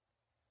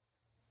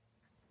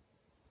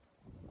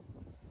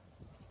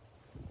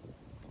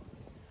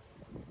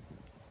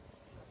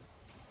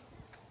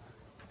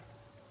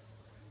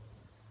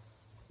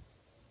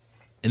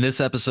In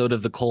this episode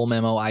of the Cole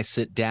Memo, I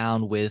sit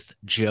down with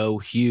Joe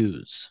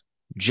Hughes.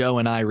 Joe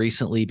and I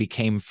recently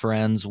became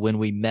friends when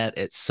we met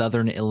at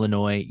Southern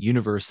Illinois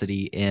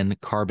University in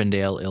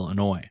Carbondale,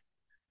 Illinois.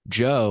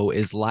 Joe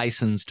is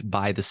licensed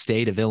by the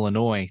state of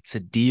Illinois to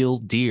deal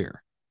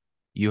deer.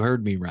 You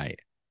heard me right.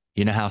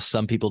 You know how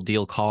some people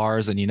deal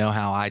cars, and you know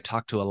how I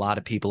talk to a lot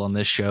of people on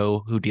this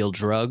show who deal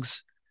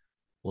drugs?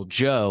 Well,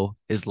 Joe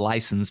is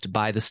licensed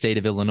by the state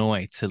of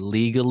Illinois to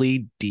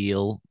legally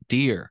deal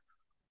deer.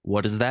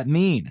 What does that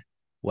mean?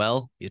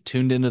 Well, you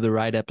tuned into the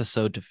right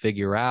episode to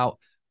figure out.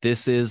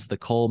 This is the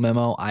Cole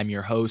Memo. I'm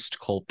your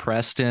host, Cole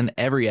Preston.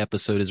 Every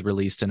episode is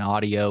released in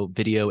audio,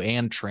 video,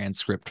 and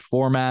transcript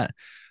format.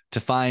 To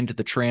find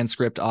the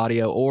transcript,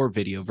 audio, or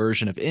video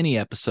version of any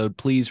episode,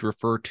 please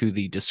refer to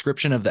the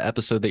description of the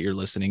episode that you're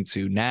listening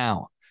to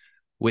now.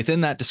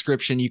 Within that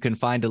description, you can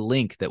find a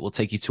link that will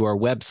take you to our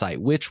website,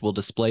 which will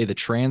display the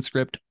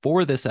transcript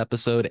for this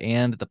episode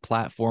and the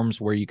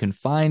platforms where you can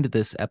find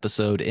this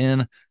episode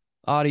in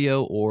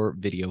audio or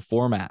video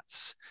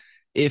formats.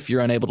 If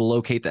you're unable to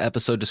locate the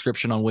episode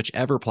description on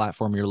whichever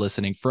platform you're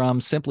listening from,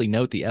 simply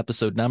note the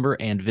episode number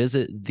and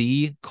visit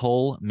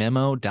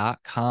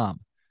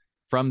thecolememo.com.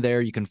 From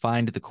there, you can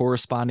find the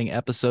corresponding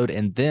episode,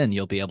 and then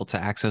you'll be able to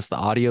access the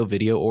audio,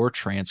 video, or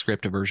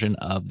transcript version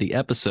of the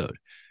episode.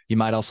 You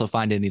might also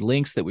find any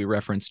links that we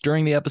referenced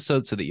during the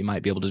episode so that you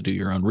might be able to do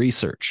your own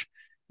research.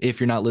 If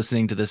you're not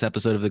listening to this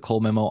episode of the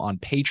Cole Memo on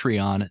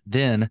Patreon,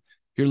 then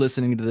you're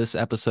listening to this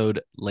episode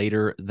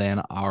later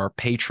than our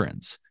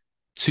patrons.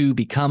 To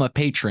become a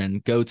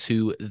patron, go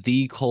to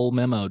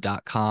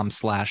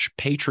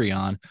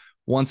thecolememo.com/Patreon.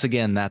 Once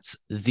again, that's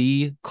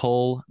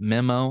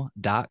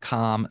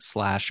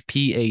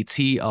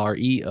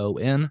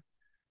thecolememo.com/Patreon.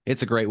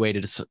 It's a great way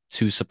to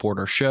support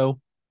our show.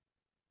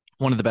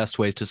 One of the best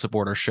ways to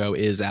support our show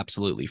is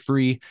absolutely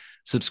free.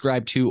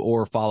 Subscribe to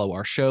or follow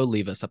our show.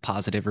 Leave us a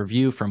positive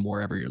review from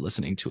wherever you're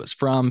listening to us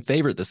from.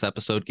 Favorite this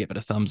episode, give it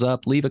a thumbs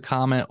up, leave a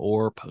comment,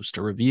 or post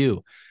a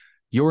review.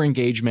 Your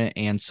engagement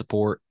and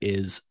support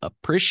is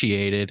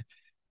appreciated.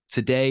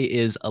 Today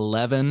is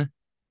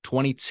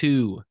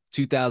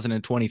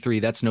 11/22/2023.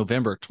 That's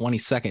November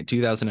 22nd,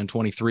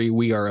 2023.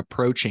 We are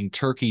approaching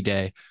Turkey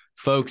Day.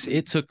 Folks,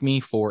 it took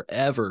me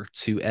forever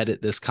to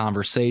edit this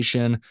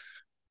conversation.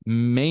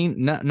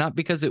 Not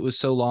because it was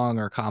so long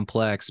or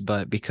complex,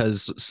 but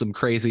because some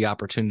crazy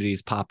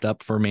opportunities popped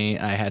up for me.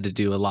 I had to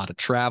do a lot of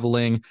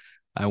traveling.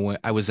 I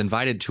was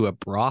invited to a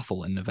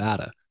brothel in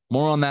Nevada.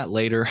 More on that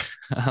later.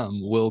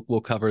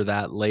 We'll cover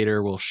that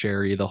later. We'll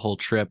share you the whole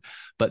trip.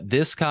 But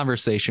this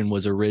conversation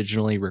was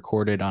originally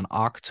recorded on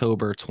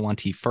October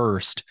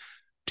 21st,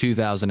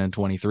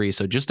 2023.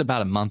 So just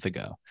about a month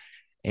ago.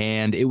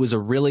 And it was a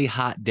really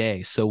hot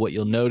day. So what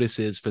you'll notice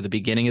is for the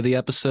beginning of the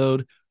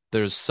episode,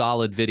 there's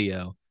solid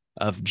video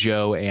of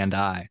Joe and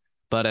I.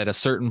 But at a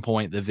certain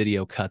point, the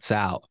video cuts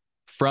out.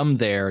 From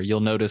there,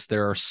 you'll notice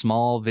there are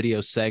small video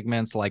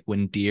segments like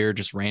when deer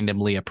just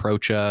randomly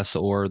approach us,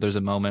 or there's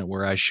a moment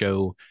where I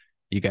show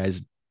you guys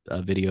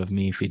a video of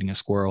me feeding a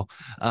squirrel.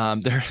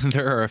 There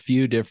are a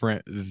few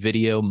different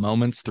video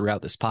moments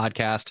throughout this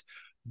podcast,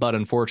 but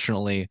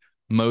unfortunately,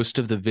 most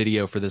of the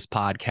video for this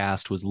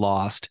podcast was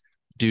lost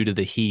due to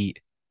the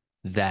heat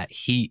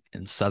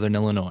in Southern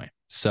Illinois.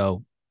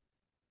 So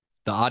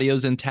the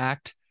audio's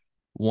intact.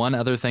 One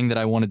other thing that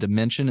I wanted to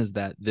mention is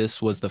that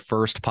this was the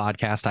first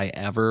podcast I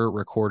ever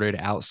recorded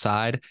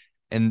outside,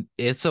 and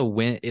it's a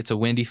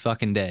windy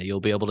fucking day. You'll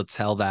be able to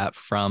tell that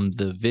from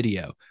the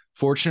video.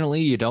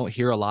 Fortunately, you don't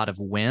hear a lot of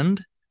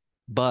wind,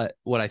 but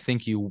what I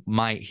think you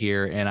might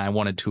hear, and I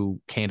wanted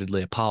to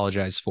candidly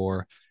apologize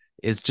for,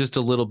 is just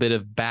a little bit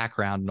of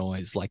background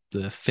noise, like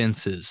the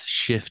fences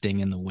shifting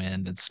in the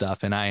wind and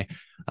stuff. And I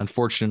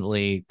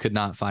unfortunately could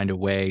not find a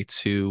way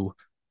to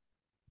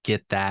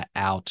get that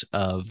out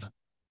of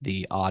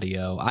the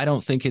audio. I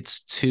don't think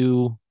it's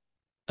too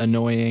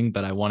annoying,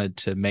 but I wanted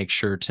to make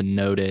sure to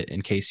note it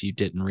in case you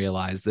didn't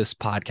realize this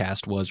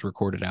podcast was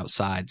recorded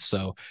outside.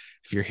 So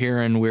if you're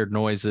hearing weird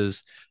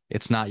noises,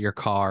 it's not your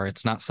car,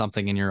 it's not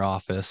something in your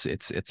office.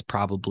 It's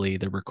probably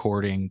the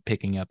recording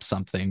picking up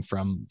something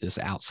from this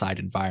outside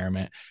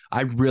environment.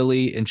 I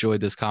really enjoyed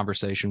this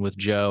conversation with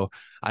Joe.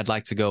 I'd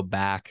like to go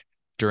back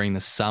during the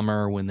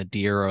summer when the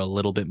deer are a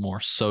little bit more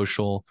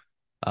social.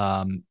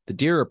 The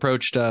deer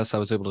approached us. I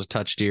was able to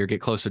touch deer,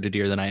 get closer to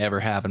deer than I ever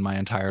have in my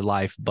entire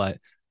life. But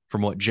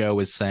from what Joe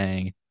is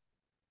saying,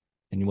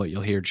 and what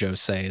you'll hear Joe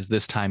say, is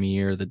this time of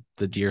year,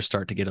 the deer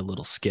start to get a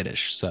little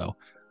skittish. So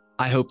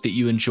I hope that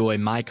you enjoy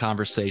my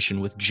conversation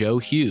with Joe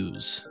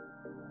Hughes,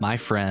 my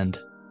friend,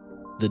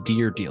 the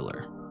deer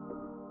dealer.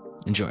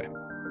 Enjoy.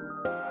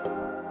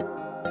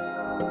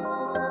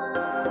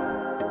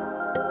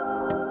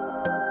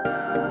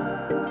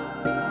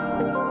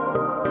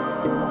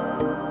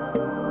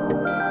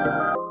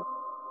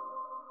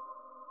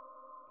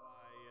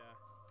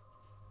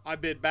 I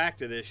bid back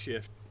to this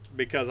shift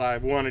because I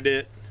wanted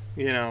it,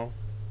 you know.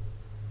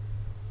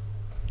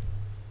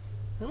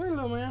 Hello,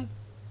 little man.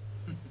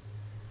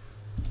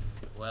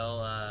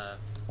 Well,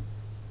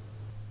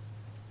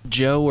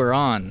 Joe, we're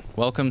on.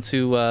 Welcome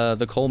to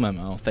the Cole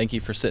Memo. Thank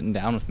you for sitting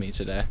down with me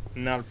today.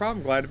 Not a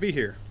problem. Glad to be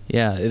here.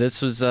 Yeah,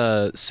 this was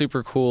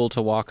super cool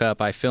to walk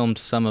up. I filmed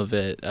some of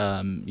it.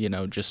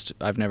 Just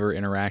I've never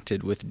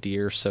interacted with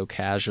deer so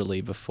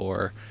casually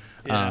before.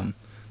 Yeah.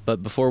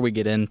 But before we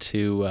get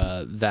into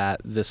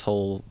this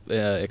whole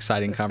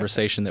exciting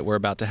conversation that we're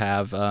about to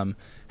have,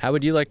 how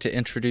would you like to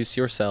introduce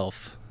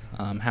yourself?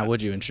 How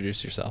would you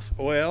introduce yourself?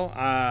 Well,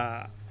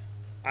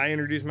 I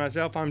introduce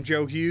myself. I'm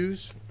Joe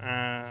Hughes.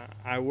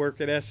 I work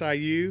at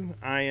SIU.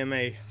 I am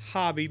a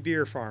hobby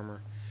deer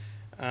farmer.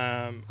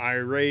 I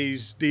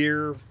raise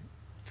deer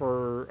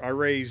I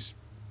raise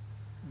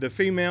the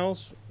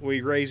females.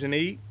 We raise and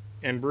eat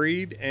and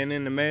breed, and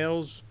then the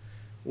males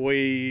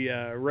we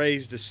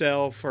raise to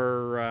sell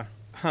for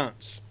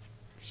hunts.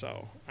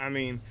 So, I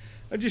mean,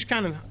 I'm just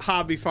kind of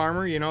hobby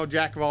farmer,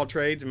 jack of all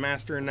trades and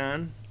master of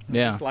none.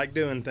 Yeah. Just like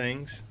doing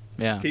things.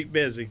 Yeah. Keep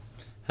busy.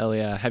 Hell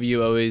yeah. Have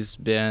you always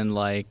been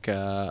like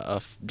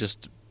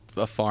just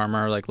a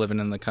farmer, like living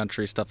in the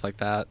country, stuff like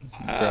that?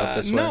 Grow up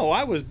this way? No,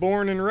 I was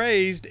born and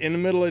raised in the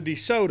middle of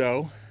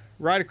DeSoto,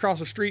 right across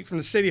the street from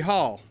the city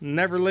hall.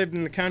 Never lived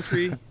in the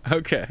country.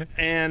 Okay.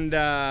 And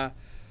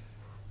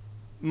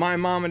my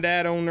mom and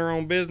dad owned their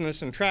own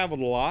business and traveled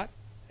a lot.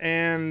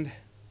 And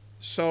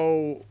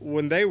so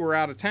when they were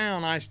out of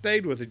town, I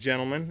stayed with a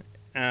gentleman,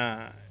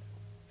 and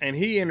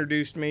he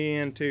introduced me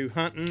into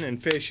hunting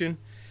and fishing.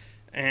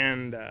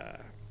 And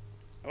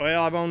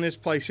I've owned this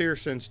place here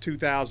since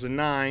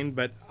 2009,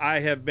 but I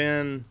have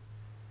been,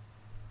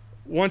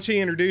 once he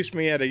introduced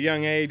me at a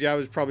young age, I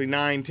was probably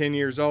 9-10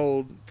 years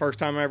old, first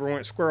time I ever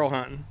went squirrel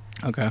hunting.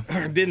 Okay.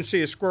 Didn't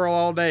see a squirrel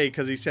all day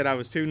because he said I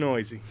was too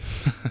noisy.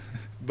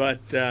 But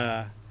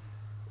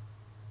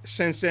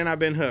since then I've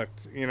been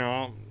hooked,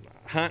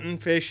 hunting,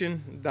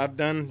 fishing. I've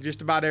done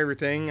just about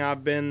everything.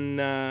 I've been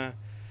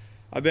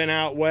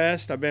out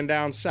west. I've been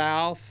down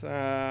south.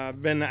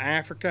 I've been to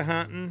Africa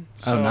hunting.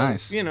 So, oh,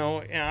 nice.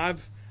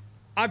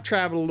 I've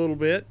traveled a little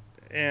bit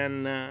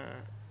and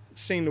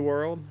seen the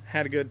world,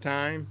 had a good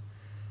time,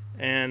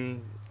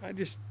 and I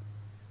just,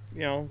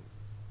 one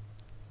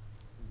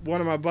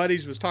of my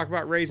buddies was talking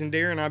about raising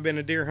deer, and I've been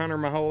a deer hunter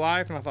my whole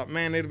life, and I thought,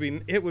 man,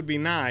 it would be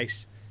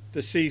nice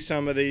to see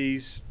some of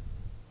these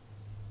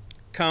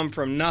come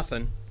from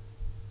nothing.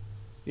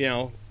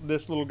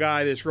 This little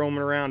guy that's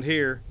roaming around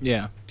here,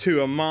 yeah,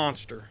 to a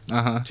monster,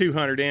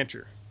 200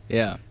 incher.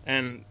 Yeah.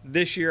 And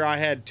this year I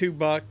had 2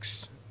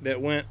 bucks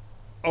that went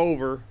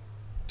over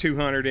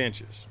 200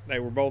 inches. They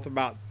were both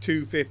about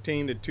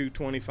 215 to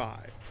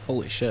 225.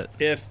 Holy shit.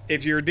 If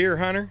you're a deer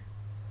hunter,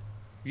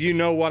 you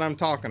know what I'm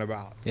talking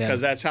about. Yeah.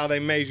 Because that's how they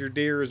measure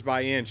deer, is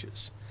by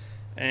inches.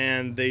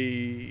 And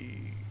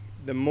the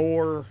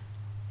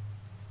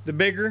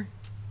bigger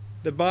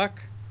the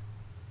buck,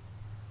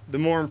 the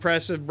more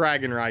impressive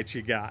bragging rights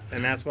you got.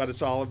 And that's what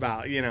it's all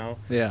about,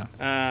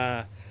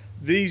 Yeah.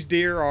 These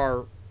deer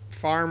are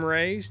farm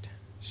raised,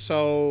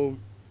 so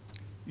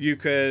you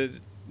could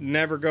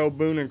never go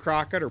Boone and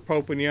Crockett or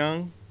Pope and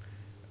Young,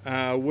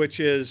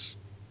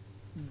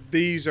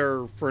 these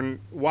are for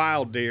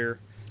wild deer.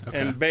 Okay.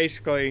 And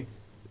basically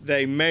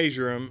they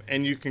measure them,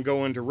 and you can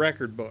go into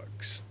record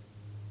books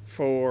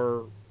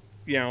for,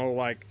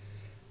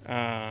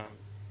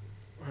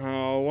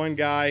 one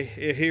guy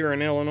here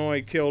in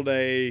Illinois killed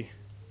I'm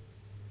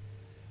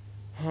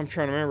trying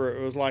to remember,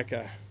 it was like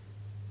a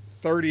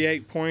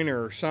 38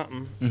 pointer or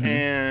something. Mm-hmm.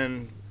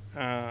 And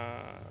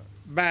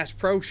Bass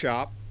Pro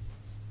Shop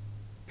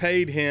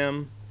paid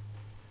him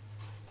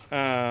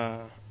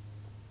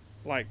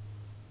like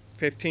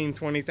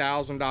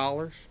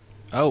 $15,000-$20,000.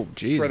 Oh,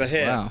 Jesus. For the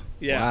head. Wow.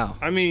 Yeah. Wow.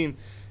 I mean,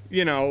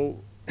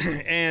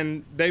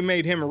 and they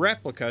made him a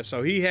replica,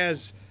 so he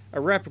has a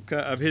replica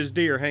of his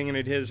deer hanging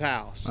at his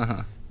house.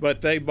 Uh-huh.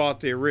 But they bought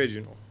the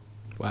original.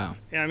 Wow.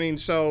 I mean,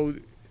 so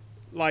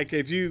like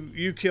if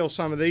you kill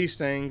some of these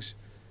things,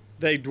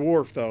 they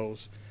dwarf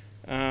those.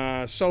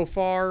 So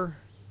far,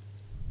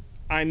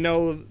 I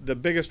know the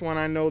biggest one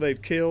I know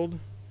they've killed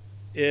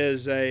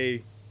is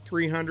a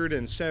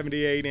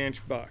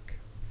 378-inch buck.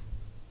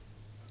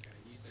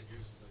 You said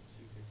yours was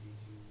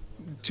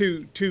like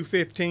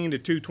 215 to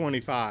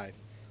 225.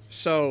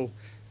 So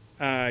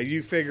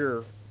you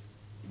figure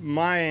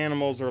my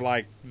animals are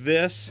like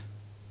this,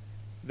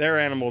 their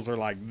animals are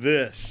like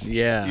this.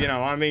 Yeah.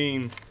 I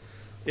mean,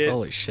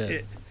 holy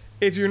shit.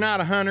 If you're not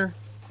a hunter,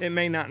 it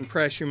may not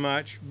impress you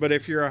much, but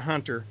if you're a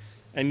hunter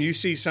and you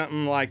see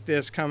something like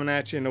this coming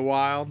at you in the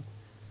wild,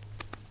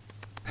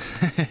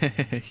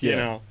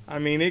 Yeah. I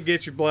mean, it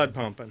gets your blood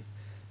pumping.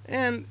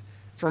 And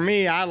for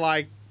me,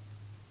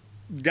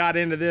 got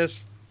into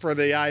this for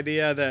the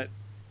idea that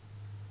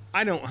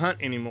I don't hunt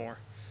anymore.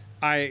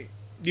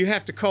 You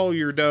have to cull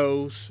your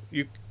does.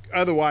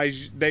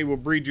 Otherwise, they will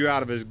breed you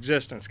out of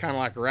existence, kind of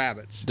like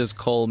rabbits. Does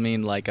cull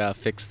mean like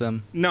fix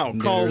them? No,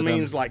 cull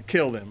means like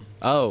kill them.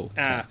 Oh.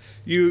 Okay.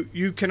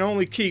 You can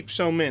only keep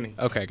so many.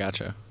 Okay,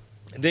 gotcha.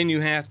 Then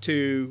you have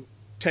to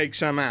take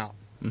some out.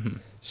 Mm-hmm.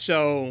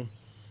 So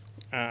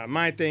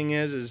my thing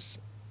is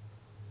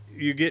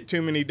you get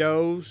too many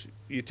does,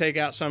 you take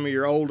out some of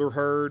your older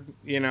herd,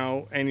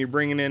 and you're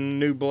bringing in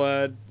new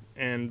blood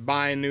and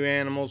buying new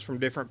animals from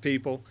different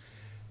people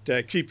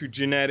to keep your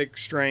genetic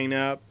strain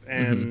up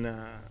and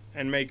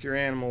make your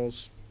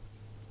animals,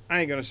 I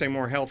ain't going to say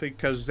more healthy,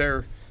 because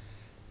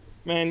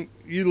man,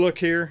 you look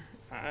here,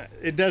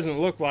 it doesn't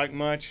look like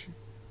much,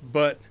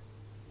 but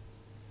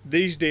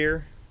these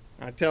deer,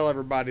 I tell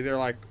everybody, they're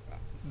like,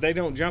 they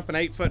don't jump an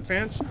 8-foot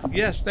fence.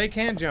 Yes, they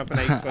can jump an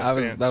 8-foot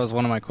fence. That was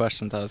one of my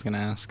questions I was going to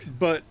ask.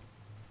 But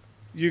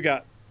you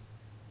got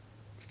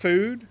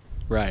food,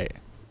 right,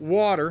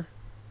 water,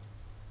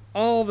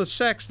 all the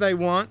sex they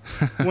want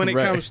when it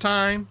Right. comes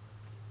time,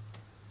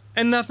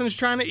 and nothing's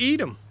trying to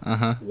eat them.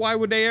 Why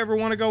would they ever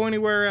want to go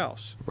anywhere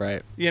else?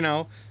 Right.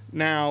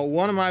 Now,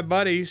 one of my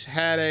buddies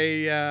had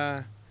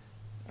a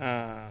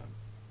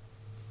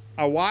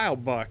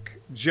wild buck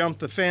jump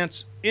the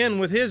fence in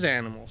with his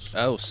animals.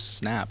 Oh,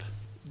 snap.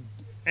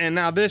 And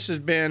now this has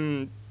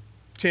been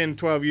 10,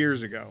 12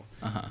 years ago.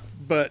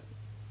 But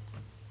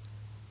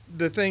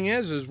the thing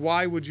is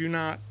why would you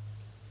not?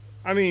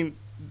 I mean,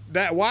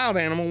 that wild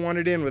animal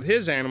wanted in with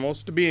his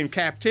animals to be in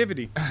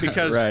captivity,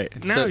 because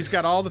Right. now So- he's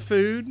got all the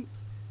food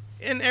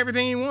and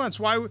everything he wants.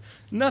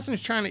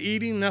 Nothing's trying to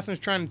eat him. Nothing's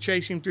trying to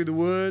chase him through the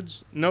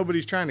woods.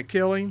 Nobody's trying to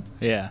kill him.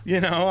 Yeah.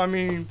 I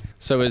mean,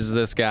 So is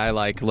this guy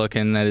like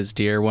looking at his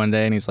deer one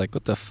day and he's like,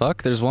 what the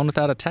fuck? There's one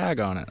without a tag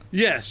on it.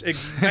 yes,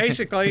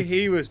 basically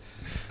he was.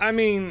 I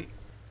mean,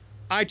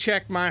 I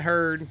check my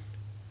herd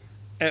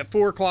at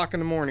 4:00 in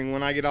the morning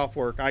when I get off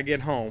work. I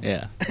get home.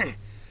 Yeah.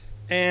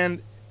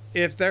 And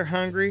if they're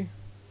hungry,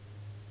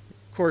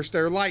 of course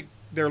they're like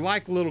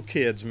little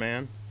kids,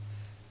 man.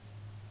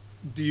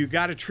 Do you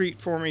got a treat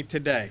for me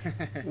today?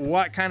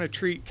 What kind of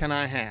treat can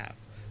I have?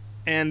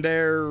 And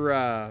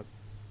they're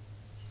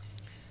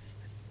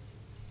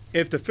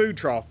if the food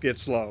trough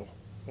gets low,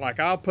 like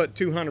I'll put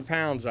 200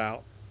 pounds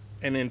out,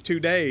 and in 2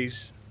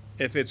 days,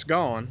 if it's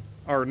gone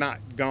or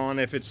not gone,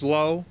 if it's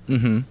low,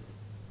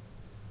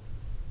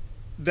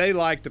 they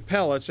like the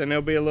pellets, and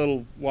there'll be a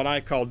little what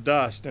I call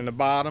dust in the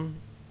bottom,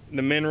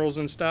 the minerals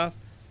and stuff.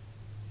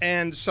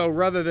 And so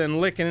rather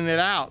than licking it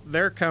out,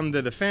 they'll come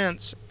to the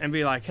fence and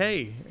be like,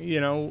 hey,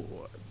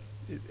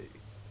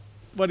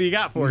 what do you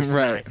got for us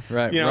tonight?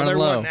 Right. They're Run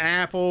low. wanting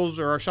apples,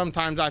 or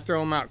sometimes I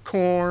throw them out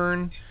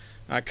corn.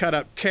 I cut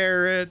up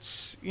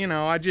carrots.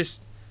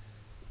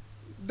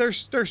 They're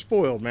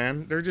spoiled,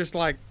 man. They're just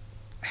like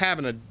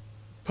having a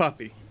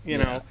puppy,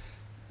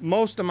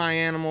 Most of my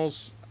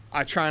animals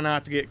I try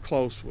not to get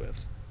close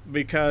with,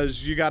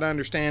 because you got to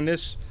understand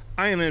this.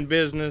 I am in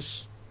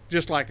business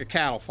just like a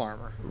cattle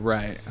farmer.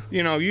 Right.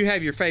 You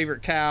have your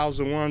favorite cows,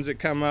 the ones that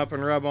come up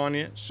and rub on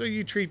you. So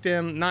you treat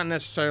them not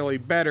necessarily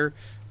better,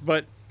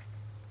 but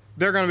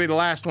they're going to be the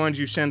last ones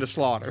you send to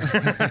slaughter.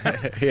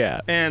 Yeah.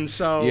 And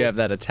so You have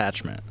that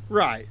attachment.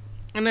 right.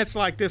 And that's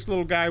like this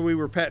little guy we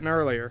were petting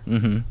earlier.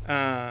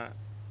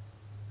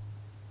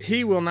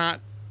 He will not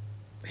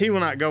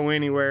go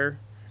anywhere.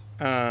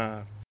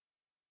 Yeah,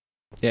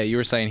 you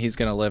were saying he's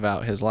going to live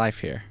out his life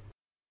here.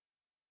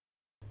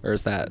 Or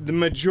is that The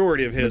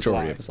majority of his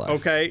life?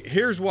 Okay,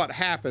 here's what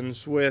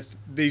happens with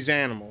these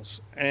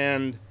animals.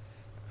 And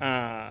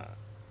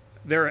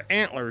their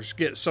antlers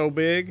get so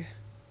big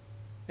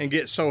and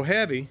get so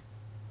heavy.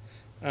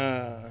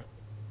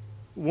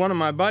 One of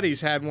my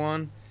buddies had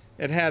one.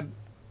 It had,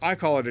 I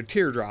call it a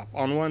teardrop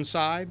on one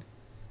side.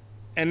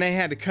 And they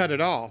had to cut it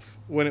off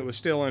when it was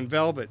still in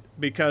velvet,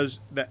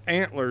 because the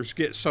antlers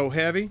get so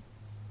heavy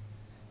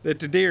that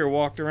the deer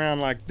walked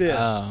around like this.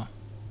 Oh.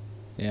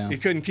 Yeah. He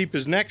couldn't keep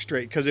his neck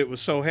straight because it was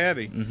so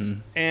heavy.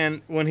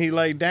 And when he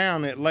laid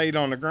down, it laid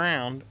on the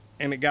ground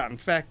and it got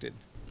infected.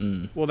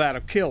 Well,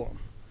 that'll kill him.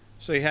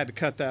 So he had to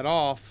cut that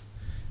off.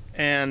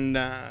 And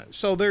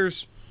so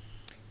there's,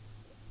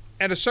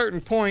 at a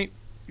certain point,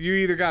 you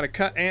either got to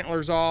cut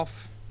antlers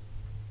off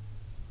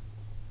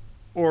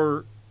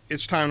or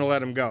it's time to let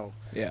them go.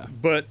 Yeah.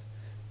 But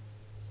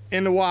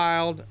in the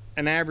wild,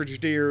 an average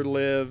deer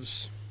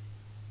lives,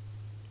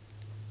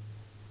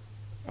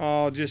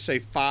 I'll just say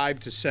 5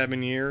 to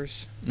 7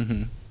 years.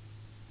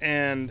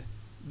 And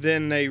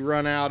then they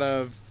run out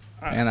of...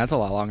 Man, that's a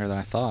lot longer than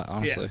I thought,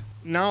 honestly. Yeah.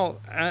 No,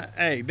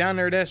 hey, down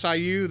there at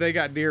SIU, they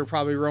got deer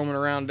probably roaming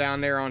around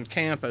down there on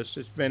campus.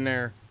 It's been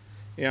there,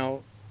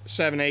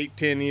 7, 8,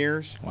 10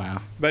 years.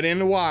 Wow. But in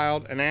the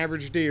wild, an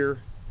average deer,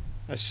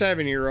 a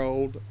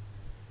 7-year-old,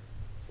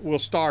 will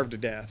starve to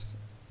death.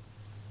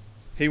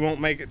 He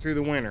won't make it through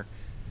the winter.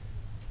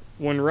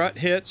 When rut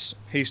hits,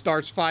 he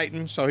starts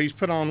fighting, so he's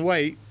put on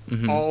weight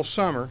all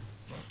summer.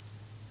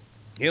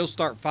 He'll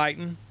start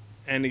fighting,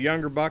 and the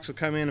younger bucks will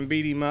come in and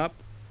beat him up,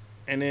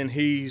 and then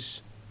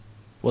he's...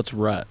 What's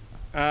rut?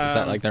 Is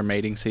that like their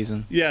mating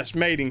season? Yes,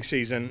 mating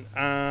season.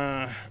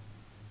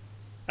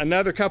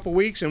 Another couple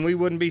weeks, and we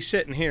wouldn't be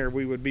sitting here.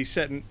 We would be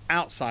sitting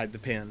outside the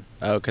pen.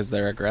 Oh, because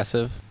they're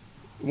aggressive?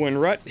 When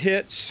rut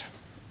hits,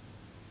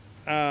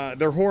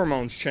 their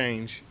hormones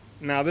change.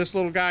 Now, this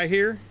little guy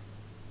here,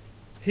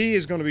 he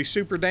is going to be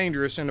super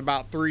dangerous in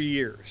about 3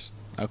 years.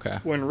 Okay.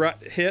 When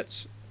rut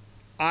hits,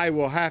 I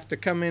will have to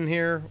come in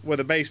here with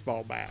a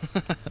baseball bat.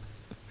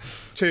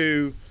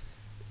 to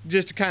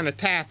just to kind of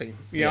tap him.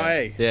 You know,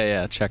 hey.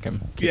 Yeah. Check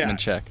him. Keep him in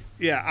check.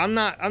 Yeah, I'm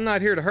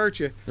not here to hurt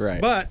you.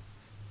 Right. But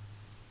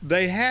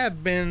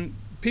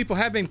people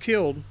have been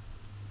killed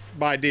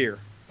by deer.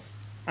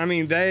 I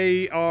mean,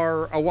 they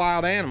are a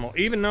wild animal.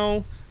 Even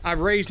though I've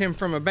raised him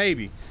from a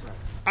baby. Right.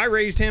 I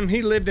raised him,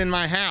 he lived in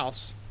my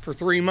house for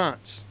 3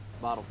 months.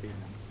 Bottle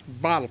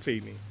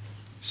feeding.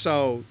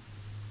 So,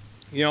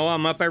 you know,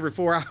 I'm up every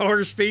 4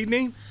 hours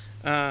feeding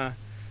him.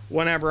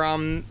 When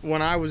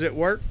I was at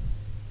work,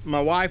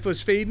 my wife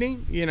was feeding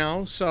him, you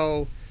know,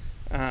 so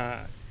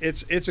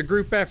it's a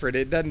group effort.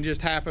 It doesn't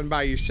just happen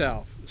by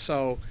yourself.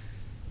 So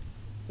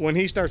when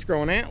he starts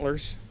growing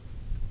antlers,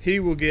 he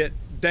will get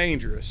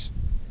dangerous.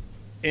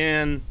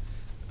 And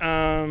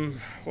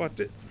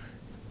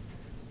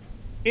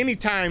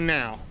anytime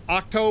now,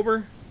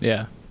 October.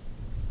 Yeah.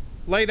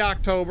 Late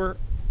October,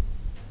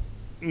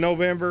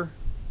 November,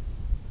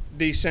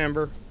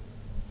 December,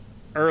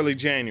 early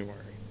January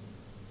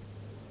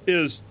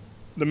is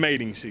the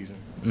mating season.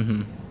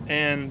 Mm-hmm.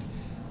 And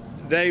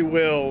they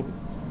will,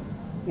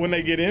 when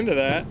they get into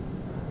that,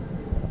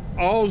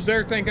 all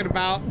they're thinking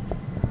about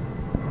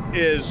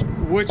is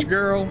which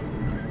girl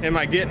am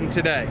I getting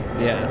today?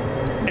 Yeah.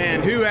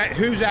 And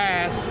whose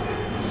ass?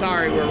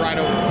 Sorry, we're right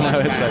over. No,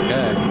 it's back.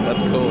 okay.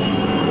 That's cool.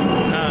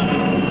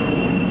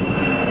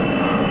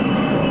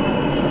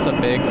 That's a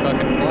big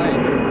fucking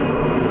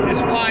plane.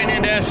 It's flying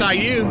into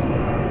SIU.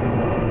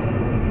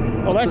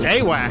 Oh, that's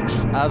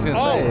AWACS. I was gonna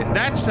say. Oh,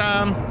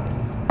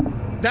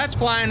 that's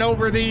flying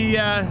over the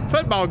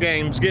football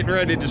games getting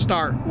ready to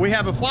start. We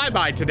have a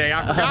flyby today.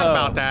 I forgot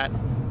about that.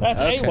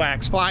 That's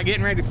AWACS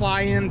getting ready to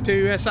fly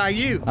into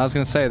SIU. I was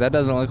gonna say that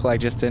doesn't look like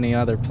just any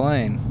other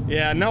plane.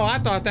 Yeah, no, I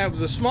thought that was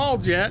a small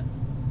jet.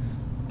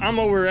 I'm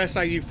over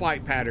SIU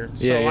flight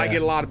patterns, so I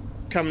get a lot of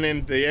coming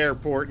into the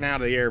airport and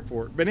out of the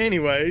airport. But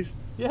anyways,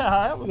 yeah,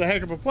 that was a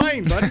heck of a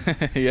plane, buddy.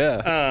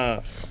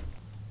 Yeah.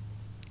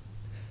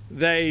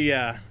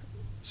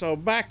 So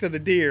back to the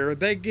deer,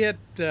 they get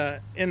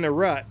in the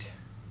rut,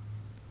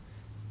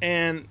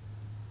 and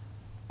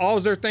all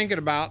they're thinking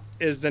about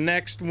is the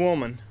next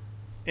woman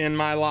in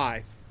my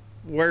life.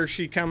 Where's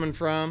she coming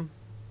from,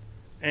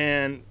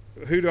 and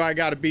who do I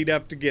got to beat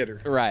up to get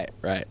her?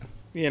 Right.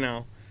 You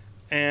know,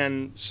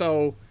 and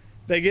so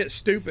they get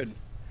stupid.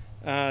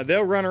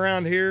 They'll run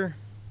around here.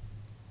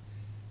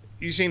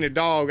 You seen a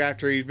dog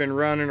after he's been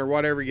running or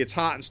whatever, he gets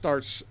hot and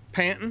starts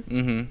panting.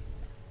 Mm-hmm.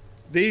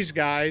 These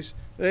guys,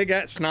 they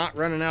got snot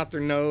running out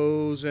their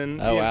nose, and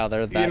wow,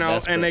 they're that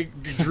desperate. And they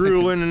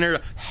drooling and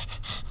they're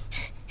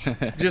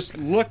just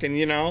looking,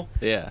 you know.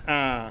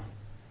 Yeah.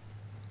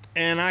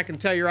 And I can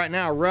tell you right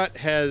now, rut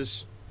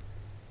it's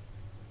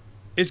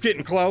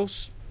getting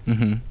close.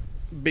 Mm-hmm.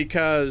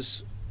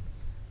 Because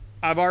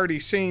I've already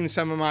seen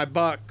some of my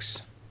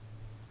bucks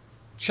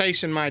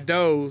chasing my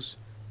does,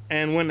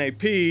 and when they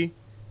pee,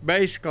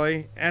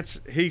 basically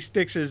he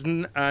sticks his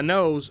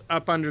nose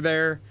up under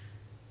there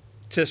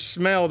to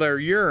smell their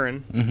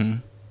urine, mm-hmm.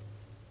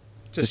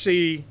 to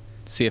see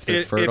if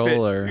they're fertile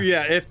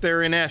if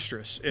they're in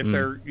estrus, if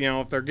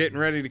they're getting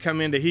ready to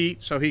come into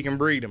heat, so he can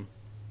breed them.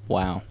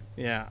 Wow.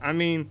 Yeah, I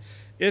mean,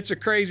 it's a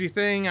crazy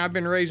thing. I've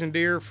been raising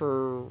deer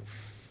for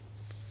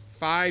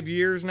 5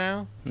 years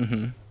now,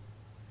 mm-hmm.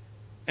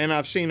 and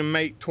I've seen them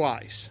mate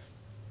twice.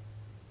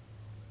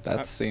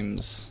 That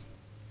seems.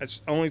 That's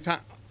the only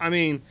time. I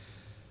mean,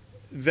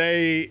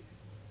 they're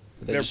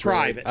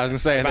private. I was gonna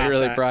say they're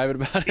really private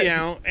about it. You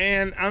know,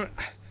 and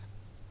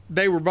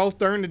they were both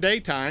during the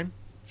daytime,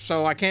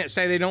 so I can't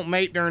say they don't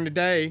mate during the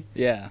day.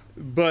 Yeah.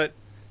 But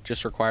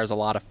just requires a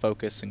lot of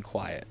focus and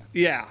quiet.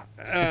 Yeah,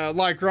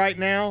 like right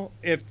now,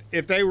 if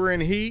they were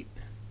in heat,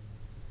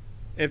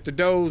 if the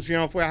does,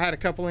 if I had a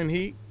couple in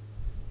heat,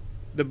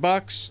 the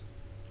bucks,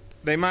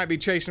 they might be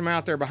chasing them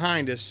out there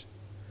behind us,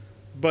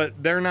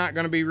 but they're not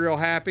going to be real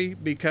happy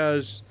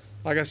because,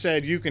 like I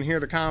said, you can hear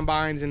the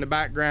combines in the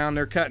background.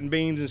 They're cutting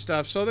beans and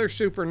stuff, so they're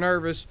super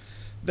nervous.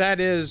 That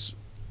is,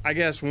 I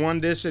guess, one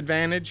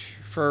disadvantage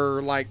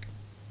for, like,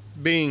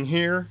 being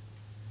here.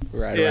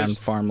 Right, around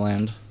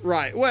farmland.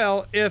 Right.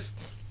 Well, if,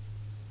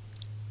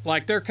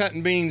 like, they're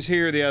cutting beans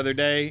here the other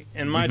day,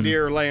 and my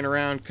deer are laying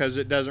around because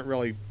it doesn't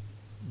really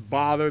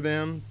bother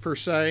them, per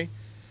se,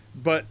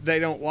 but they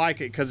don't like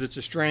it because it's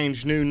a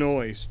strange new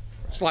noise.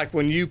 It's like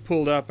when you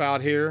pulled up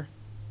out here,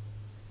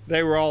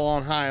 they were all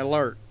on high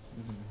alert.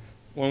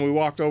 When we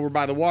walked over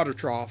by the water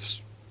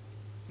troughs,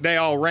 they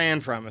all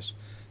ran from us.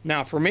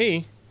 Now, for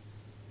me,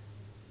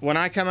 when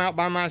I come out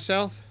by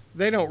myself,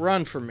 they don't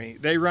run from me.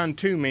 They run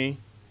to me.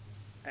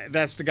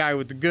 That's the guy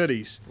with the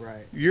goodies.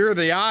 Right. You're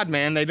the odd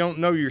man. They don't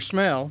know your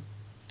smell.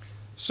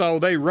 So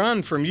they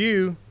run from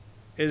you.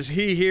 Is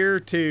he here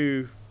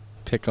to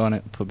pick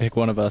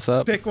one of us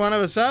up? Pick one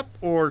of us up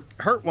or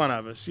hurt one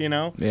of us,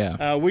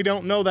 Yeah. We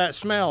don't know that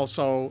smell,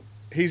 so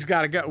he's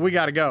got to go. We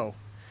got to go.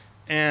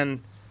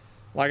 And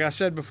like I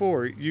said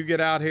before, you get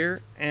out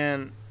here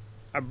and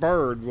a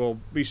bird will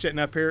be sitting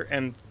up here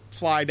and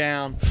fly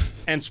down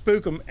and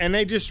spook them, and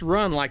they just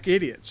run like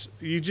idiots.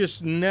 You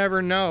just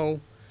never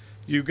know.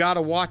 you got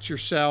to watch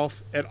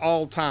yourself at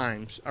all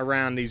times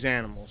around these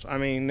animals. I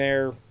mean,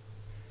 they're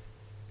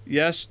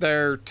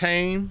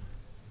tame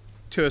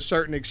to a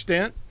certain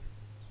extent.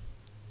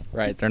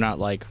 Right. They're not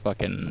like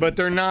fucking. But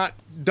they're not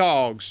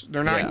dogs.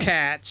 They're not Yeah.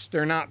 cats.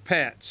 They're not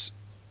pets.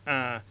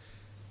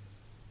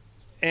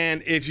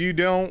 And if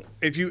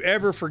you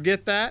ever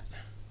forget that,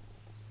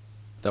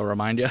 They'll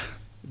remind you.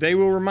 they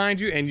will remind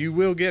you, and you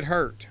will get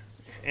hurt,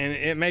 and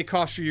it may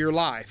cost you your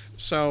life.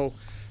 So,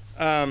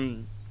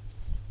 in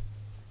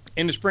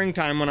the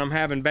springtime when I'm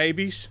having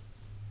babies,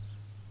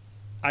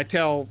 I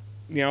tell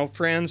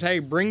friends, hey,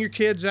 bring your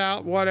kids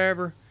out,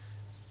 whatever.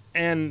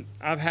 And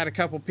I've had a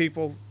couple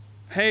people,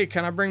 hey,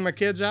 can I bring my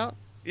kids out?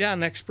 Yeah,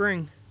 next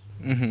spring.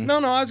 Mm-hmm. No,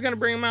 I was going to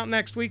bring them out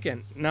next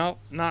weekend. No,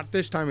 not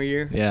this time of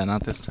year. Yeah,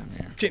 not this time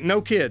of year.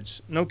 No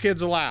kids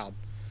allowed.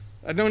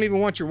 I don't even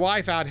want your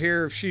wife out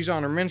here if she's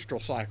on her menstrual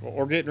cycle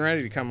or getting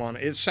ready to come on.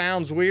 It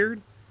sounds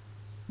weird,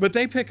 but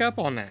they pick up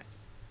on that.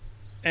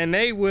 And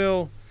they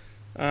will,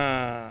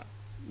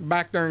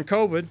 back during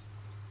COVID,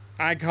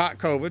 I caught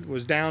COVID,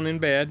 was down in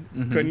bed,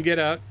 couldn't get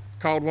up,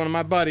 called one of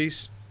my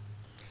buddies.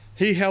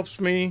 He helps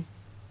me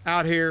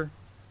out here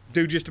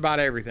do just about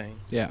everything.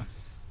 Yeah.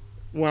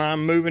 When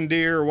I'm moving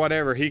deer or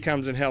whatever, he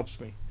comes and helps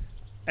me.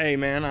 Hey,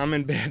 man, I'm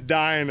in bed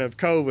dying of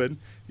COVID.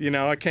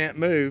 I can't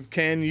move.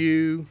 Can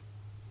you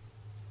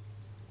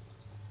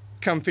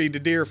come feed the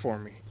deer for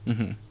me?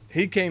 Mm-hmm.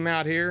 He came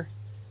out here,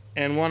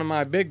 and one of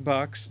my big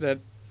bucks that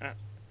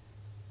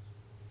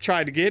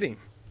tried to get him.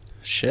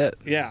 Shit.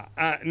 Yeah.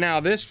 Now,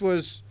 this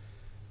was,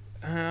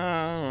 I don't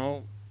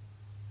know,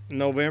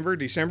 November,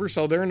 December,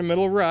 so they're in the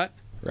middle of rut.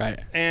 Right.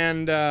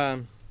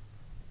 And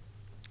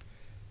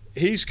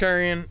he's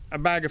carrying a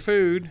bag of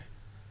food,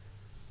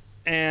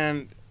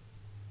 and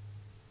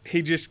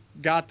he just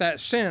got that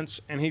sense,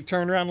 and he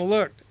turned around and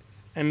looked,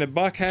 and the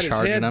buck had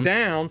Charging his head him?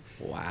 down.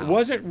 Wow.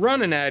 Wasn't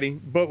running at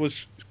him, but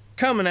was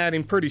coming at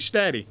him pretty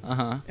steady.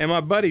 Uh-huh. And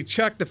my buddy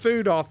chucked the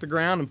food off the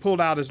ground and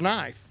pulled out his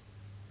knife.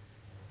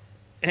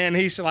 And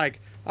he's like,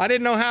 I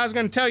didn't know how I was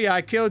going to tell you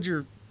I killed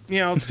your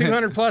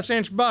 200 plus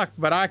inch buck,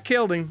 but I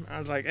killed him. I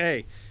was like,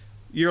 hey,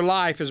 your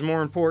life is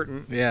more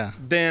important Yeah.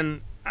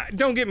 than,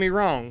 don't get me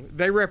wrong,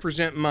 they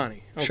represent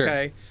money, okay?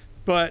 Sure.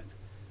 But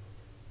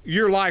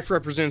your life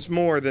represents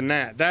more than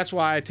that. That's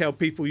why I tell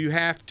people you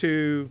have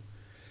to,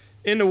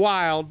 in the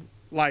wild,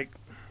 like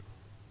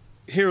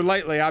here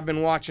lately, I've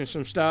been watching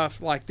some stuff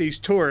like these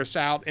tourists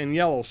out in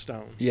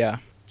Yellowstone, Yeah.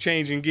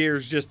 changing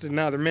gears just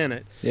another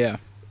minute. Yeah.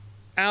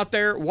 Out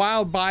there,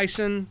 wild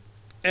bison,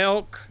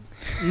 elk,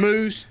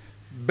 moose,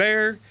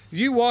 bear,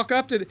 you walk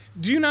up to,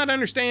 do you not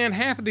understand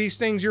half of these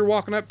things you're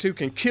walking up to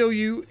can kill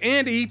you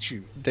and eat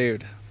you?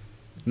 Dude.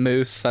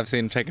 Moose. I've seen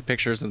him taking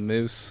pictures of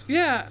moose.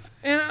 Yeah,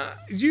 and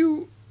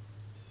you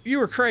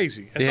are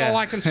crazy. That's Yeah. all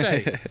I can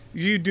say.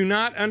 You do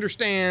not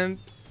understand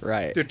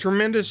Right. the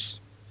tremendous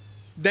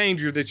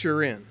danger that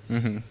you're in.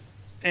 Mm-hmm.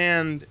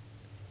 And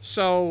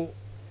so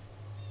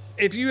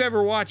if you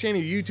ever watch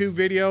any YouTube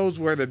videos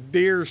where the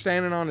deer is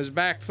standing on his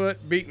back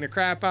foot beating the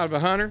crap out of a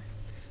hunter,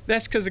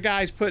 that's because the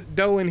guy's put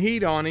dough and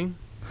heat on him.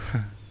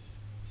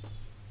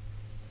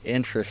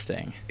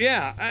 Interesting.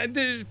 Yeah,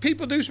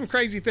 people do some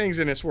crazy things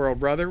in this world,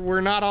 brother.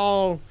 We're not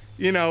all,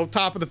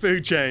 top of the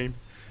food chain.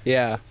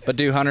 Yeah. But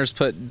do hunters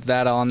put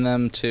that on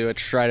them to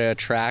try to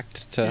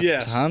attract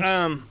to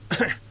hunt?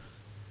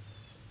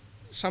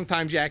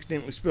 Sometimes you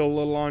accidentally spill a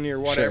little on you or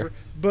whatever. Sure.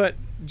 But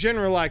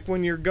generally, like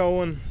when you're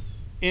going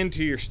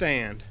into your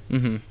stand,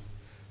 Mm-hmm.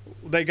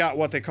 they got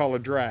what they call a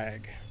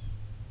drag.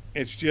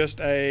 It's just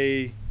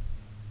I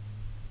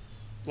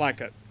ain't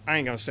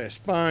going to say a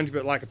sponge,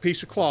 but like a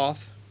piece of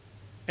cloth.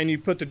 And you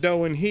put the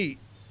dough and heat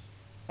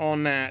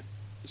on that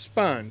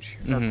sponge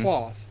or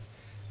cloth.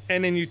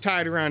 And then you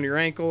tie it around your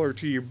ankle or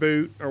to your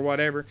boot or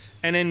whatever.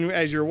 And then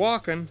as you're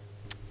walking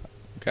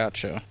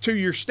Gotcha. to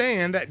your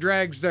stand, that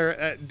drags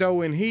their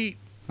dough and heat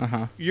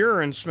Uh-huh.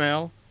 urine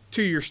smell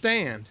to your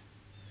stand.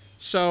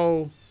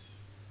 So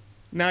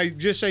now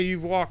just say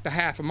you've walked a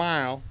half a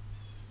mile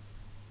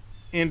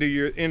into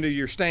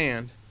your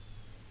stand.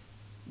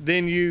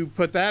 Then you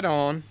put that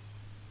on.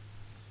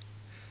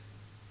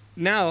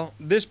 Now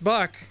this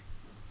buck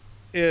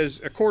is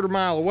a quarter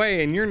mile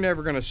away and you're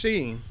never going to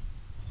see him.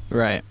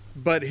 Right.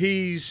 But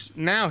he's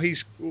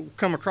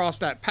come across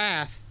that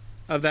path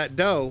of that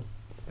doe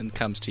And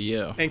comes to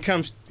you.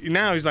 and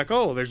now he's like,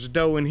 oh, there's a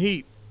doe in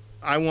heat.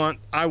 I want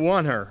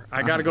her.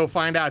 I got to go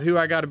find out who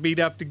I got to beat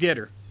up to get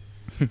her.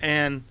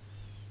 And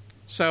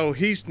so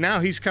he's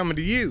coming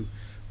to you.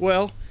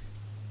 Well,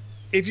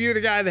 if you're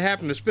the guy that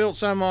happened to spilt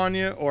some on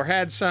you or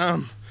had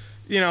some,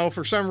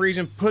 for some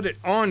reason put it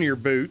on your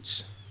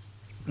boots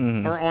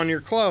or on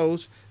your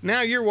clothes, now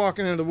you're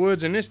walking into the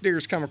woods and this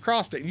deer's come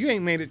across it. You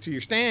ain't made it to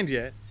your stand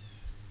yet.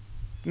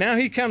 Now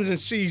he comes and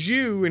sees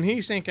you and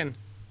he's thinking,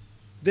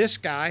 this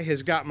guy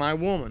has got my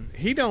woman.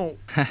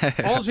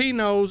 All he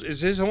knows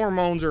is his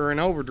hormones are in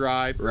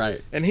overdrive.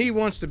 Right. And he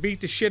wants to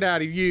beat the shit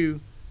out of you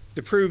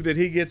to prove that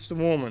he gets the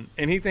woman.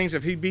 And he thinks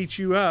if he beats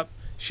you up,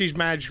 she's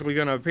magically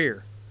going to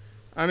appear.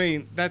 I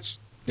mean, that's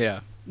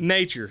Yeah.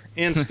 nature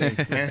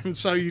instinct, man.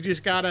 So you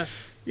just gotta,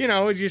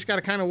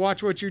 kind of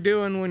watch what you're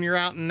doing when you're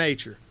out in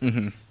nature.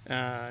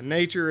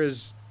 Nature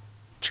is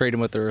Treat them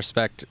with the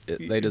respect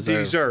they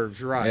deserve.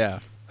 Deserves, right?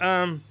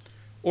 Yeah.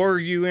 Or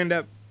you end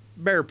up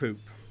bear poop.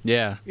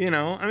 Yeah.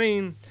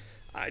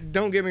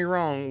 Don't get me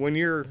wrong. When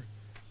you're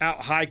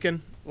out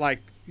hiking, like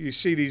you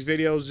see these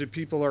videos that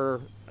people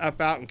are up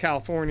out in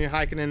California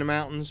hiking in the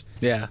mountains.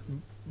 Yeah.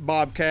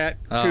 Bobcat,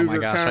 Oh cougar my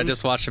gosh! comes. I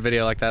just watched a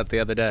video like that the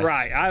other day.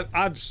 Right.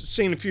 I've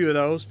seen a few of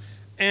those.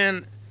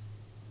 And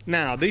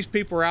now these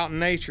people are out in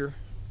nature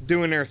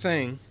doing their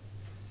thing.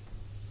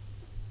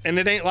 And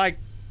it ain't like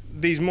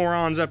these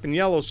morons up in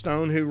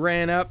Yellowstone who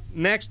ran up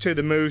next to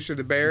the moose or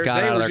the bear.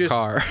 Got out of their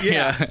car.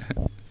 Yeah.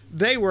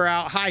 They were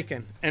out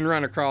hiking and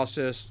run across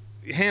this.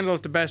 Handle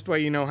it the best way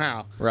you know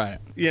how. Right.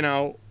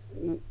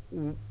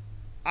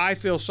 I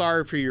feel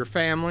sorry for your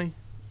family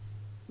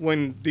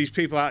when these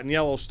people out in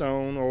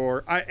Yellowstone,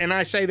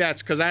 I say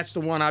that's because that's the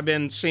one I've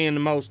been seeing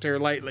the most here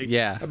lately.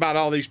 Yeah. About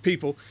all these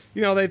people.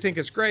 They think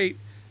it's great,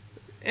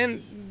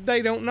 and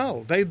they don't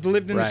know. They've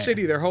lived in the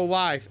city their whole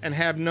life and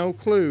have no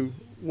clue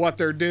what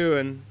they're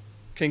doing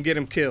can get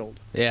them killed.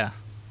 Yeah.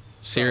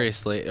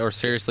 Seriously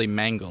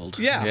mangled.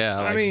 Yeah.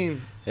 Yeah.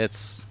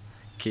 It's,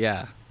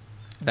 yeah.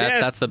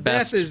 That's the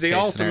best. Death is the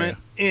ultimate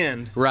scenario.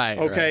 end. Right.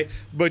 Okay. Right.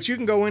 But you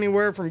can go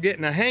anywhere from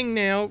getting a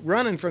hangnail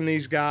running from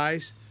these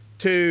guys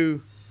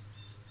to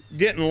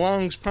getting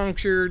lungs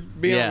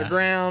punctured, being on the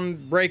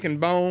ground, breaking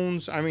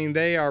bones.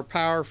 They are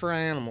powerful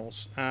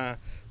animals,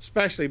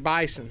 especially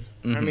bison.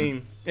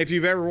 If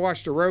you've ever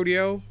watched a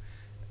rodeo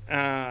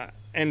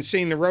and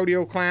seen the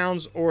rodeo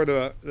clowns or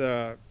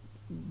the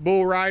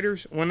bull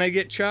riders, when they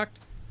get chucked,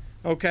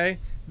 okay,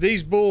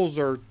 these bulls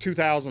are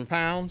 2,000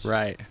 pounds.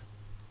 Right.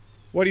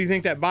 What do you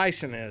think that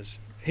bison is?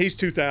 He's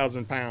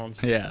 2,000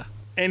 pounds. Yeah.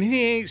 And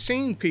he ain't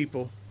seen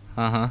people.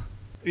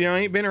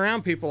 Ain't been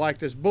around people like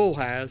this bull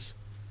has.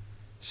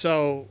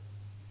 So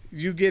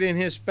you get in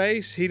his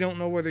space, he don't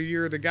know whether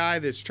you're the guy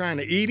that's trying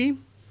to eat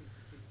him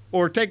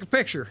or take a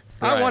picture.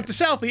 Right. I want the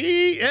selfie.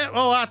 Eat.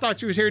 Oh, I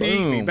thought you was here to eat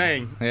me. Boom.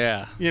 Bang.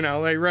 Yeah.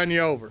 They run you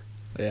over.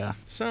 Yeah.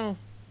 So,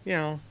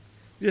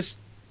 just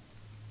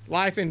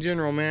life in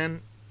general,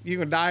 man. You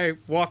can die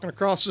walking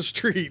across the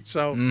street.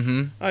 So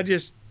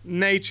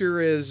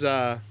nature is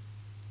a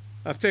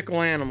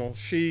fickle animal.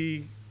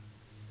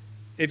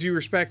 If you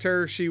respect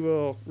her, she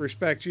will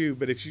respect you.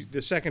 But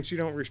the second you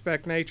don't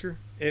respect nature,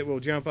 it will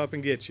jump up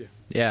and get you.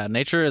 Yeah,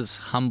 nature is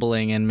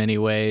humbling in many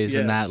ways,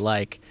 in that,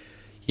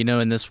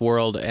 in this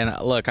world. And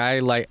look, I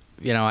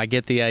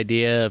get the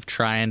idea of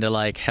trying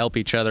to help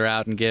each other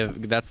out and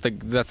give. That's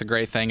a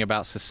great thing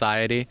about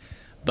society.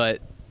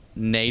 But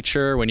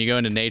nature, when you go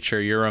into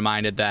nature, you're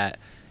reminded that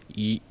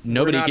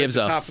nobody gives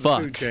a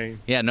fuck.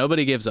 Yeah,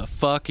 nobody gives a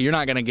fuck. You're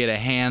not gonna get a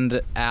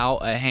hand out,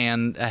 a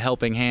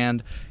helping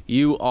hand.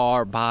 You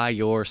are by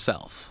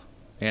yourself.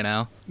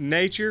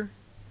 Nature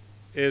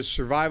is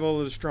survival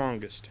of the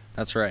strongest.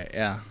 That's right.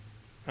 Yeah.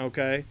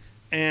 Okay,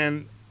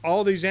 and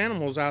all these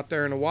animals out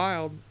there in the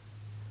wild,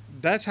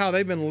 that's how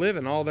they've been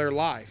living all their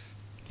life.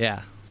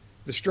 Yeah.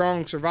 The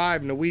strong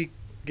survive and the weak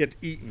get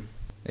eaten.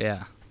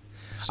 Yeah.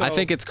 So, I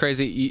think it's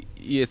crazy.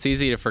 It's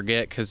easy to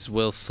forget because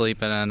we'll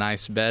sleep in a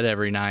nice bed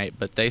every night,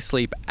 but they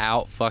sleep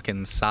out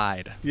fucking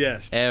side.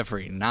 Yes.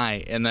 Every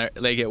night, and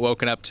they get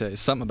woken up to, is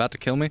something about to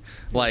kill me?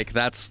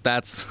 That's.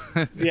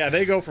 Yeah,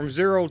 they go from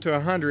 0 to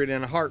 100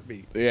 in a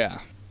heartbeat. Yeah.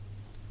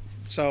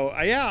 So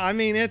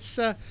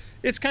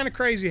it's kind of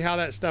crazy how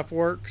that stuff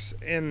works,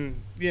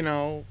 in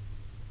the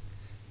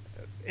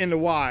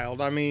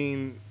wild.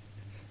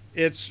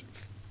 It's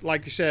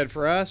like you said,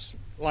 for us,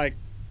 like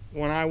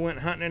when I went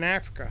hunting in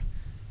Africa.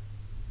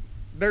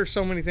 There's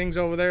so many things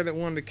over there that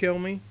wanted to kill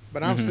me,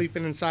 but I'm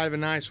sleeping inside of a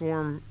nice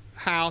warm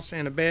house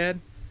and a bed.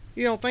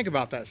 You don't think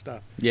about that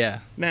stuff.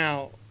 Yeah.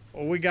 Now,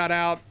 we got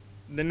out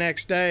the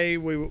next day.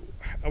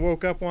 I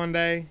woke up one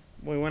day.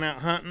 We went out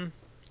hunting,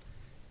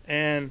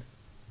 and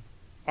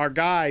our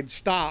guide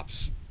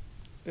stops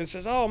and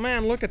says, "Oh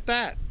man, look at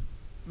that!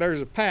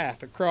 There's a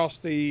path across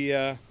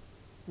the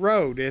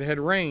road. It had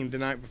rained the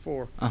night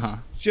before.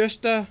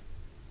 Just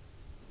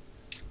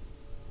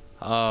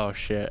Oh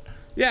shit.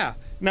 Yeah.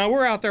 Now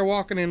we're out there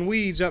walking in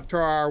weeds up to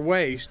our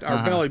waist,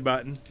 our belly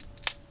button,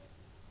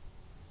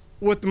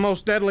 with the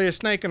most deadliest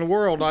snake in the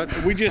world.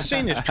 We just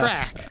seen his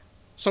track,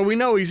 so we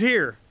know he's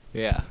here.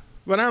 Yeah.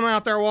 But I'm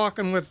out there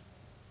walking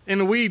in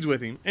the weeds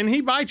with him, and he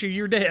bites you,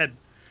 you're dead.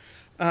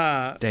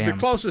 Damn. The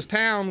closest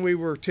town we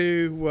were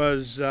to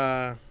was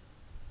about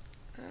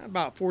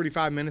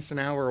 45 minutes, an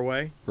hour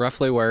away.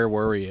 Roughly where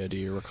were you? Do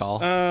you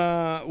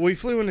recall? We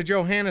flew into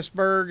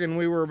Johannesburg, and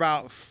we were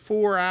about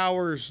 4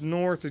 hours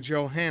north of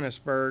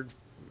Johannesburg,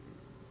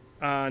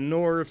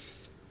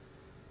 northwest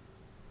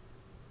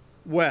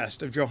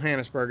of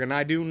Johannesburg, and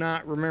I do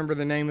not remember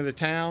the name of the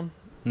town.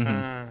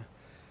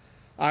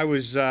 I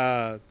was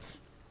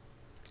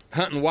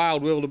hunting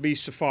wild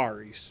wildebeest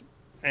safaris,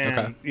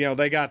 and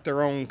they got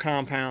their own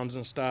compounds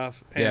and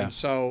stuff, and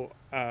so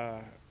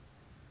I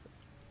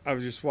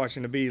was just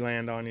watching the bee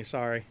land on you.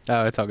 Sorry.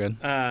 Oh, it's all good.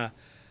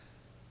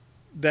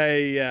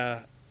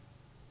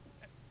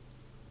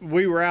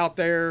 we were out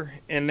there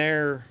in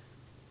their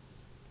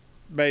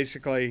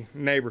basically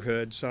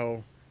neighborhood.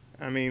 So,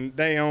 I mean,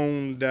 they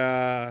owned,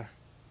 how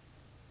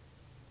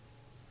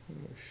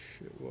much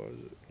shit was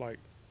it? Like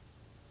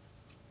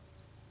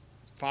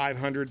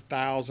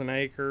 500,000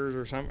 acres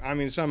or something. I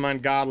mean, some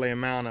ungodly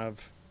amount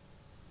of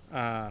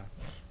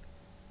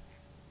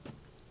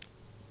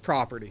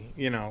property,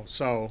 you know.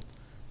 So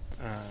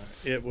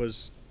it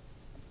was.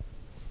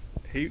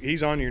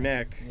 He's on your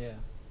neck. Yeah,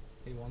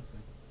 he wants me.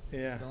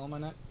 Yeah. Still on my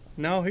neck?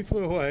 No, he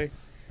flew away.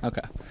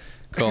 Okay,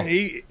 cool.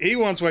 He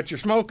wants what you're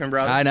smoking,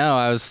 brother. I know.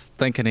 I was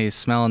thinking he's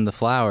smelling the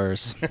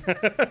flowers.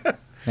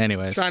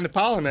 Anyways. Trying to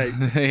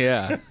pollinate.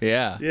 Yeah.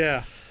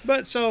 Yeah.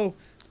 But so,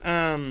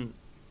 I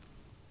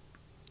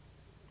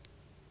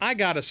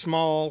got a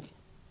small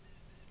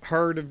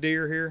herd of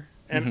deer here,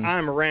 and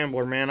I'm a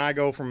rambler, man. I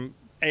go from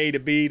A to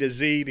B to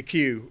Z to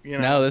Q. You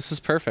know. No, this is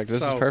perfect.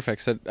 This is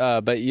perfect. So,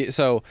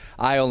 so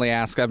I only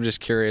ask. I'm just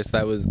curious.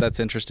 That's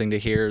interesting to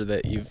hear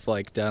that you've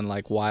like done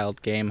like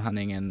wild game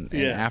hunting in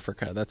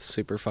Africa. That's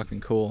super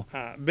fucking cool.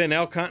 Been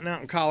elk hunting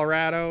out in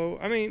Colorado.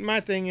 I mean, my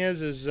thing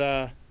is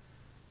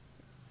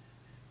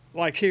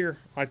like here.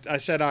 I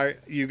said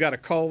you got to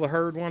cull the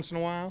herd once in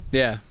a while.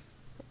 Yeah.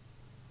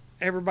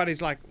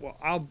 Everybody's like,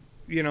 well,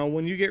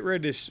 when you get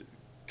ready to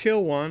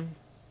kill one,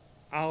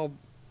 I'll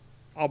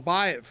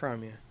buy it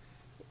from you.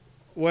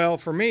 Well,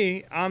 for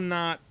me, I'm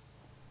not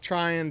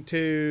trying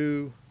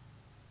to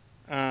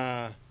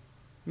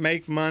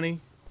make money.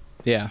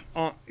 Yeah.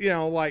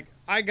 Like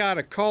I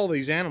gotta cull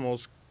these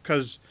animals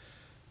because,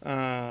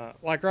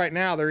 like right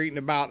now, they're eating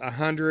about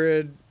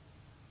 100,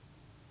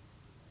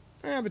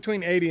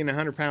 between 80 and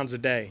 100 pounds a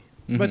day.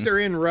 But they're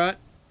in rut.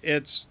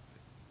 It's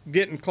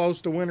getting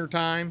close to winter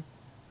time,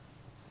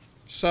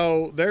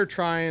 so they're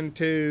trying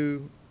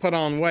to put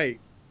on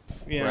weight,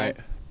 right,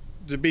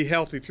 to be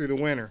healthy through the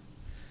winter.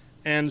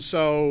 And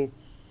so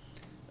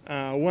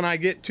when I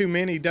get too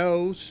many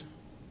does,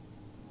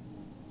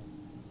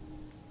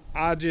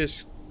 I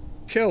just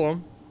kill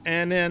them.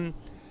 And then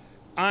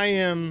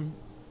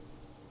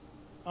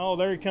oh,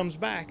 there he comes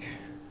back.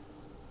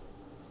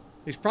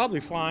 He's probably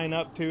flying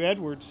up to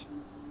Edwards.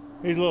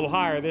 He's a little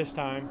higher this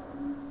time.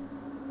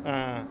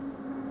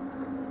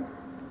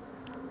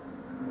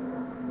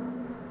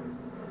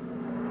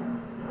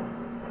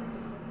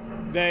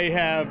 They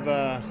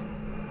have...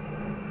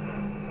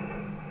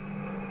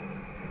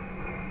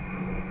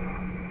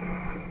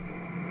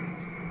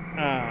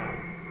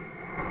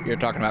 You're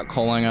talking about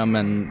culling them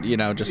and,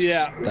 just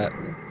that.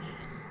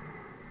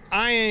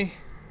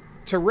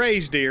 To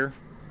raise deer,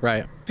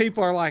 right.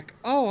 People are like,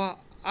 oh,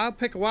 I'll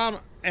pick a wild,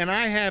 and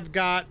I have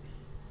got,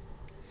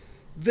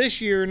 this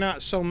year,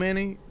 not so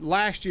many.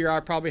 Last year,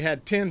 I probably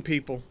had 10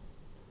 people.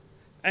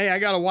 Hey, I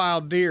got a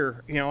wild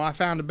deer. I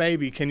found a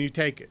baby. Can you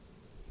take it?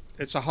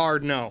 It's a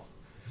hard no.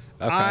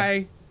 Okay.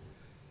 I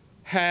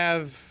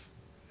have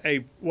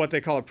what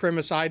they call a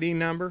premise ID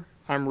number.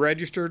 I'm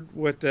registered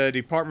with the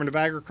Department of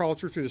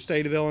Agriculture through the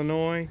state of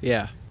Illinois.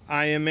 Yeah.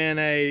 I am in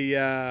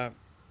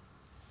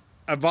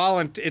it's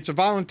a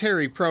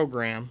voluntary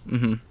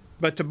program.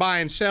 But to buy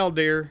and sell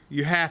deer,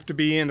 you have to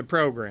be in the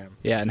program.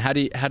 Yeah, and how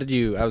did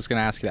you? I was going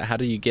to ask you that. How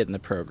do you get in the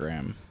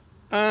program?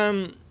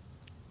 You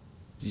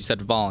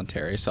said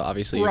voluntary, so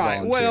obviously you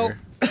volunteer. Well,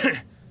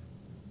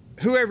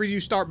 whoever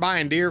you start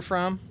buying deer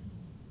from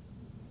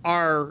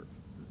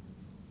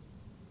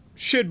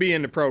should be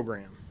in the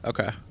program.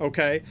 Okay.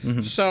 Okay.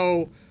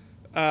 So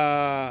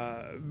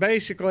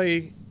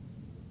basically,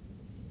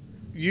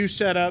 you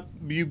set up,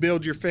 you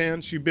build your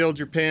fence, you build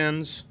your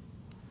pens,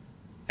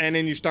 and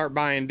then you start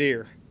buying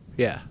deer.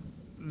 Yeah.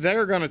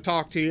 They're going to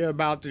talk to you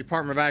about the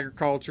Department of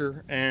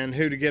Agriculture and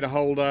who to get a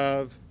hold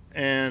of.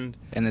 And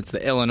it's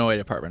the Illinois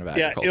Department of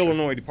Agriculture. Yeah,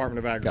 Illinois Department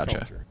of Agriculture.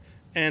 Gotcha.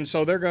 And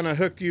so they're going to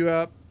hook you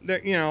up.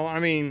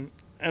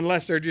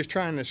 Unless they're just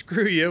trying to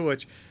screw you,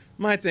 which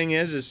my thing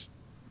is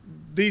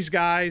these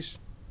guys,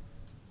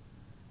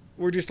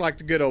 we're just like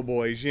the good old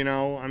boys,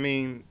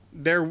 anytime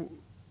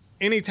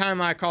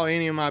I call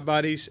any of my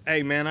buddies,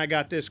 hey, man, I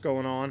got this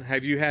going on.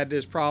 Have you had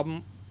this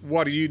problem?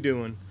 What are you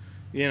doing?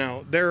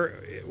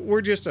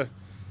 We're just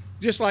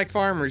like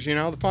farmers,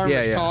 the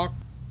farmers talk,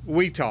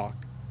 we talk.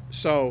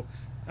 So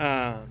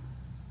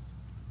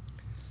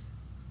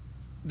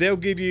they'll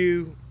give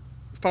you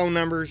phone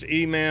numbers,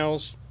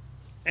 emails,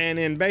 and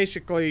then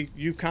basically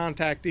you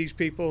contact these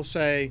people,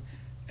 say,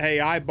 hey,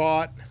 I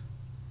bought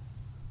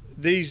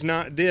these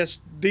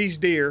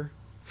deer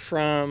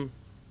from,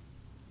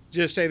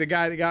 just say the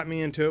guy that got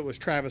me into it was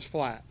Travis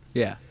Flat.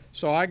 Yeah.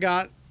 So I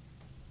got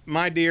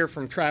my deer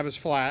from Travis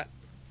Flat.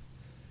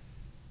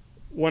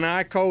 When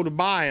I call to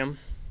buy them,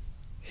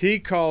 he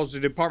calls the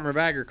Department of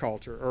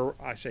Agriculture, or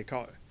I say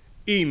call it,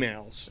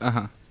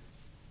 emails.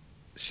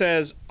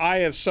 Says, I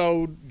have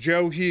sold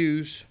Joe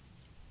Hughes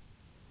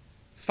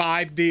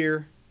 5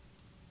 deer.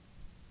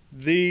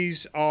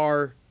 These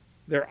are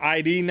their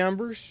ID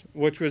numbers,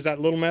 which was that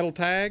little metal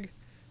tag,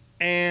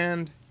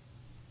 and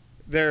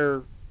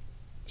their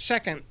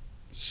second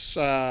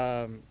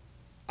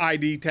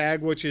ID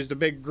tag, which is the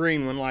big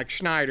green one, like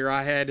Schneider.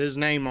 I had his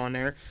name on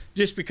there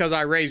just because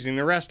I raised him.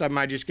 The rest of them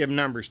I just give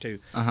numbers to.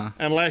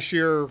 Unless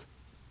you're,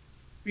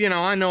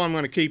 I know I'm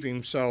going to keep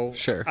him, so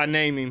sure. I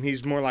name him.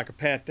 He's more like a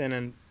pet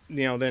than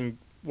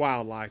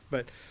wildlife.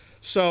 But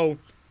so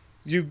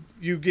he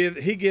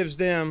gives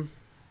them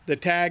the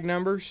tag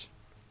numbers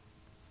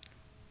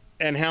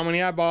and how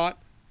many I bought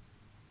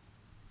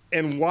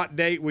and what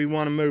date we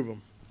want to move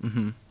them.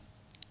 Mm-hmm.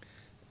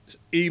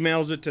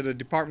 Emails it to the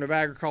Department of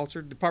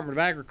Agriculture. Department of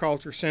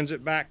Agriculture sends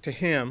it back to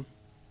him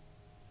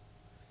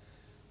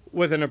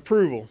with an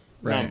approval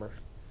number.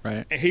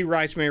 Right. And he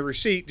writes me a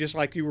receipt, just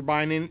like you were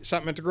buying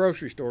something at the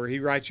grocery store. He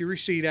writes your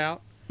receipt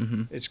out.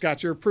 Mm-hmm. It's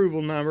got your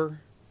approval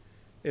number.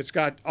 It's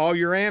got all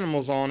your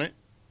animals on it.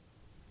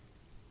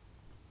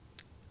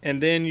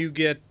 And then you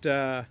get,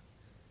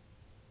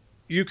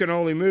 you can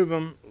only move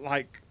them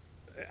like,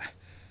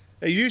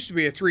 it used to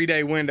be a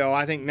 3-day window.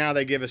 I think now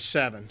they give us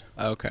 7.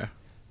 Okay.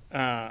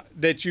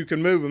 That you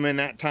can move them in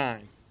that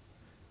time.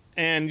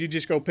 And you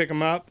just go pick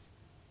them up,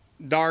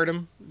 dart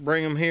them,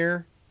 bring them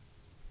here,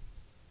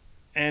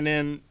 and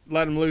then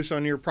let them loose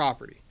on your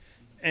property.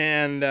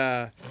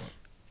 And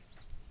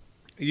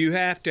you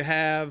have to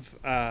have,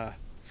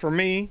 for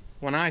me,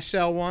 when I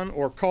sell one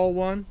or cull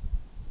one,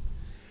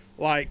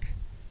 like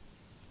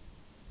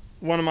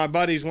one of my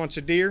buddies wants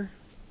a deer,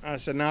 I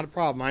said, not a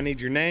problem. I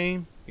need your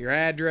name, your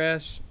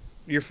address,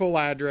 your full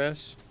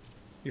address,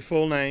 your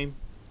full name,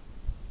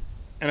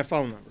 and a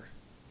phone number.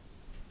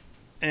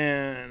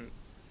 And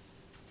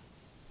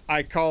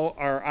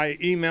I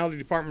email the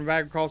Department of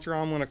Agriculture.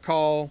 I'm going to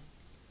call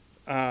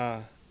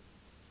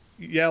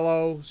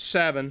Yellow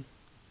 7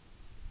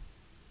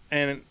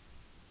 and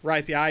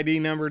write the ID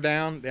number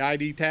down, the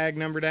ID tag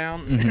number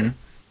down, mm-hmm.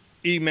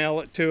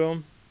 email it to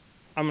them.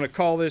 I'm going to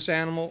call this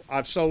animal.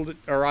 I've sold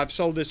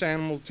this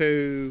animal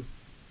to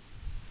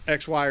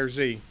X, Y, or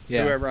Z,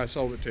 whoever I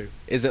sold it to.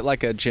 Is it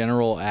like a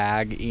general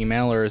ag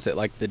email, or is it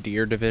like the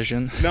deer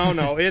division?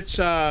 No, it's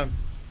I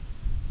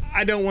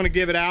don't want to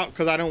give it out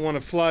because I don't want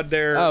to flood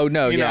their. Oh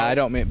no, yeah, I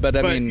don't mean, but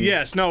I mean,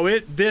 yes, no,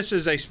 this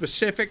is a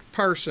specific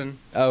person.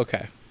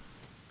 Okay.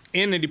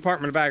 In the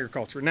Department of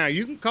Agriculture. Now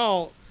you can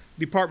call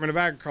Department of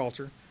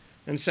Agriculture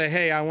and say,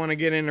 hey, I want to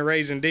get into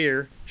raising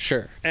deer.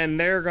 Sure. And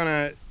they're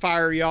gonna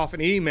fire you off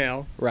an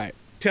email, right,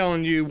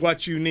 telling you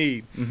what you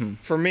need. Mm-hmm.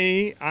 For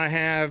me, I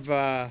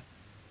have.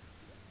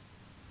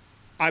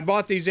 I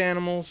bought these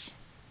animals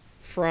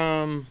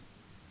from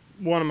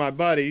one of my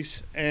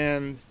buddies,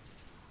 and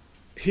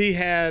he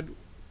had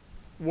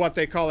what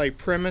they call a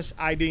premise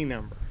ID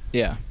number.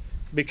 Yeah.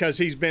 Because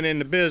he's been in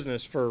the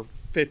business for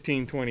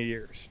 15, 20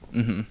 years.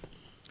 Mm-hmm.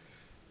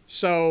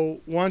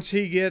 So once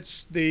he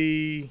gets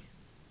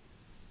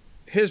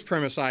his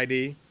premise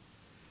ID,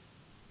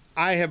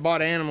 I have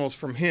bought animals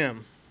from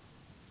him.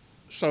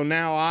 So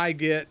now I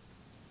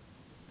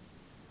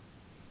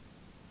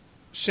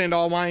send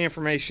all my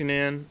information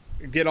in,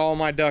 get all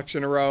my ducks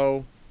in a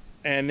row,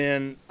 and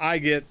then I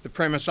get the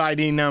premise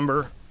ID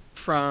number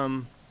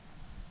from,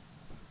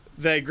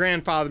 they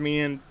grandfather me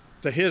in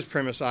to his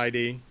premise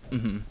ID,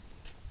 mm-hmm.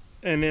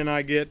 and then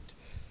I get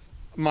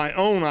my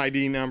own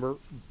ID number,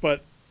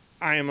 but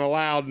I am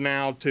allowed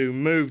now to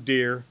move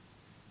deer.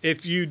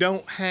 If you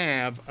don't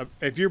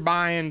if you're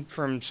buying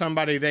from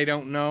somebody they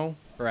don't know,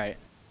 right,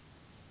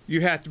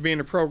 you have to be in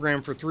the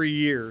program for 3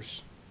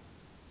 years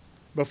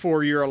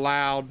before you're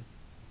allowed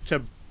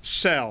to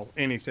sell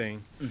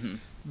anything. Mm-hmm.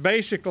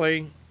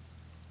 Basically,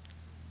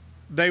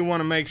 they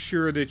want to make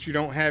sure that you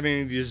don't have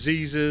any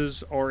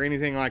diseases or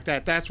anything like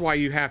that. That's why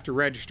you have to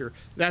register.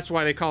 That's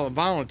why they call it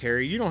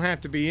voluntary. You don't have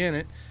to be in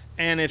it.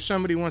 And if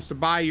somebody wants to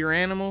buy your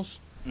animals,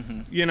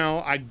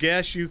 mm-hmm. I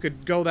guess you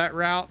could go that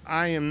route.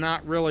 I am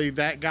not really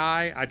that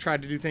guy. I try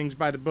to do things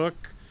by the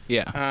book.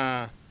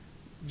 Yeah.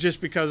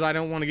 Just because I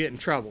don't want to get in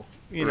trouble,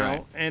 you know.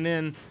 Right. And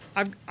then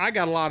I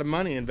got a lot of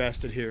money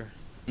invested here.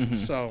 Mm-hmm.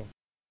 So.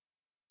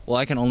 Well,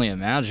 I can only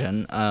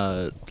imagine.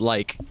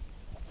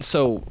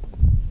 So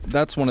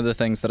that's one of the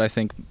things that I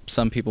think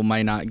some people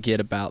might not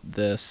get about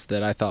this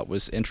that I thought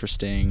was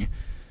interesting.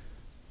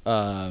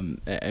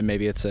 And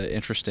maybe it's an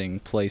interesting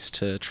place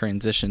to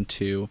transition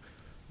to.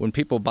 When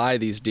people buy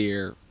these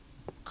deer,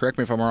 correct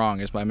me if I'm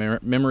wrong, is my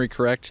memory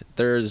correct?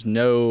 There is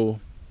no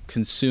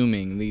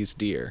consuming these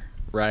deer,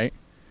 right?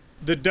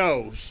 The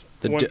does.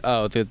 The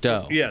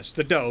doe. Yes,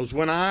 the does.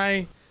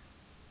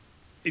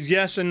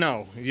 Yes and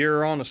no.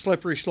 You're on a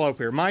slippery slope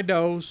here. My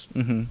does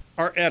mm-hmm.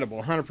 are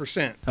edible,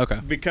 100%. Okay.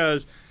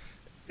 Because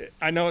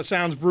I know it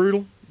sounds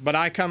brutal, but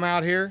I come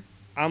out here,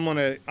 I'm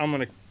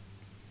gonna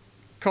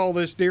cull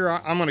this deer.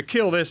 I'm gonna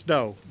kill this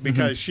doe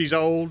because mm-hmm. she's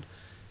old.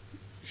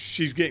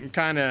 She's getting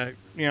kind of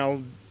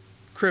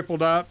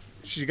crippled up.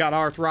 She's got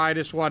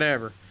arthritis,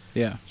 whatever.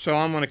 Yeah. So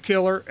I'm gonna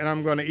kill her and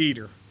I'm gonna eat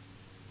her.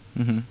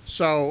 Mm-hmm.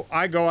 So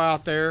I go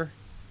out there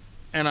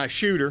and I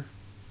shoot her.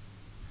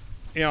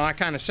 I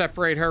kind of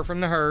separate her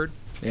from the herd.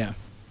 Yeah.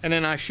 And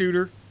then I shoot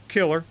her,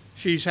 kill her.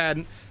 She's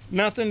had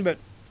nothing but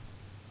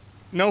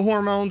no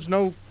hormones,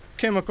 no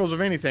chemicals of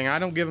anything. I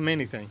don't give them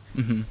anything.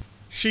 Mm-hmm.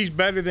 she's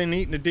better than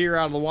eating a deer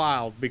out of the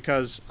wild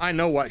because I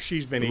know what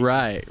she's been eating.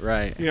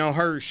 Right. You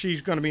know,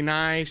 she's going to be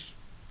nice,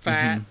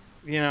 fat,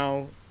 you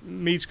know,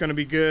 meat's going to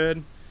be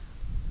good,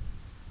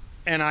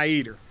 and I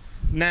eat her.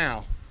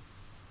 Now,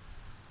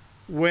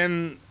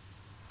 when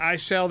I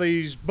sell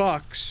these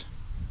bucks,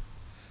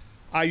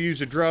 I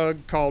use a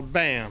drug called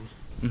BAM.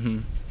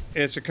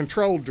 It's a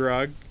controlled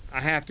drug.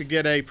 I have to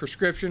get a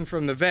prescription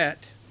from the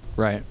vet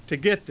to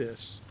get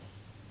this.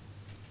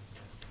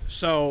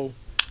 So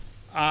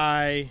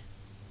I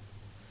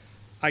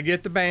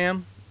get the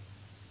BAM.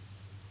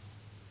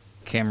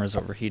 Camera's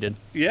overheated.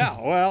 Yeah,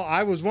 well,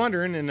 I was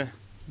wondering,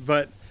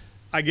 but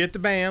I get the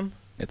BAM.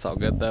 It's all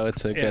good though.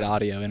 It's a good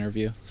audio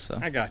interview. So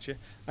I got you.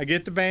 I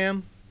get the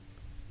BAM.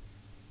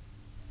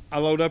 I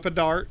load up a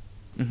dart.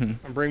 I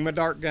bring my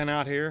dart gun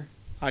out here.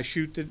 I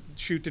shoot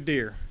the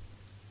deer.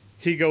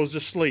 He goes to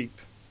sleep.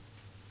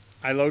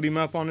 I load him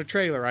up on the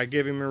trailer. I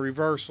give him a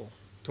reversal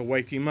to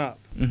wake him up.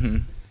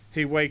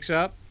 He wakes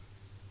up.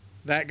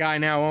 That guy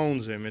now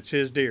owns him. It's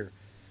his deer.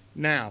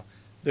 Now,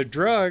 the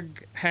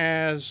drug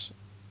has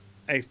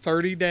a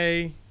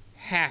 30-day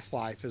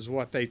half-life is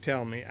what they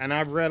tell me. And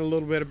I've read a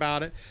little bit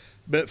about it.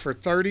 But for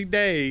 30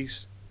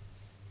 days,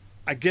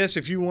 I guess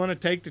if you want to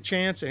take the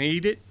chance and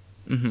eat it,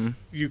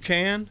 you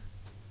can.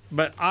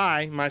 But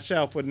I,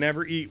 myself, would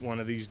never eat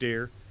one of these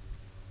deer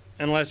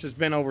unless it's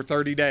been over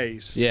 30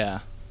 days.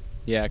 Yeah,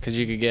 because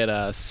you could get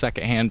a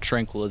secondhand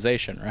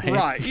tranquilization, right?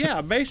 Right,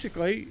 yeah.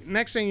 Basically,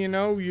 next thing you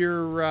know,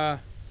 you're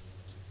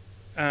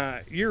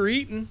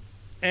eating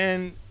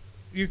and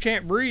you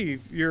can't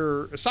breathe.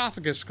 Your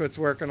esophagus quits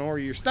working, or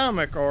your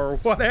stomach, or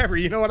whatever.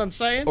 You know what I'm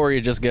saying? Or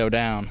you just go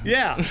down.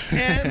 Yeah,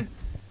 and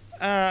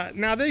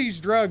now these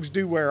drugs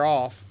do wear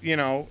off. You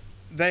know,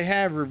 they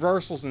have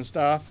reversals and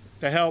stuff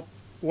to help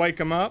wake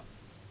them up.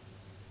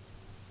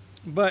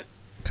 But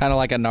kind of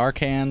like a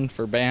Narcan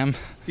for BAM.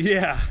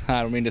 Yeah.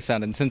 I don't mean to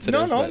sound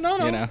insensitive. No.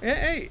 You know.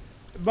 Hey,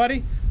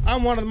 buddy,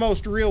 I'm one of the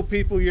most real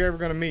people you're ever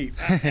going to meet.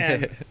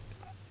 And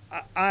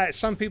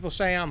some people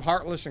say I'm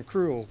heartless and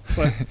cruel,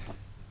 but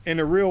in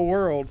the real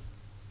world,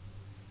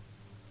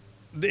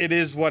 it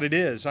is what it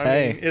is. I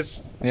mean,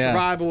 it's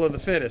survival of the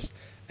fittest.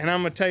 And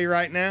I'm going to tell you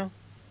right now,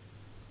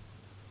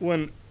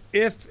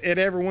 if it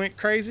ever went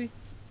crazy,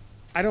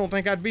 I don't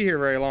think I'd be here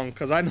very long,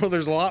 because I know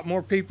there's a lot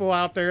more people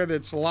out there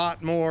that's a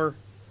lot more,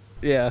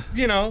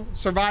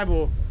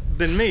 survival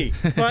than me.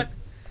 But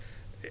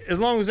as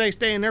long as they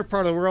stay in their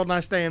part of the world and I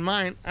stay in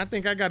mine, I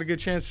think I got a good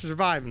chance of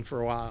surviving for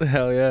a while.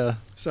 Hell yeah.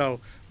 So,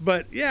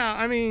 but yeah,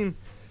 I mean,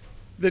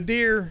 the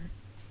deer,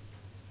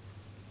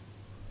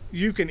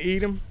 you can eat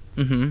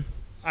them.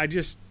 I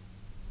just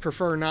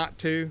prefer not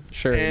to.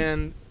 Sure.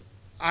 And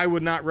I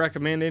would not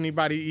recommend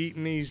anybody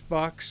eating these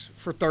bucks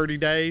for 30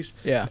 days.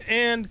 Yeah.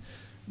 And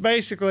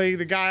basically,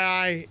 the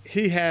guy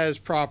he has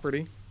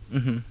property.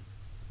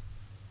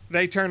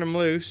 They turn him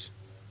loose,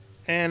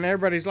 and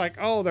everybody's like,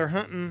 "Oh, they're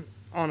hunting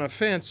on a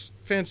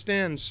fenced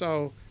in."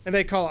 So, and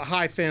they call it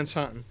high fence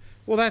hunting.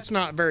 Well, that's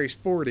not very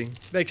sporting.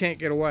 They can't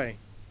get away.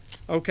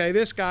 Okay,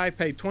 this guy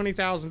paid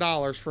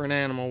 $20,000 for an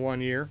animal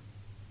one year,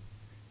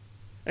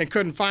 and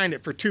couldn't find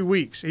it for 2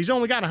 weeks. He's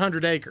only got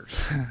 100 acres.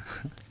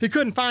 He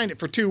couldn't find it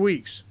for 2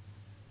 weeks.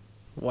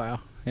 Wow.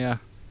 Yeah.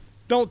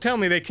 Don't tell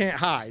me they can't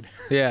hide.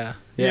 Yeah.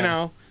 You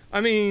know,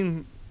 I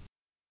mean.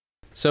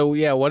 So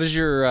yeah, what does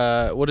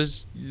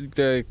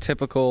the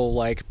typical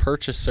like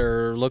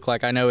purchaser look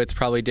like? I know it's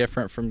probably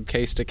different from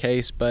case to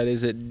case, but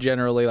is it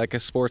generally like a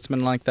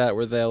sportsman like that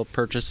where they'll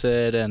purchase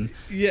it and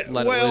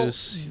let it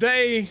loose?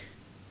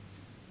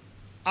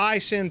 I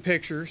send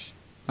pictures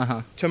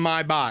to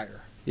my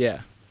buyer.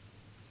 Yeah.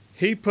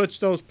 He puts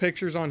those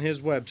pictures on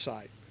his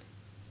website.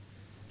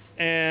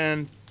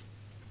 And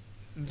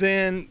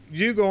then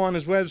you go on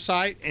his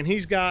website and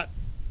he's got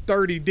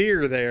 30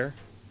 deer there.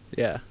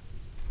 Yeah.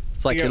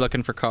 It's like you're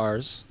looking for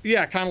cars.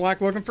 Yeah, kind of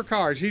like looking for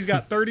cars. He's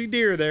got 30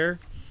 deer there.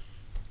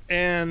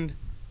 And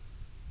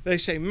they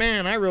say,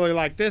 "Man, I really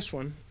like this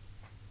one."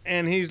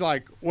 And he's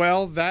like,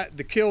 "Well,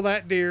 to kill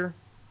that deer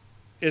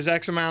is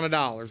X amount of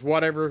dollars,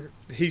 whatever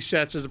he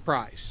sets as a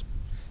price.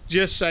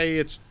 Just say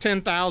it's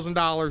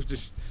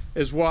 $10,000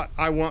 is what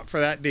I want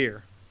for that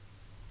deer,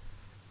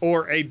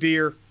 or a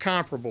deer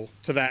comparable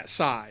to that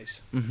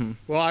size."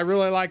 Well, I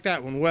really like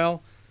that one.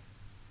 Well,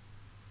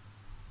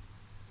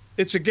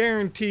 it's a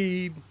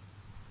guaranteed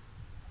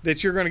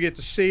that you're going to get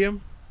to see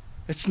them.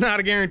 It's not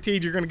a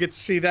guaranteed you're going to get to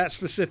see that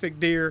specific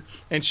deer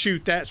and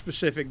shoot that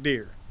specific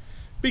deer,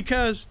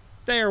 because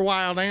they are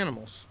wild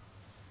animals.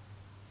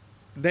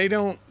 It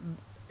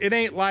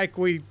ain't like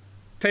we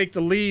take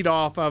the lead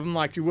off of them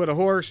like you would a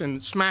horse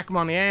and smack them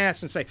on the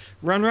ass and say,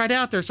 "Run right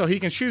out there so he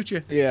can shoot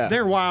you." Yeah.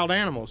 They're wild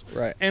animals.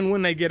 Right. And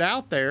when they get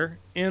out there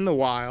in the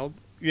wild,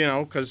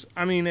 because,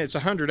 I mean, it's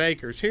 100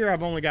 acres. Here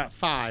I've only got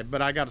 5,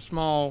 but I got a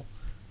small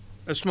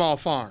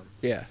farm.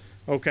 Yeah.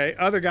 Okay.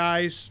 Other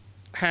guys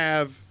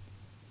have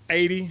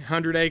 80,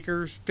 100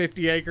 acres,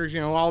 50 acres,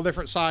 all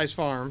different size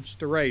farms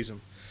to raise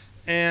them.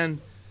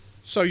 And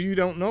so you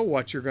don't know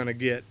what you're going to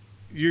get.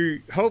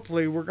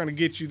 Hopefully we're going to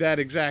get you that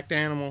exact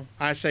animal.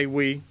 I say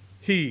we,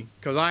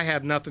 because I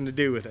have nothing to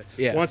do with it.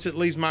 Yeah. Once it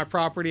leaves my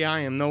property,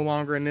 I am no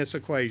longer in this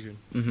equation.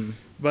 Mm-hmm.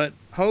 But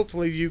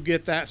hopefully you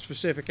get that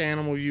specific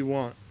animal you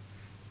want.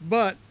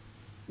 But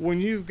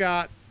when you've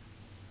got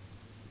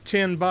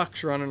 10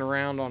 bucks running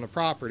around on a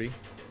property,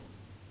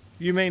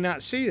 you may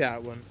not see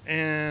that one.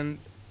 And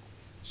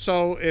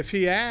so if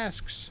he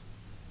asks,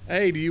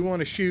 hey, do you want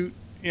to shoot,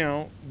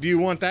 do you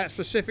want that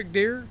specific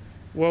deer?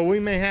 Well, we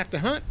may have to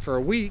hunt for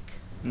a week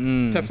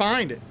to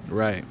find it.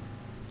 Right.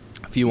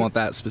 If you want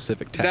that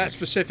specific tag. That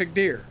specific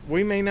deer.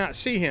 We may not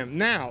see him.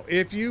 Now,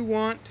 if you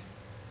want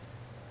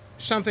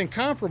something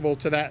comparable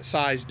to that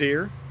size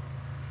deer,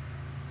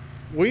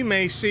 we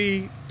may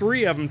see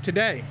 3 of them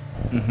today.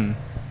 Mm-hmm.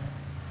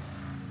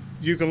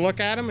 You can look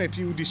at them. If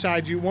you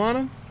decide you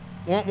want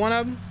one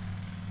of them,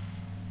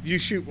 you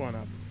shoot one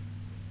of them.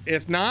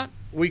 If not,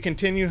 we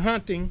continue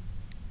hunting.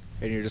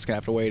 And you're just going to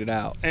have to wait it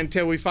out.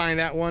 Until we find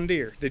that one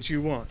deer that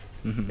you want.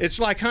 Mm-hmm. It's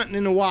like hunting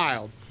in the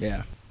wild.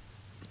 Yeah.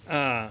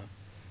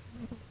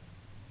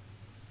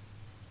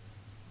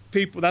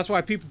 That's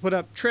why people put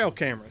up trail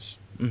cameras.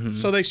 Mm-hmm.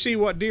 So they see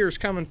what deer is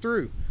coming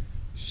through.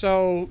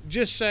 So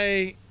just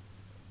say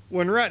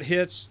when rut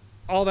hits,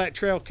 all that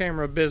trail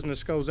camera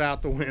business goes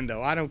out the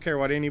window. I don't care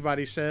what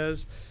anybody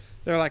says.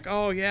 They're like,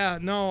 oh, yeah,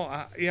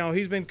 no,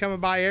 he's been coming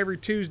by every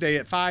Tuesday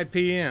at 5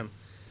 p.m.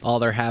 All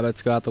their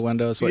habits go out the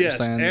window is what you're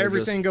saying? Yes,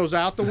 everything goes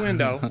out the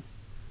window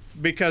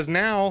because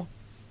now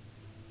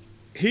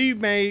he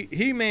may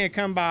have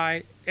come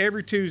by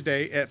every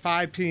Tuesday at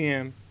 5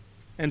 p.m.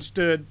 and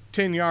stood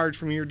 10 yards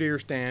from your deer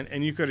stand,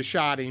 and you could have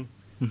shot him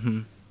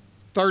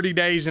 30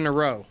 days in a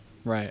row.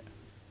 Right.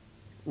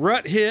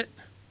 Rut hit,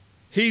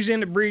 he's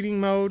into breeding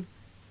mode,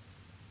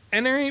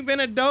 and there ain't been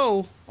a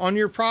doe on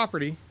your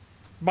property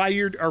by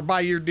your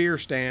deer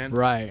stand.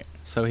 Right.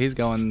 So he's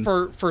going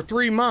for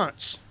 3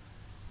 months.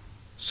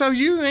 So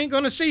you ain't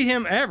going to see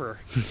him ever.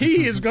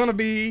 He is going to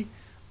be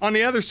on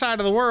the other side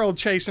of the world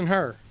chasing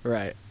her.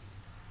 Right.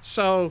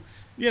 So,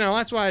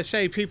 that's why I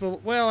say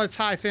people, well, it's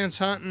high fence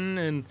hunting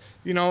and,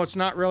 it's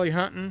not really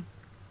hunting.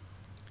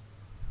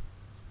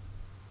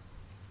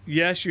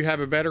 Yes, you have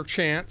a better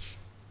chance.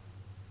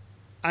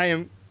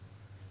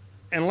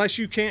 Unless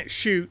you can't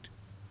shoot,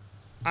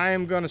 I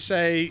am going to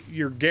say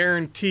you're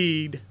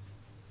guaranteed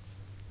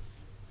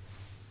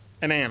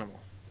an animal.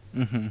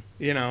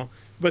 Mm-hmm.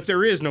 But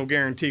there is no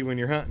guarantee when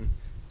you're hunting.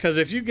 Because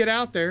if you get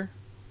out there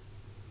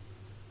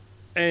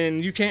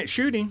and you can't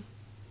shoot him,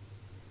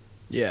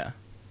 yeah.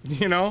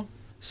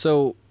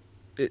 So,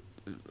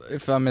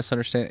 if I'm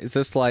misunderstanding, is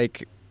this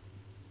like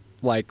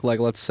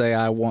let's say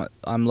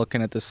I'm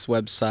looking at this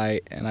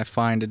website and I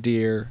find a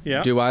deer.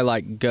 Yeah. Do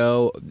I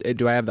do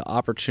I have the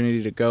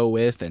opportunity to go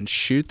with and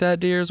shoot that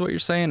deer is what you're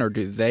saying? Or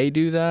do they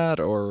do that?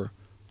 Or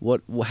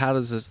what, how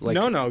does this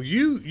No,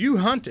 you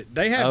hunt it.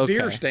 They have Okay.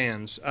 deer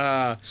stands.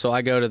 So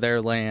I go to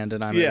their land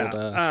and I'm able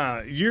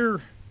to.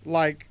 You're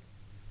like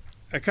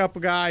a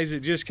couple guys that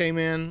just came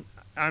in.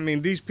 I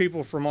mean, these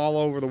people from all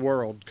over the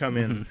world come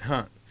in and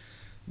hunt.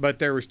 But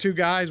there was 2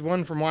 guys,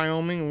 one from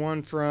Wyoming and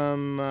one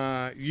from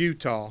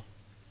Utah,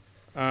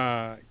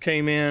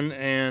 came in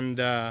and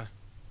I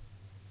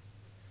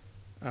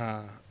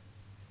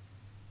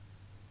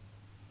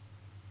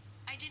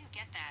didn't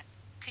get that.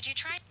 Could you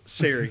try?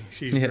 Siri,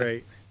 she's Yeah.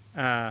 great.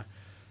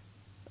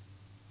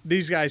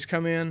 These guys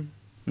come in.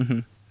 Mm-hmm.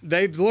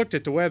 They've looked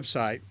at the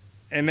website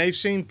and they've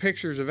seen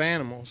pictures of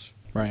animals.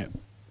 Right.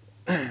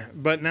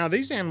 But now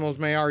these animals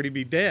may already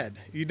be dead.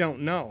 You don't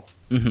know.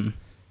 Mm-hmm.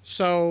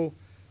 So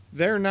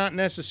they're not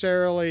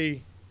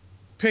necessarily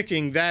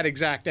picking that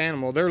exact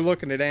animal. They're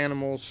looking at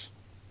animals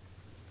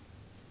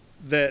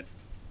that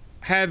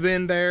have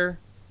been there,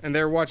 and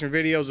they're watching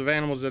videos of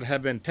animals that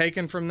have been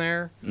taken from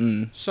there.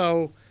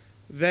 So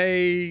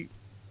you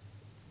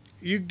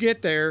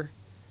get there,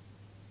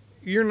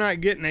 you're not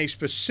getting a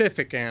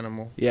specific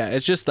animal. Yeah,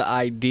 it's just the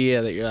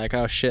idea that you're like,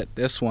 oh shit,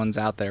 this one's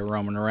out there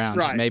roaming around.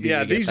 Right. Maybe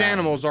yeah, we get these that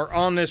animals are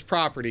on this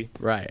property.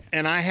 Right.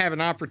 And I have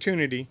an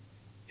opportunity,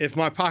 if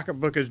my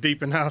pocketbook is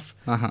deep enough,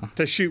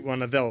 to shoot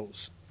one of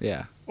those.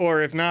 Yeah.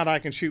 Or if not, I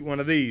can shoot one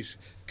of these.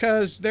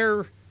 Because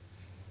there's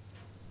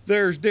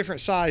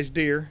different sized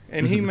deer,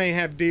 and he may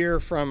have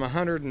deer from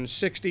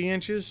 160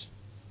 inches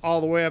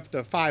all the way up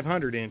to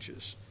 500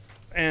 inches.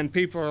 And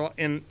people are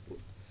in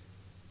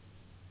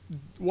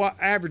what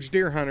average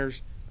deer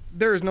hunters,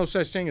 there is no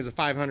such thing as a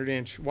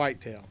 500-inch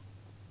whitetail.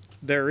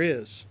 There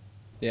is,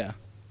 Yeah.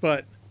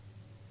 but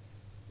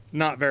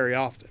not very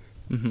often.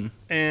 Mm-hmm.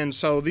 And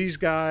so these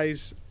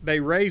guys, they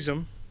raise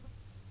them.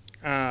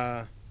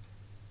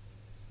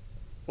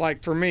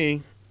 Like for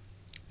me,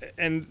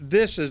 and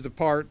this is the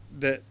part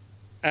that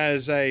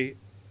as a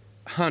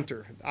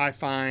hunter, I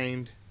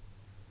find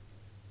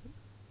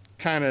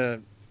kind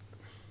of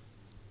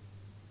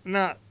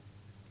not,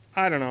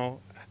 I don't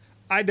know.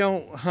 I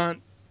don't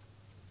hunt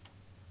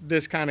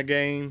this kind of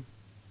game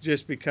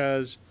just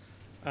because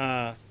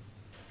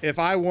if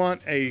I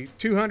want a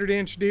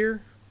 200-inch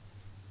deer,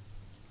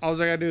 all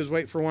I got to do is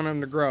wait for one of them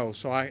to grow.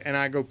 So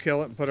I go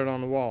kill it and put it on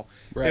the wall.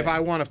 Right. If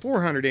I want a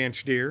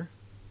 400-inch deer,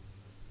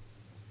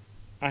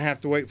 I have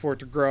to wait for it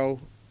to grow.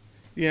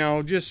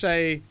 just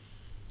say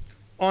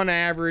on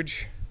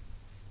average,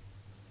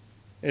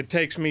 it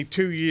takes me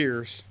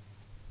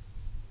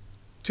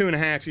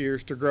 2.5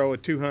 years to grow a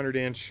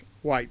 200-inch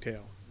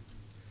whitetail.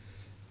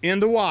 In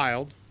the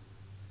wild,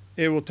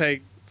 it will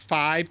take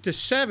 5 to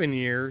 7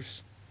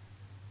 years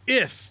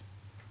if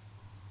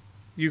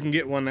you can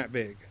get one that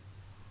big.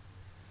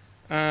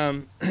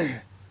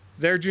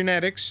 Their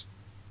genetics,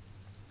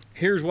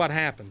 here's what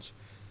happens.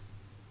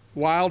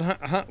 Wild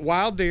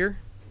deer,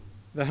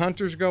 the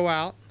hunters go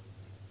out,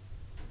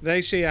 they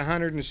see a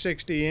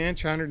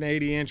 160-inch,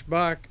 180-inch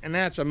buck, and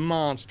that's a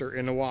monster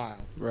in the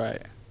wild.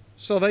 Right.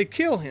 So they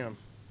kill him.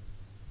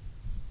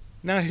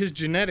 Now his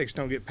genetics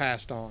don't get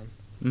passed on.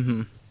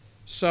 Mm-hmm.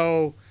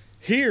 So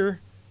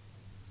here,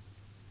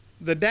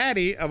 the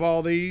daddy of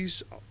all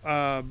these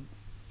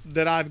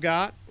that I've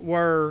got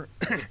were,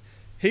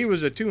 he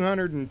was a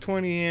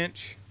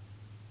 220-inch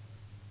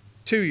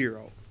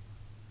 2-year-old.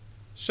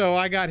 So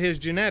I got his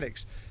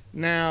genetics.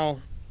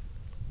 Now,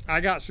 I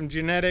got some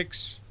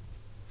genetics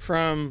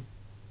from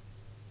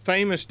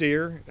famous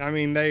deer. I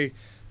mean, they,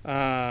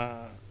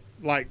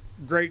 like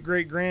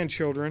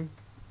great-great-grandchildren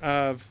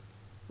of,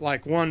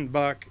 like one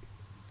buck,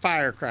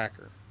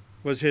 Firecracker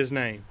was his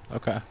name.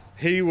 Okay.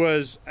 He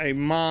was a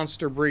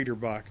monster breeder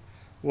buck.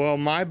 Well,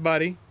 my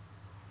buddy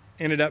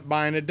ended up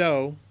buying a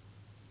doe,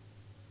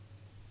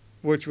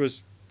 which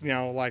was,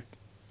 like,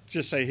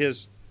 just say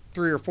his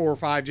 3 or 4 or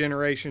 5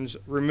 generations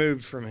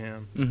removed from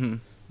him. Mm-hmm.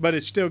 But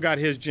it's still got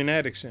his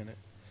genetics in it.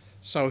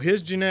 So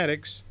his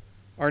genetics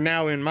are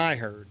now in my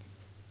herd.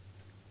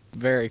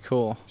 Very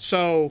cool.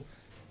 So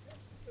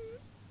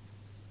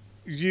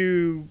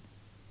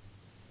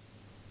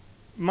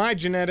my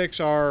genetics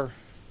are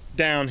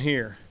down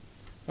here.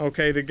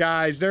 Okay, the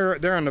guys,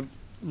 they're on the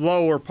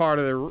lower part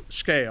of the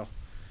scale.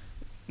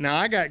 Now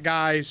I got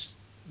guys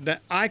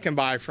that I can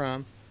buy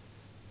from.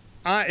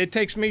 It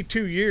takes me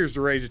 2 years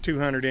to raise a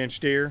 200-inch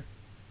deer.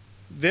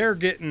 They're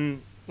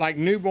getting, like,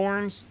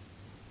 newborns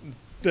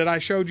that I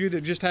showed you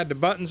that just had the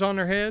buttons on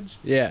their heads.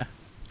 Yeah.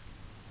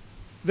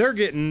 They're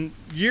getting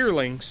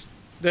yearlings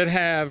that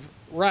have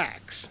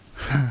racks.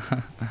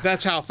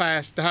 That's how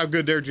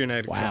good their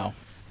genetics Wow. are.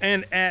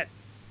 And at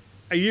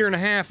a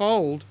 1.5 years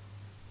old,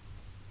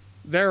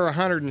 they're a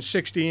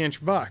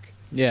 160-inch buck.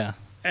 Yeah.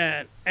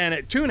 And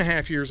at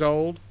 2.5 years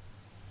old,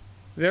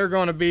 they're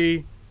going to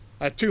be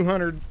a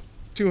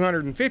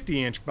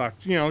 250-inch buck,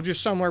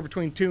 just somewhere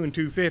between 2 and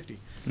 250.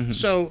 Mm-hmm.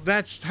 So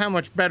that's how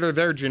much better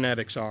their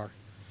genetics are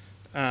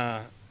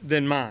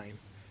than mine.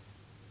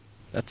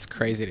 That's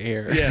crazy to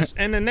hear. Yes,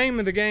 and the name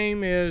of the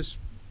game is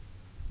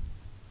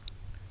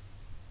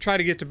try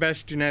to get the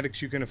best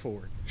genetics you can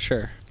afford.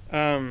 Sure.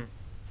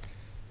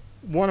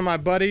 One of my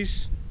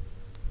buddies,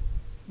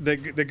 the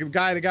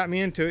guy that got me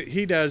into it,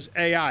 he does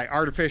AI,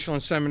 artificial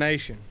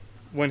insemination,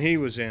 when he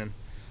was in.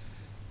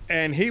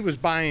 And he was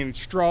buying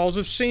straws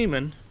of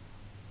semen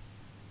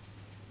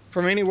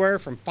from anywhere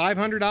from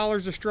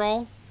 $500 a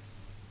straw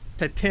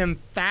to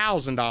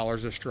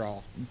 $10,000 a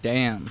straw.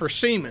 Damn. For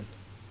semen.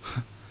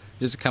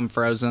 Just come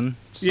frozen?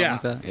 Yeah.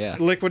 Like that? Yeah.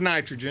 Liquid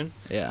nitrogen.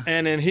 Yeah.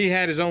 And then he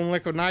had his own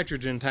liquid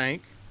nitrogen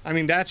tank. I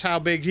mean, that's how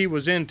big he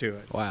was into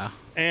it. Wow.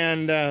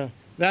 And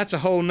that's a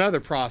whole nother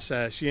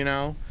process, He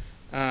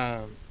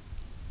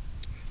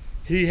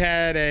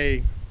had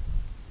a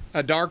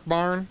dark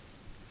barn,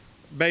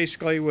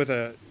 basically with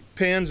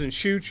pins and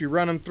chutes. You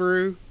run them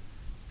through,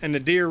 and the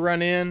deer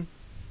run in,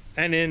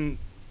 and then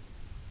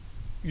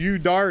you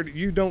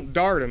don't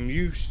dart them.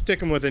 You stick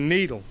them with a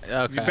needle.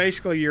 Okay.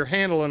 You're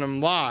handling them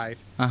live.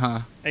 Uh-huh.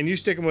 And you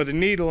stick them with a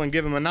needle and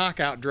give them a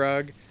knockout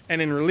drug, and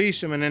then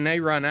release them, and then they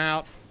run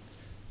out.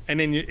 And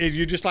then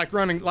you're just like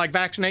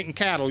vaccinating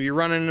cattle. You're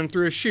running them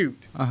through a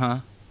chute.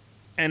 Uh-huh.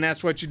 And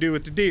that's what you do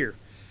with the deer.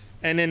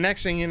 And then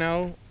next thing you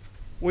know,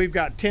 we've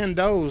got 10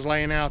 does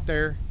laying out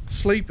there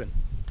sleeping.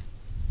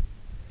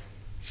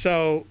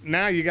 So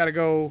now you got to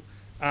go.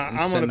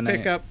 I'm going to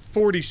pick up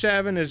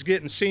 47 is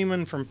getting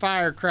semen from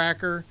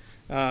Firecracker.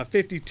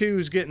 52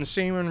 is getting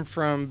semen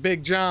from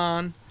Big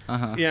John.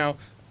 Uh-huh.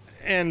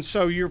 And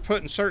so you're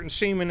putting certain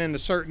semen into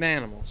certain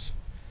animals.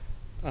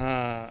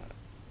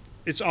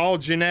 It's all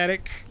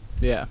genetic.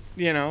 Yeah.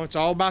 It's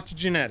all about the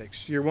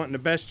genetics. You're wanting the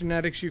best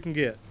genetics you can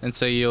get. And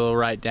so you'll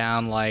write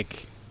down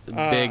like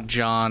Big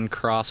John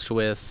crossed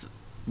with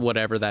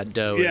whatever that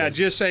doe is. Yeah,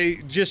 just say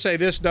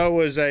this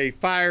doe is a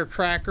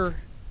Firecracker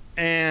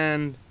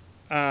and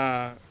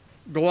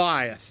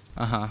Goliath.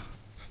 Uh-huh.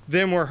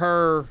 Them were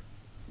her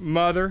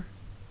mother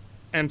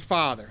and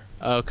father.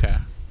 Okay.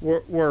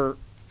 Were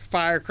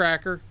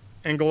Firecracker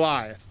and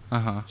Goliath.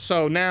 Uh-huh.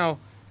 So now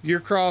you're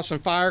crossing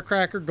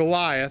Firecracker,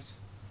 Goliath,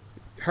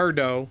 her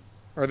doe,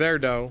 or their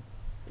doe,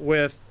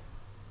 with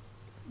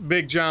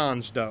Big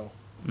John's doe.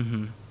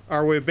 Mm-hmm.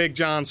 Or with Big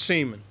John's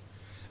semen.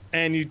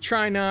 And you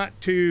try not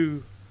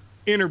to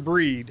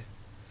interbreed.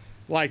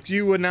 Like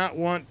you would not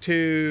want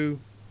to,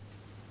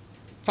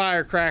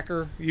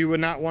 Firecracker, you would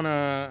not want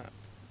to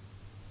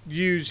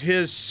use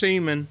his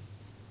semen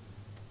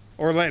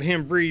or let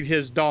him breed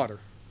his daughter.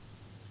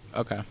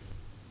 Okay.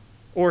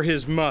 Or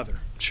his mother.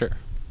 Sure.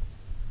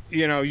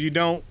 You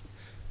don't,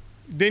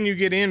 then you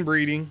get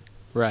inbreeding.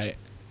 Right.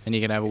 And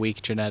you can have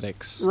weak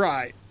genetics.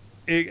 Right.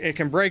 It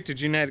can break the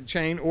genetic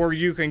chain, or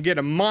you can get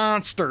a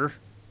monster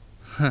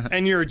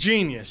and you're a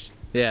genius.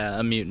 Yeah,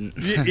 a mutant.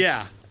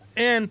 Yeah.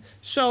 And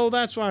so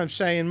that's why I'm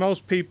saying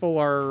most people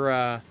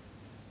are,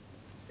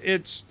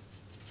 it's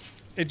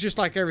just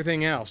like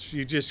everything else.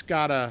 You just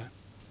gotta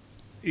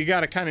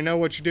kind of know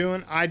what you're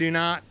doing. I do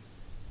not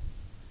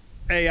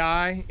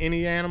AI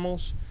any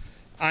animals.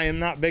 I am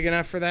not big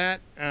enough for that.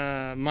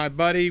 My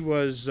buddy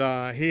was,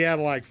 he had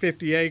like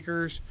 50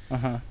 acres.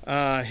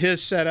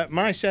 His setup,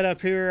 my setup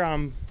here,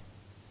 I'm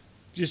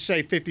just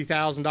say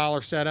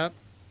 $50,000 setup.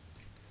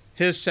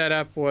 His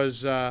setup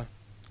was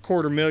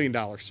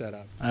 $250,000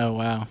 setup. Oh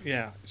wow.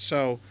 Yeah.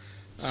 So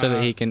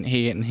that he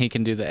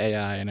can do the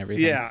AI and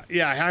everything. Yeah.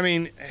 I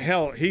mean,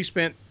 hell, he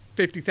spent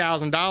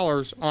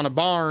 $50,000 on a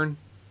barn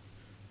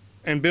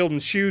and building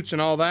chutes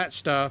and all that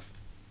stuff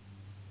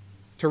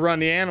to run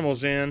the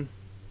animals in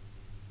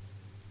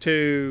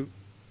to,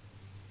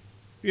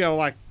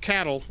 like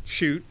cattle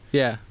chute.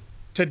 Yeah.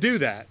 To do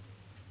that.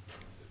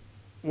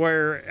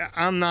 Where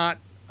I'm not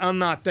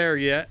there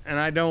yet, and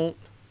I don't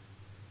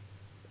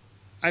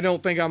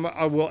think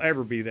I will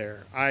ever be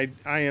there. I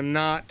am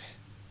not.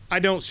 I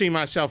don't see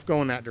myself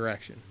going that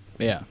direction.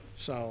 Yeah.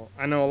 So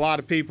I know a lot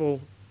of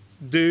people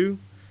do.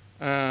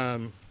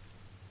 Another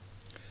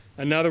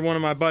one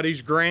of my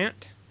buddies,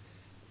 Grant,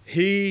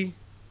 he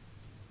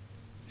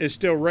is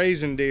still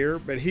raising deer,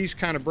 but he's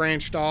kind of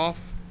branched off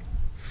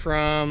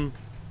from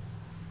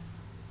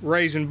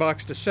raising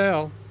bucks to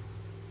sell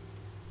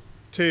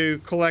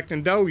to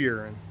collecting doe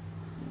urine.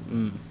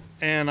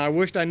 And I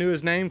wished I knew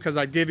his name because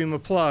I'd give him a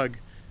plug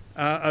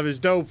of his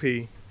doe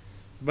pee,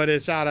 but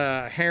it's out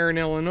of Heron,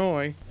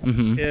 Illinois.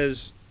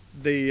 Is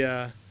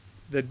the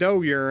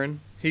doe urine.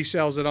 He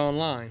sells it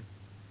online.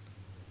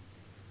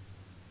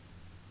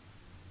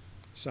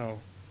 So,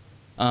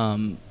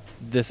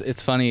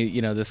 it's funny,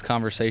 this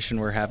conversation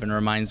we're having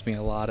reminds me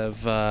a lot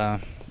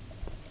of.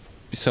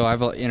 So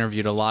I've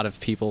interviewed a lot of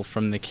people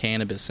from the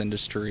cannabis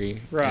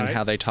industry and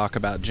how they talk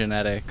about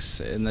genetics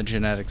and the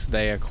genetics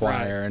they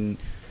acquire. And,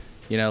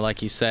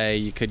 like you say,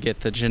 you could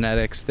get the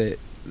genetics that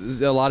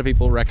a lot of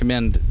people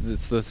recommend.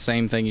 It's the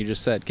same thing you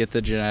just said. Get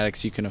the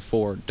genetics you can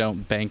afford.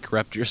 Don't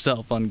bankrupt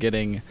yourself on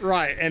getting.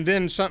 Right. And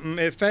then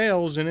it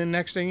fails. And then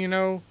next thing you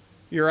know,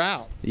 you're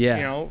out.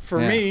 Yeah. For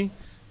me,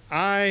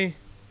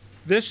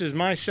 this is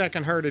my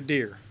second herd of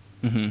deer.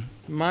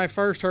 My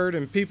first herd,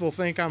 and people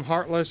think I'm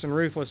heartless and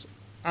ruthless.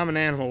 I'm an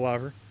animal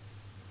lover.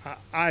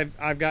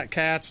 I've got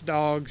cats,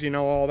 dogs,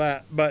 all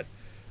that. But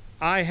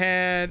I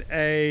had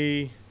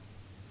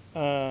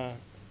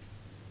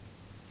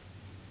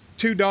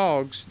two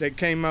dogs that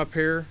came up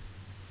here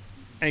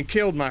and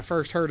killed my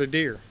first herd of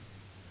deer.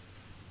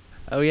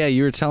 Oh yeah,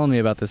 you were telling me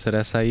about this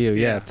at SIU.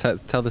 Yeah,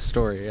 tell the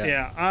story.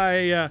 Yeah,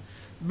 I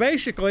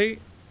basically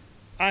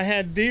I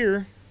had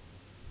deer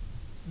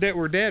that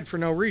were dead for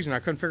no reason. I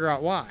couldn't figure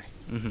out why.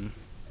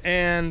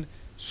 And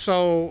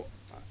so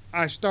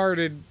I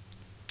started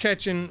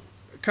catching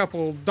a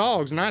couple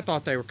dogs, and I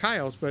thought they were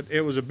coyotes, but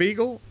it was a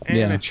beagle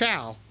and a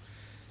chow.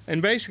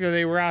 And basically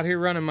they were out here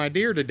running my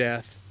deer to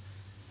death,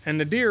 and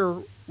the deer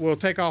will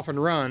take off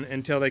and run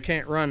until they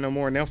can't run no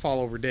more, and they'll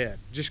fall over dead,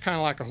 just kind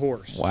of like a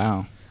horse.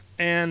 Wow.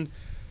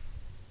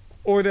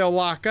 Or they'll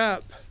lock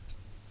up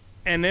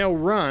and they'll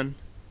run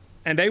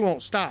and they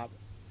won't stop.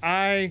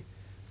 I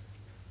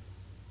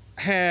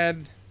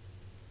had,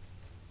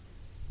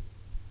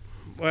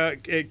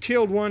 it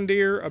killed one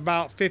deer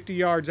about 50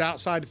 yards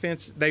outside the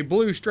fence. They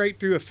blew straight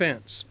through a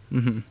fence.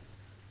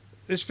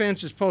 This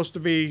fence is supposed to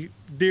be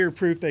deer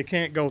proof. They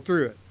can't go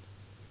through it,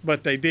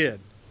 but they did.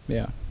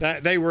 Yeah.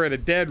 They were at a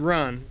dead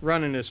run,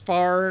 running as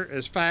far,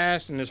 as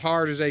fast, and as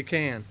hard as they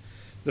can.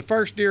 The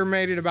first deer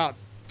made it about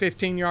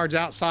 15 yards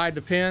outside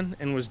the pen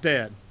and was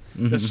dead.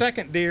 The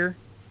second deer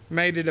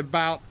made it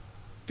about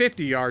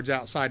 50 yards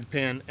outside the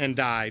pen and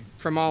died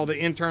from all the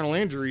internal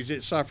injuries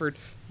it suffered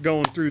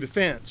going through the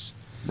fence.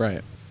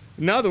 Right.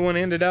 Another one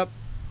ended up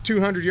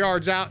 200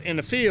 yards out in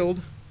the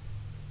field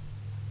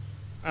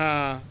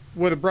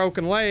with a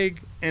broken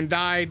leg and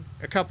died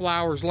a couple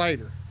hours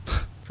later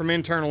from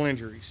internal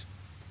injuries.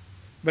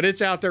 But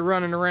it's out there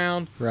running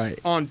around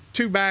on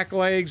two back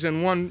legs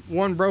and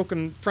one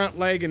broken front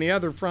leg, and the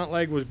other front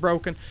leg was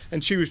broken,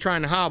 and she was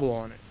trying to hobble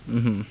on it.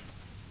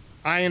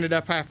 I ended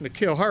up having to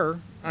kill her.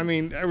 I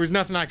mean, there was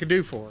nothing I could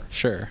do for her.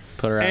 Sure.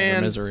 Put her out of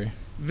her misery.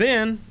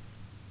 Then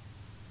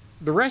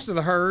the rest of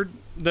the herd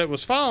that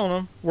was following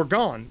them were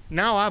gone.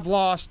 Now I've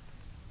lost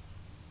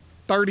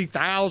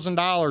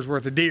 $30,000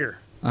 worth of deer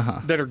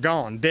that are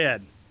gone,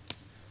 dead.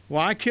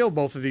 Well, I killed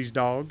both of these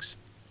dogs.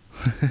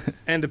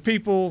 And the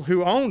people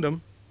who owned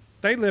them,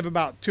 they live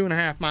about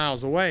 2.5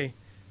 miles away.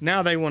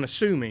 Now they want to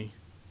sue me.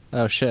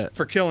 Oh, shit.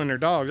 For killing their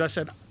dogs. I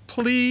said,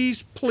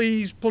 please,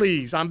 please,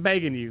 please, I'm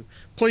begging you,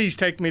 please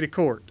take me to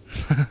court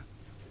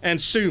and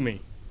sue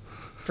me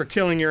for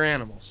killing your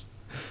animals.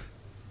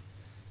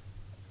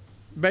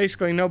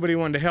 Basically, nobody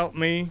wanted to help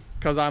me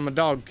because I'm a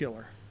dog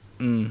killer.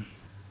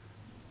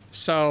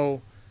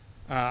 So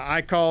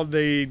I called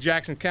the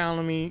Jackson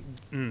County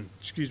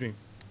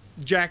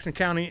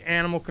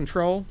Animal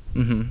Control,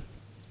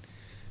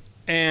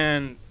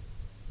 and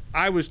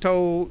I was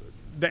told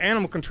the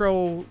animal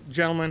control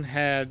gentleman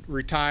had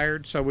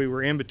retired, so we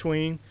were in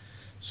between.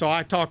 So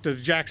I talked to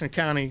the Jackson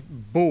County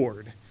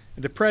board.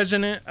 The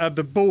president of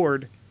the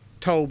board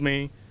told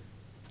me,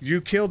 "You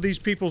killed these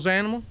people's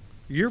animal.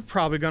 You're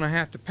probably going to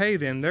have to pay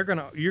them. You're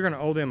going to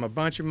owe them a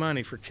bunch of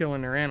money for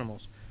killing their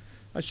animals."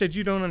 I said,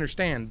 "You don't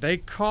understand. They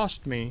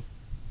cost me,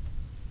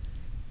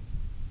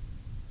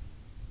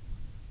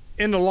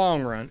 in the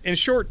long run, in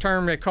short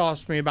term, they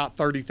cost me about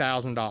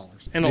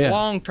 $30,000. In the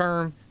long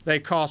term, they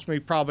cost me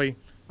probably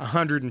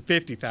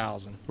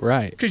 $150,000.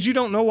 Right. Because you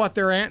don't know what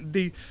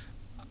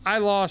I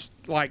lost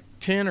like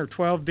 10 or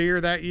 12 deer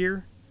that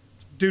year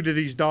due to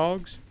these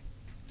dogs.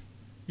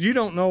 You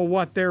don't know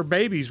what their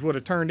babies would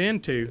have turned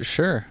into.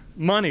 Sure.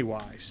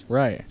 Money-wise.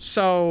 Right.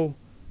 So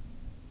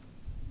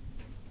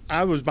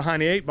I was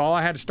behind the 8 ball.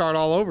 I had to start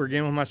all over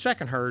again with my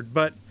second herd.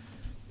 But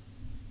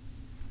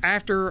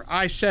after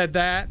I said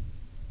that,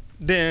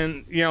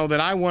 then, that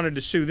I wanted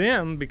to sue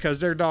them because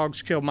their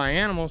dogs killed my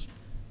animals,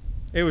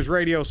 it was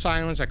radio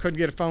silence. I couldn't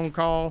get a phone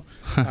call.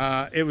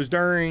 It was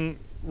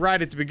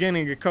right at the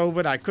beginning of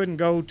COVID. I couldn't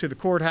go to the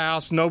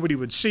courthouse. Nobody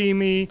would see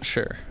me.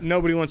 Sure.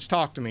 Nobody wants to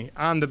talk to me.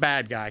 I'm the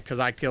bad guy because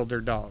I killed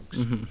their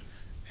dogs.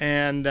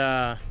 And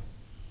the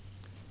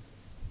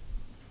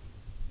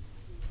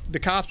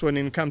cops wouldn't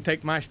even come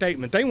take my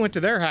statement. They went to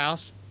their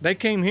house. They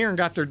came here and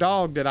got their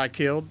dog that I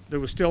killed that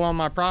was still on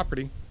my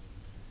property.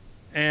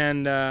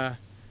 And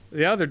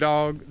the other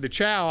dog, the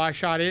chow, I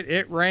shot it.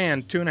 It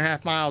ran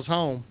 2.5 miles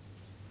home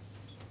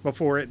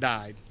before it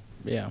died.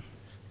 Yeah.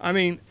 I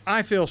mean,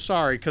 I feel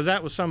sorry because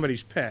that was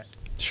somebody's pet.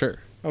 Sure.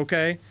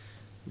 Okay?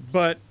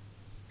 But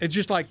it's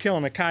just like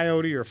killing a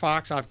coyote or a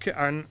fox.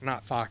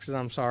 Not foxes,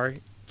 I'm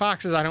sorry.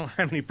 Foxes I don't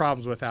have any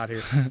problems with out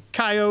here.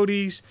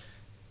 Coyotes,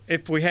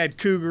 if we had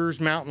cougars,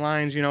 mountain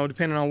lions,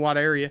 depending on what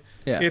area.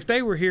 Yeah. If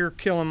they were here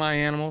killing my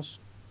animals,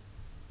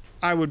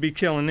 I would be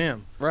killing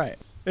them. Right.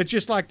 It's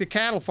just like the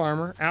cattle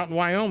farmer out in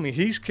Wyoming.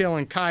 He's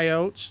killing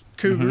coyotes,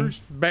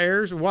 cougars,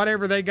 bears,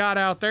 whatever they got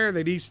out there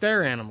that eats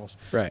their animals.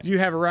 Right. You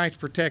have a right to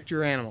protect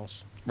your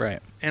animals. Right.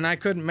 And I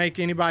couldn't make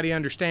anybody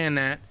understand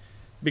that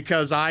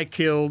because I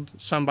killed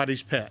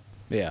somebody's pet.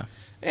 Yeah.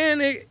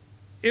 And it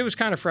was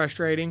kind of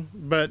frustrating,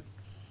 but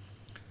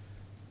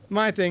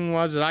my thing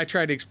was that I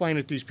tried to explain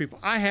it to these people.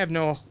 I have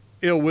no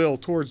ill will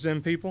towards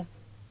them people.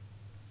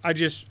 How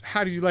do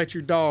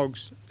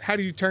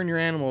you turn your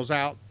animals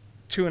out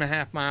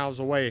 2.5 miles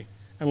away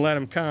and let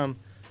them come,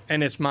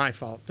 and it's my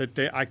fault that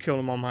I killed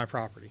them on my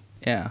property?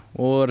 Yeah.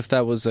 Well, what if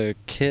that was a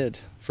kid,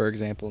 for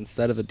example,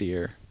 instead of a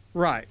deer?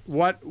 Right.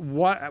 What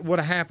would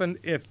have happened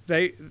if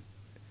they...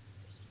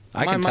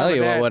 I can tell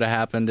you what would have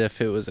happened if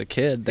it was a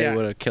kid. They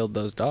would have killed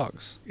those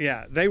dogs.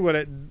 Yeah, they would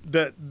have...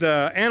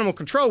 The animal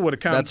control would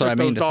have come and took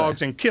those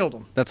dogs and killed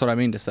them. That's what I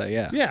mean to say,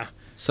 yeah. Yeah.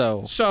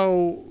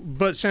 So,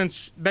 but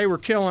since they were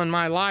killing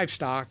my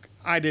livestock,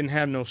 I didn't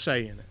have no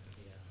say in it.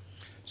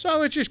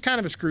 So it's just kind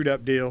of a screwed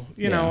up deal.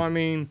 You know, I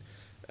mean,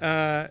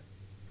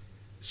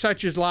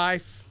 such is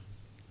life.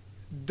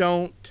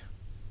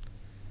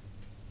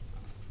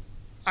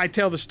 I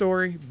tell the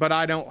story, but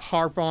I don't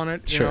harp on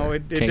it. Sure.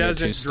 It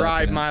doesn't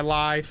drive my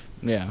life.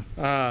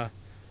 Yeah.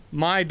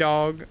 My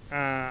dog,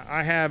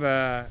 I have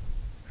a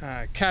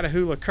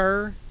Catahoula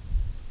cur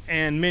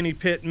and mini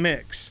pit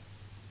mix.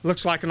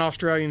 Looks like an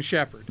Australian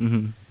Shepherd.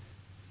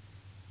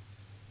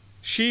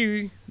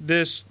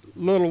 This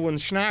little one,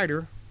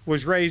 Schneider,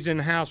 was raised in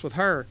the house with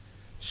her.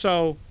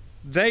 So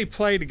they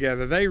play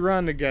together. They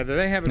run together.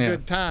 They have a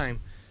good time.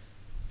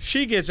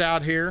 She gets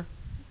out here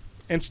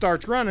and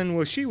starts running.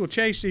 Well, she will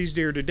chase these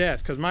deer to death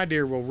because my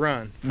deer will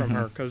run from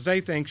her because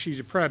they think she's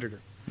a predator.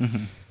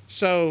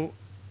 So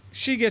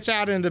she gets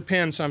out into the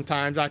pen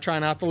sometimes. I try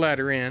not to let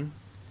her in.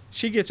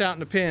 She gets out in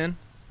the pen,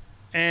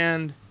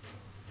 and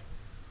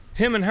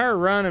him and her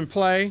run and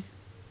play.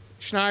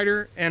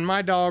 Schneider and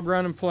my dog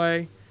run and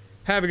play,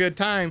 have a good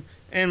time.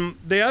 And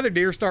the other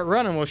deer start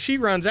running. Well, she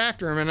runs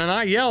after him, and then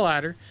I yell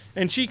at her,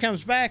 and she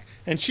comes back,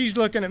 and she's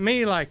looking at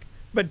me like,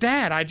 "But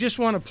Dad, I just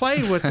want to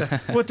play with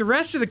the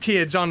rest of the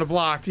kids on the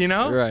block,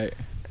 Right.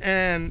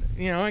 And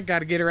I got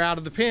to get her out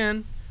of the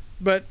pen.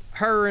 But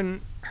her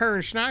and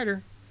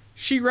Schneider,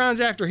 she runs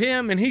after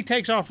him, and he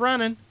takes off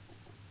running,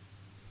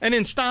 and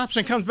then stops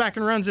and comes back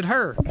and runs at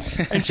her,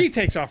 and she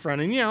takes off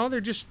running. They're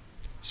just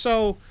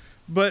so.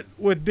 But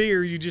with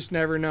deer, you just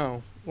never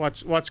know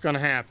what's going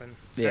to happen.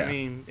 Yeah. I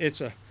mean,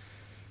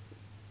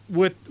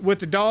 with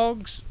the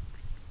dogs,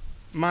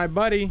 my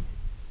buddy,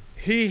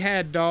 he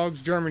had dogs,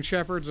 German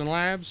Shepherds and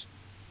Labs.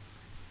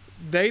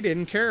 They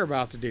didn't care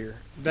about the deer.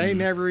 They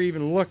never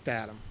even looked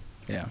at them.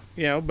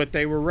 Yeah. But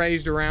they were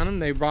raised around them.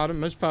 They brought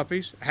them as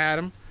puppies, had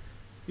them.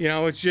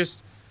 It's just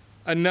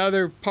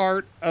another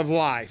part of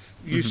life.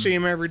 You see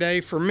them every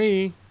day. For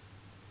me,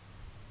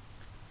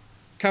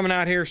 coming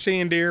out here,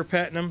 seeing deer,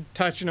 petting them,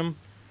 touching them,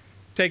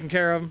 taking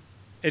care of them,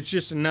 it's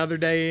just another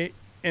day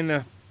in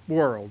the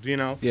world,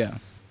 Yeah.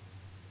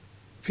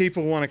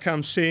 people want to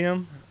come see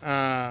them.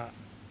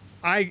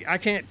 I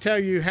can't tell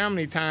you how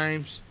many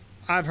times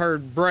I've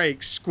heard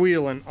brakes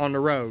squealing on the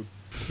road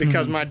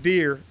because my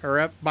deer are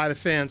up by the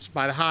fence,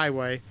 by the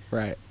highway.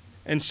 Right.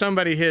 And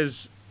somebody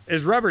is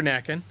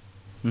rubbernecking.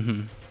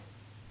 Mm-hmm.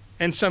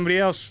 And somebody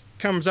else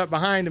comes up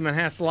behind them and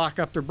has to lock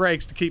up their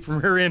brakes to keep from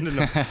rear-ending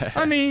them.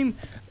 I mean,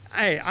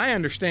 hey, I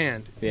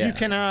understand. Yeah. You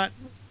cannot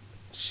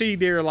see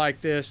deer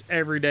like this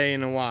every day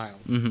in the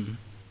wild. Mm-hmm.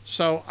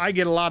 So I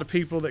get a lot of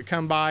people that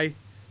come by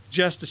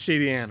just to see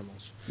the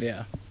animals.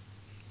 Yeah.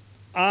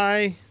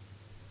 I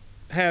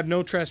have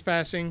no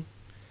trespassing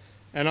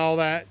and all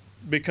that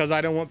because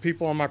I don't want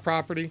people on my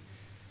property,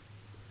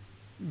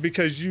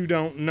 because you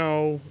don't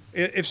know.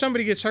 If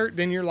somebody gets hurt,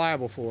 then you're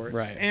liable for it.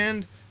 Right.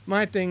 And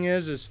my thing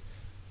is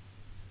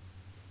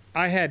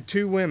I had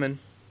 2 women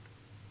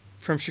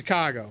from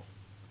Chicago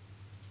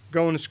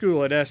going to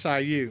school at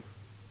SIU.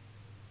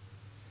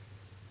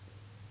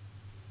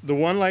 The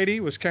one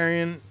lady was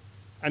carrying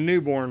a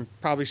newborn,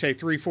 probably say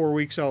 3-4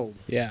 weeks old.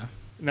 Yeah.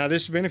 Now,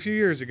 this has been a few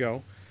years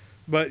ago,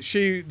 but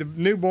the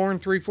newborn,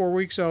 3-4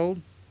 weeks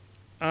old,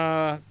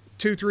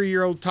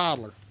 2-3-year-old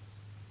toddler.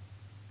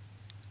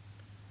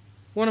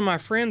 One of my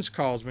friends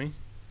calls me,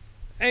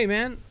 "Hey,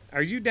 man,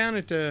 are you down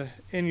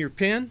in your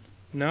pen?"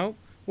 "No."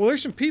 "Well,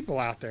 there's some people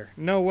out there."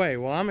 "No way."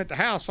 "Well, I'm at the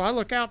house." So I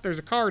look out, there's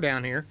a car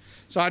down here.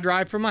 So I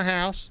drive from my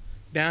house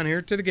down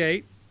here to the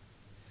gate,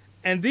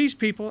 and these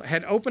people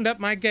had opened up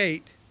my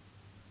gate,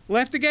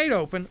 left the gate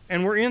open,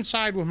 and were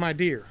inside with my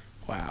deer.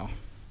 Wow.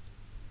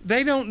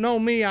 They don't know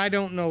me, I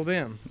don't know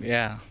them.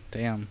 Yeah.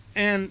 Damn.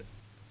 And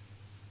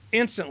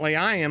instantly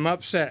I am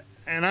upset,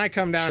 and I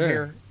come down Sure.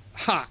 here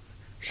hot.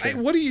 Sure. "Hey,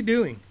 what are you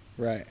doing?"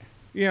 Right.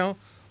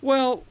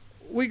 Well,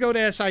 we go to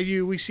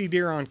SIU, we see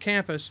deer on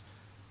campus.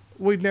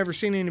 We've never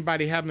seen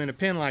anybody have them in a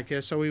pen like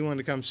this, so we wanted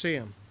to come see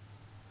them.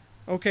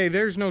 Okay,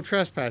 there's no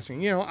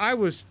trespassing. I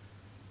was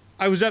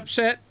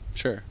upset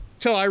Sure.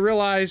 till I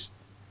realized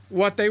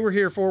what they were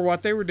here for,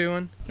 what they were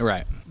doing.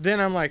 Right.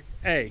 Then I'm like,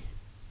 "Hey,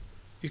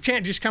 you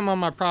can't just come on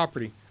my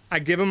property." I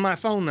give them my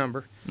phone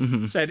number.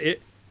 Mm-hmm. Said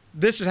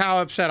this is how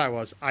upset I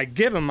was. I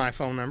give them my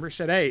phone number.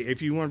 Said, "Hey,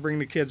 if you want to bring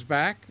the kids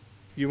back,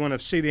 you want to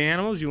see the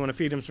animals, you want to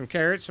feed them some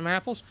carrots, some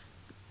apples,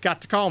 got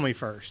to call me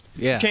first.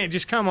 Yeah. You can't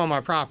just come on my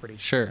property."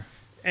 Sure.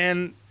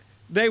 And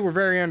they were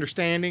very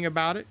understanding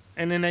about it.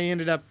 And then they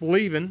ended up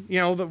leaving.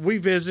 That we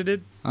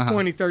visited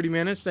 20, 30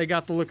 minutes. They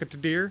got to look at the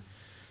deer.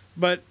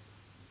 But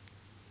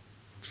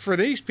for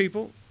these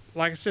people,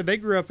 like I said, they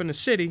grew up in the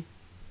city.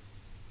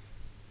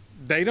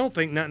 They don't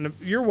think nothing.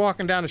 You're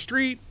walking down the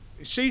street,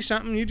 you see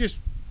something, you just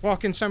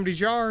walk in somebody's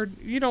yard,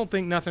 you don't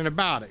think nothing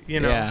about it,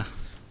 Yeah.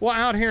 Well,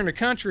 out here in the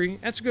country,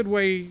 that's a good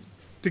way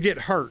to get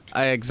hurt.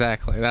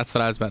 Exactly. That's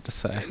what I was about to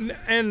say.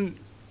 And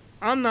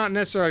I'm not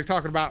necessarily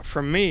talking about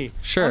from me.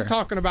 Sure. I'm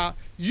talking about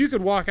you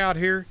could walk out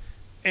here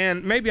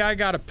and maybe I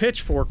got a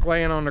pitchfork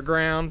laying on the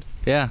ground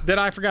Yeah. that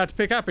I forgot to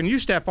pick up, and you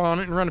step on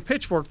it and run a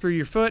pitchfork through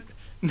your foot.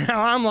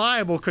 Now I'm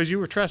liable because you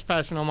were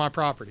trespassing on my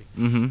property.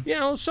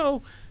 Mm-hmm.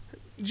 So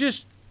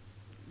just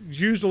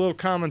use a little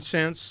common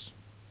sense.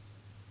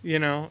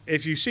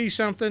 If you see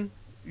something,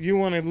 you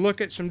want to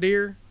look at some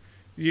deer,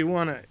 you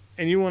want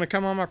to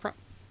come on my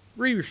property,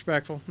 be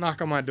respectful,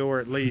 knock on my door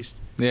at least.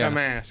 Yeah. Come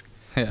ask.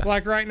 Yeah.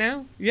 Like right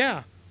now,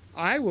 yeah,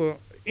 I will.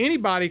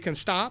 Anybody can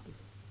stop,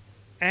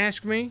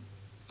 ask me,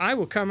 I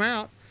will come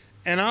out,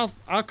 and I'll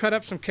cut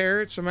up some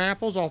carrots, some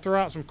apples, I'll throw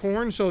out some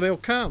corn so they'll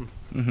come.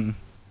 Mm-hmm.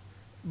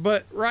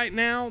 But right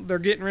now they're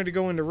getting ready to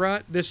go into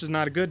rut. This is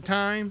not a good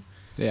time.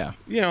 Yeah.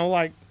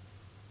 Like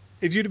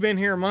if you'd have been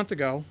here a month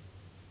ago,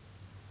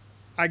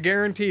 I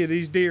guarantee you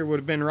these deer would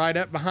have been right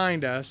up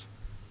behind us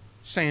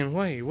saying,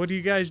 "Wait, what are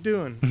you guys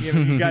doing?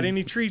 You got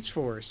any treats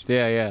for us?"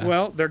 Yeah. Yeah.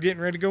 Well, they're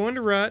getting ready to go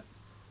into rut.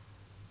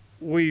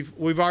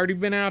 We've already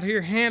been out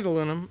here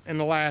handling them in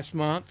the last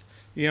month,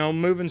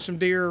 moving some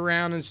deer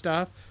around and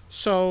stuff.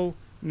 So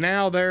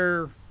now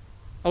they're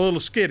a little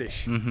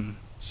skittish. Mm-hmm.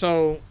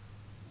 So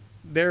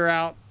they're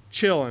out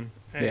chilling.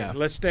 And Yeah.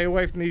 let's stay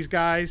away from these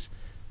guys.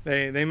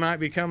 They might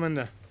be coming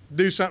to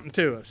do something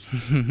to us.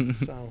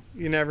 So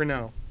you never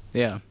know.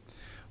 Yeah.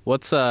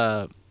 What's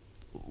like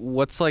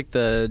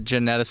the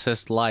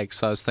geneticist like?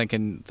 So I was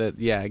thinking that,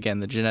 yeah,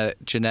 again, the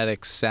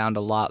genetics sound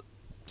a lot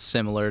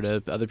similar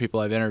to other people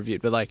I've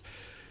interviewed, but like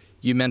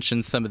you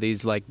mentioned some of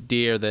these like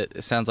deer that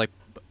it sounds like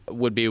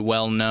would be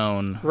well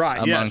known.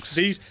 Right. Amongst...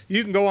 Yes.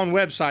 You can go on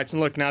websites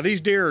and look. Now these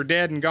deer are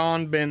dead and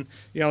gone. These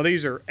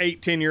are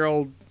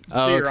 8-10-year-old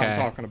deer okay. I'm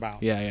talking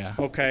about. Yeah. Yeah.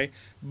 Okay.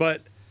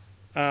 But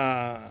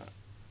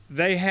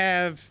they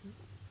have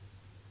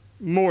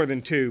more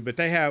than 2, but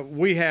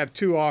we have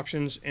 2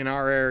 auctions in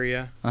our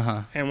area.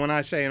 Uh-huh. And when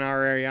I say in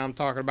our area, I'm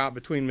talking about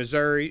between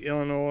Missouri,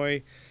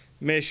 Illinois,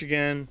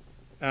 Michigan,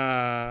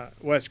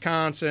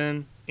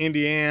 Wisconsin,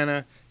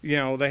 Indiana.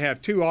 They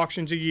have 2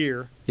 auctions a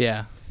year.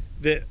 Yeah.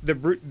 That the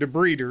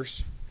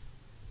breeders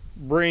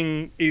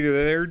bring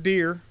either their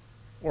deer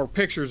or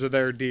pictures of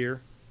their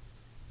deer,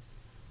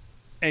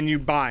 and you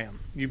buy them.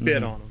 You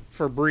bid on them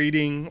for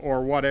breeding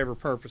or whatever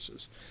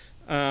purposes.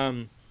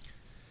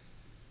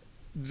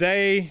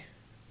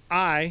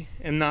 I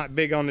am not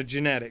big on the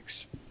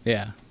genetics.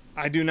 Yeah.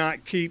 I do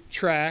not keep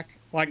track.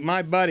 Like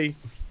my buddy,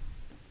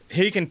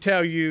 he can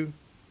tell you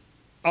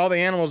all the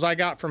animals I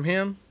got from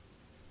him.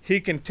 He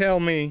can tell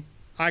me.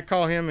 I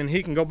call him, and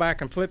he can go back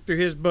and flip through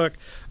his book.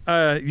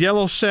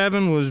 Yellow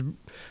 7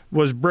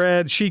 was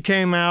bred. She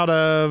came out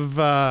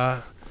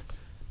of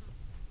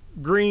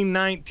Green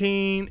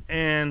 19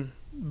 and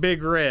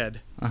Big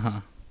Red.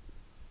 Uh-huh.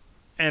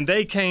 And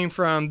they came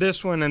from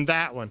this one and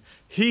that one.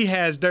 He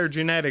has their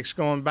genetics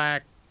going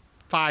back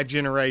 5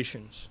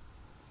 generations.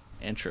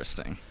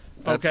 Interesting.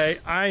 Okay,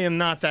 I am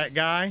not that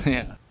guy.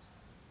 Yeah.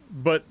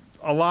 But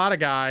a lot of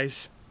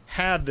guys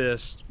have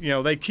this. You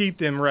know, they keep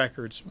them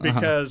records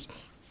because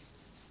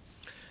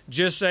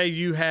just say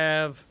you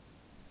have,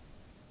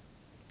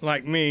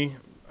 like me,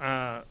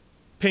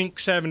 Pink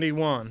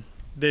 71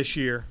 this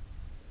year.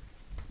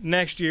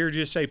 Next year,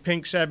 just say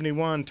Pink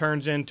 71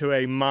 turns into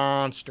a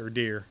monster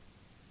deer.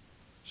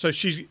 So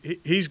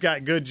he's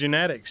got good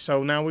genetics.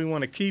 So now we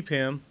want to keep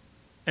him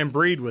and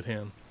breed with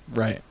him.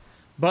 Right.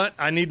 But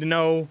I need to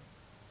know,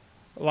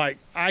 like,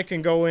 I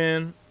can go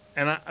in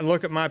and I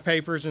look at my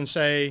papers and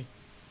say,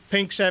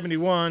 Pink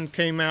 71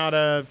 came out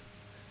of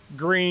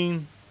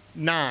Green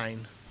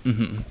 9.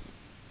 Mm-hmm.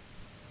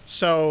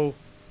 So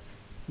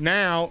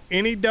now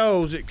any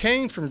does that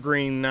came from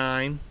Green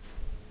 9,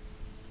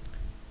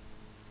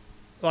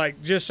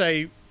 like just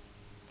say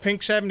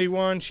Pink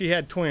 71, she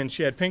had twins.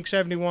 She had Pink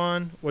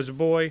 71 was a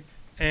boy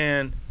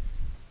and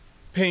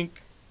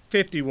Pink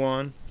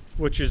 51,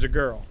 which is a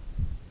girl.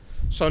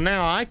 So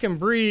now I can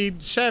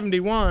breed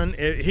 71.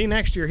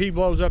 Next year he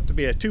blows up to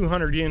be a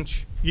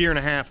 200-inch,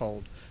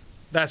 year-and-a-half-old.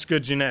 That's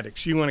good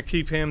genetics. You want to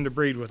keep him to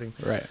breed with him.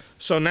 Right.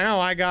 So now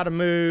I got to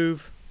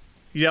move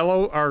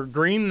yellow or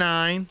Green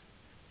 9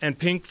 and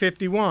Pink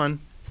 51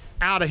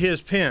 out of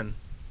his pen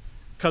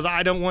because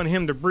I don't want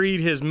him to breed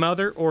his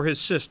mother or his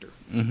sister.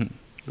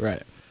 Mm-hmm.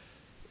 Right.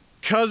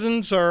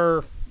 Cousins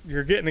are,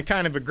 you're getting in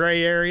kind of a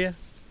gray area.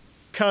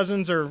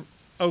 Cousins are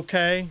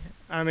okay.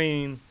 I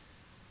mean,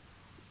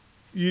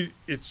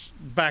 it's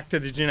back to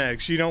the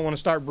genetics. You don't want to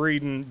start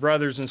breeding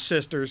brothers and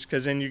sisters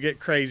because then you get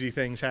crazy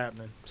things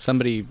happening.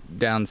 Somebody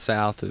down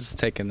south is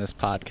taking this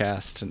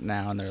podcast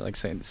now, and they're like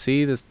saying,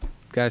 "See, this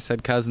guy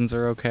said cousins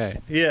are okay."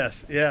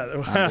 Yes,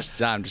 yeah.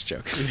 I'm just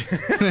joking.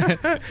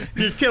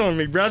 You're killing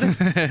me, brother.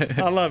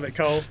 I love it,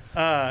 Cole.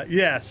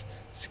 Yes,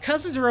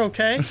 cousins are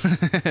okay.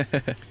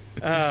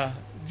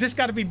 Just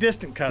got to be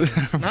distant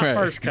cousins, not Right.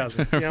 first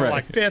cousins. You know, Right.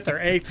 like 5th or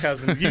 8th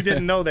cousins. You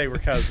didn't know they were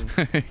cousins.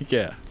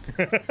 Yeah.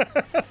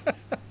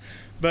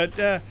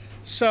 But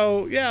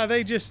so yeah,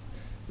 they just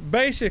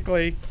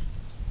basically.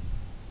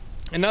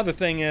 Another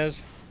thing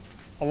is,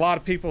 a lot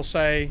of people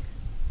say,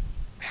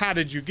 "How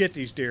did you get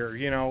these deer?"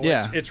 You know,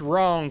 Yeah. it's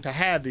wrong to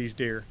have these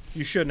deer.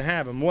 You shouldn't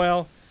have them.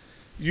 Well,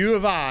 U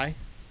of I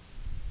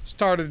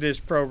started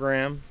this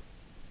program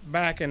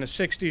back in the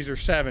 60s or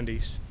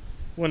 70s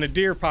when the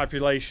deer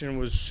population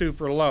was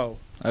super low.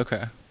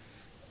 Okay.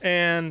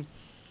 And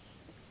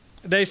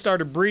they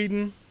started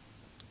breeding,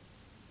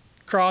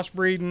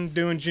 crossbreeding,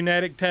 doing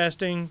genetic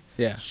testing,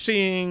 Yeah.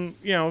 seeing,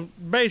 you know,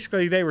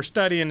 basically they were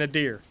studying the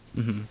deer.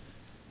 Mm-hmm.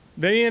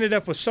 They ended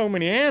up with so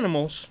many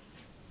animals,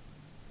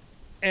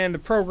 and the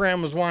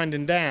program was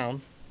winding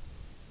down,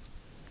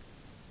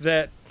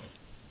 that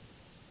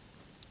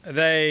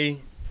they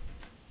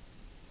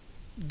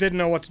didn't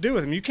know what to do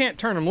with them. You can't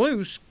turn them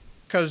loose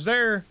because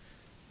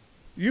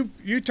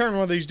you turn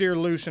one of these deer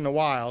loose in the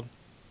wild,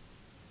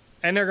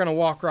 and they're going to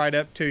walk right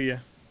up to you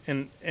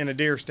in a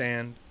deer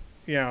stand,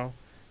 you know.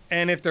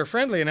 And if they're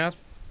friendly enough,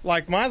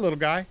 like my little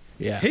guy,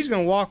 Yeah. he's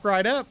going to walk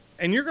right up,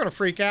 and you're going to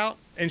freak out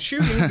and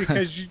shoot him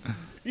because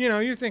you know,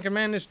 you're thinking,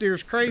 man, this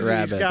deer's crazy.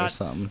 Rabbit He's or got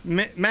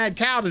something. mad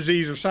cow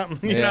disease or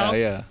something. You know,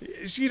 Yeah.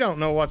 you don't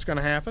know what's going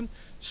to happen.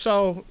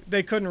 So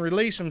they couldn't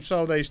release them,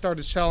 so they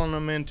started selling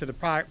them into the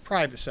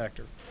private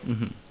sector.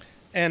 Mm-hmm.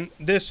 And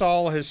this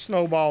all has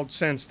snowballed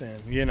since then.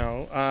 You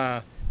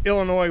know,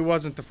 Illinois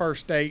wasn't the first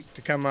state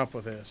to come up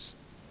with this.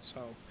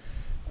 So,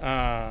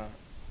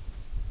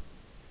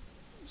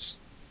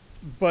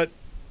 but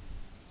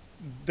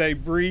they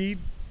breed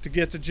to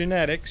get the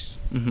genetics,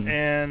 Mm-hmm.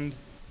 and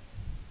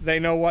they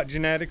know what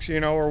genetics, you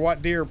know, or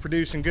what deer are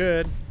producing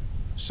good.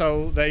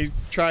 So they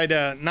try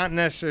to not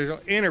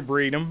necessarily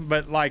interbreed them,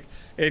 but like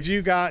if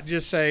you got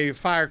just say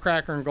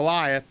Firecracker and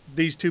Goliath,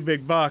 these two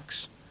big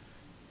bucks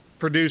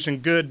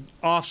producing good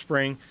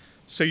offspring,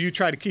 so you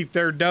try to keep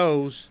their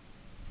does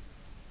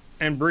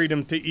and breed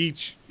them to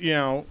each, you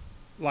know,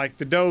 like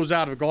the does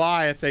out of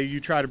Goliath, you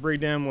try to breed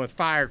them with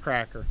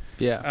Firecracker,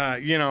 Yeah.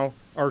 you know,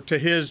 or to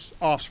his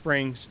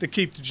offsprings to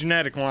keep the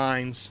genetic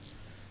lines,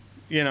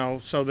 you know,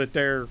 so that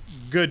they're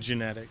good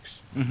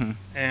genetics. Mm-hmm.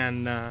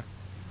 And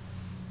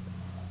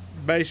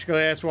basically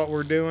that's what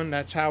we're doing.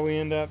 That's how we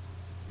end up.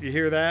 You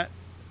hear that?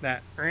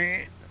 That.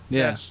 Yeah.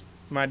 That's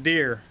my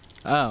deer.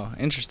 Oh,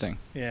 interesting.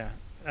 Yeah.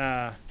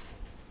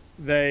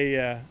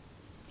 They,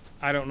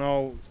 I don't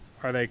know.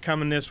 Are they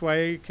coming this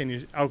way? Can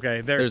you?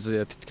 Okay. There's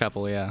a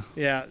couple, yeah.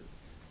 Yeah.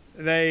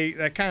 They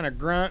kind of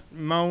grunt,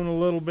 moan a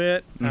little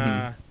bit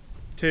Mm-hmm.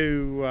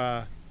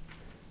 to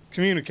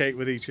communicate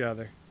with each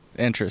other.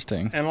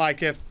 Interesting. And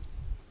like if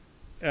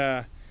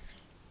the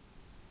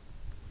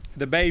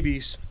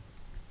babies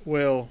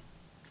will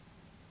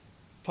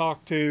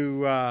talk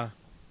to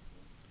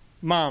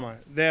mama,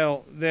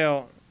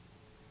 they'll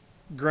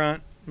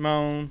grunt,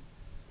 moan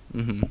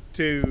Mm-hmm.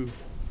 to,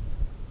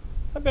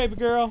 "Hey, baby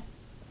girl,"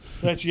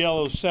 that's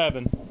Yellow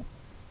 7.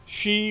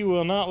 She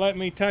will not let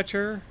me touch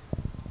her,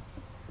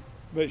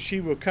 but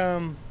she will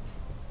come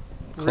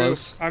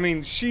Close.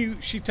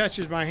 She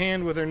touches my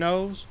hand with her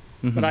nose,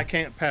 Mm-hmm. but I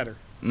can't pet her.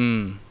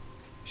 Mm.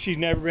 She's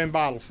never been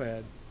bottle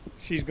fed.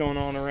 She's going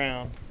on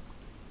around.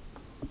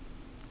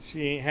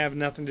 She ain't have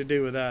nothing to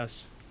do with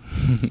us.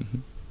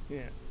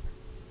 Yeah.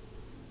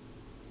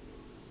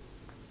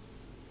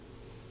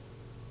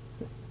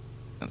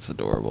 That's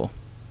adorable.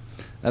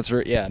 It's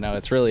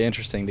really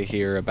interesting to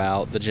hear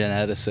about the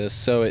geneticists.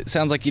 So it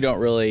sounds like you don't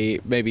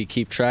really maybe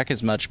keep track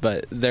as much,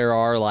 but there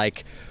are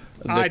like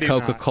I the do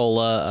not.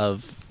 Coca-Cola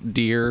of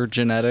deer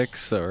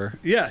genetics, or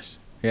Yes.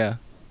 yeah.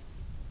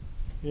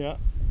 Yeah.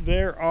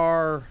 There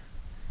are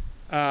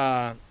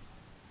the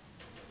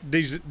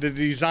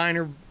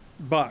designer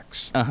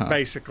bucks, Uh-huh.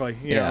 basically.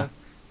 Yeah.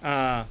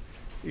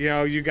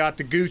 You got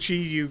the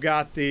Gucci, you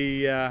got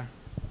the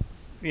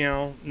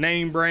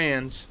name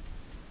brands,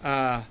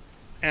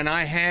 and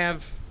I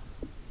have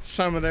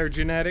some of their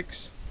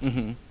genetics,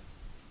 Mm-hmm.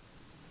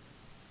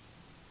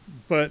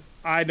 but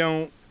I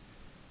don't.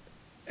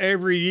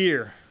 Every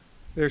year,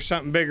 there's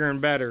something bigger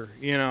and better,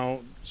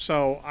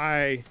 So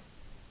I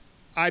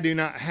do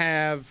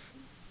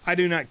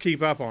not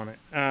keep up on it.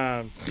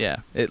 Yeah.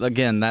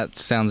 That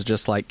sounds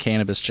just like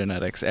cannabis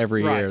genetics.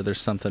 Every Right. year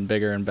there's something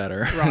bigger and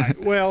better. Right.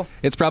 Well,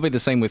 It's probably the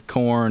same with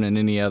corn and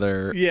any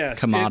other Yes,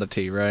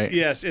 commodity, right?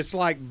 yes, it's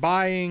like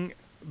buy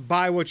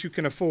what you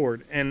can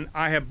afford, and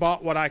I have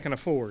bought what I can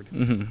afford.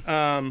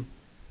 Mm-hmm.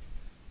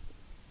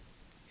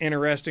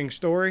 Interesting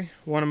story.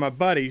 One of my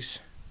buddies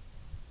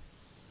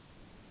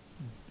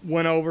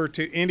went over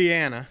to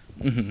Indiana,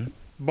 Mm-hmm.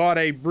 bought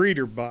a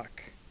breeder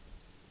buck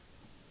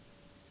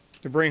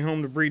to bring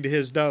home to breed to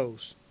his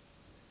does.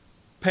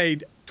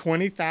 Paid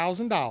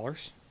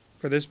 $20,000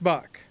 for this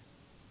buck.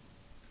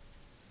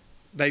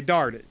 They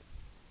dart it,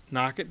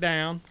 knock it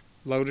down,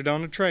 load it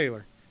on a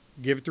trailer,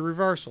 give it to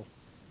reversal.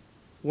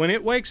 When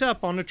it wakes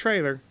up on the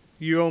trailer,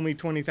 you owe me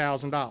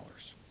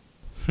 $20,000.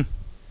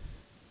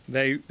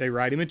 They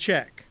write him a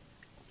check.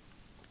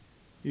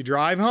 You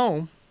drive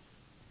home.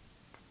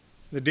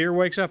 The deer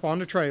wakes up on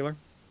the trailer.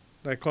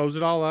 They close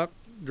it all up,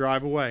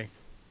 drive away.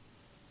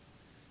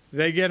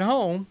 They get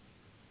home.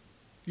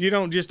 You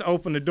don't just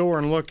open the door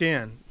and look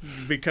in,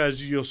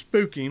 because you'll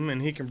spook him,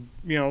 and he can,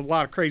 a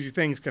lot of crazy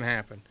things can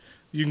happen.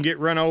 You can get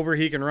run over,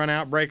 he can run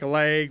out, break a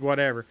leg,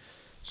 whatever.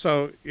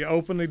 So you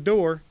open the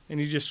door and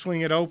you just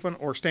swing it open,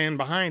 or stand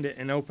behind it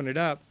and open it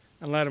up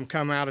and let them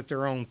come out at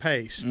their own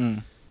pace.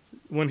 Mm.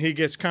 When he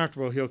gets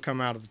comfortable, he'll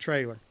come out of the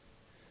trailer.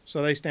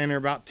 So they stand there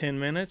about 10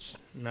 minutes.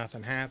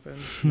 Nothing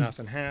happens.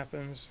 Nothing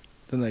happens.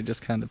 Then they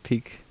just kind of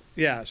peek.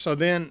 Yeah. So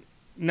then,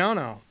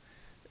 no.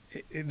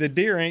 The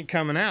deer ain't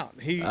coming out.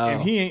 And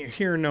he ain't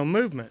hearing no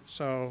movement.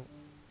 So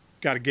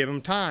got to give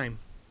him time.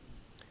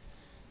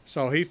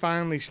 So he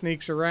finally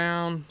sneaks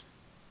around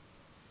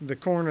the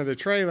corner of the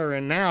trailer,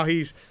 and now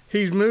he's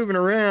moving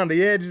around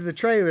the edge of the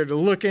trailer to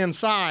look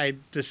inside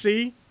to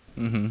see.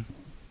 Mm-hmm.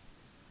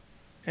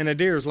 And a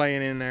deer's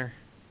laying in there.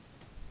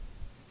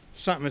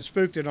 Something had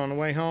spooked it on the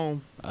way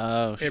home.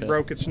 Oh, shit. It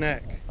broke its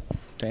neck.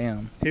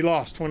 Damn. He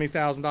lost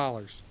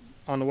 $20,000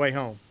 on the way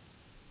home.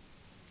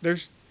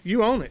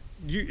 You own it.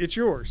 It's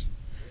yours.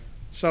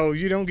 So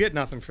you don't get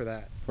nothing for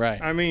that.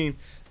 Right.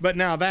 But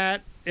now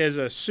that is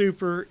a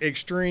super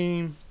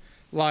extreme,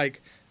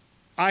 like,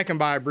 I can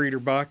buy a breeder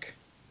buck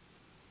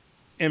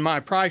in my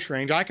price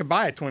range. I could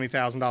buy a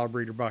 $20,000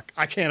 breeder buck.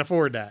 I can't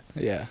afford that.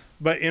 Yeah.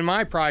 But in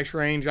my price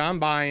range, I'm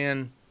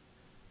buying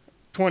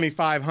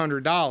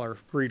 $2,500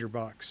 breeder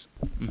bucks.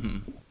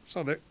 Mm-hmm.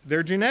 So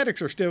their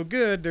genetics are still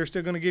good. They're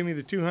still going to give me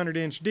the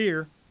 200-inch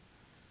deer.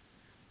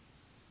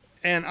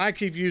 And I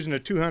keep using a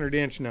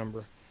 200-inch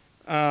number.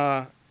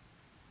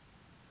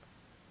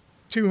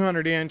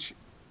 200-inch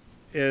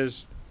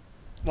is,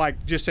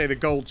 like, just say the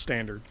gold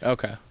standard.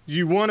 Okay.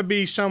 You want to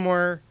be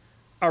somewhere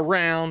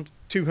around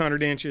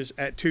 200 inches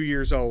at 2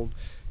 years old,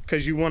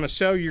 because you want to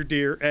sell your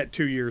deer at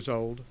 2 years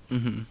old.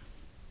 Mm-hmm.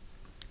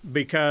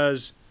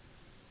 Because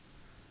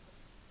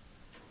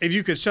if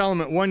you could sell them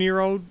at 1 year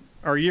old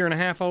or a year and a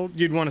half old,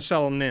 you'd want to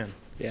sell them then.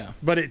 Yeah.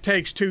 But it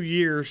takes 2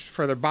 years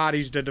for their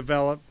bodies to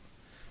develop.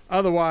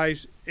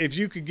 Otherwise, if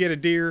you could get a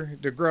deer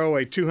to grow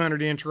a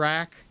 200-inch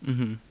rack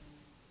Mm-hmm.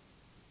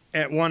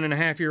 at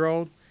 1.5 year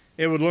old,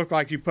 it would look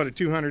like you put a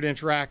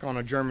 200-inch rack on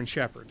a German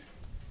Shepherd.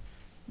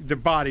 The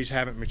bodies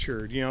haven't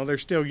matured. They're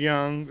still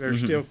young. They're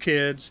still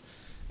kids.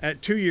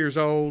 At 2 years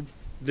old,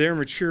 they're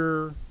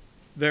mature.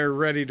 They're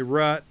ready to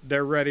rut.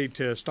 They're ready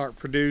to start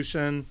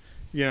producing.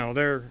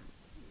 They're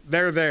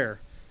there.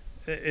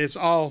 It's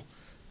all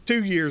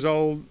 2 years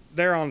old.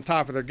 They're on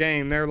top of their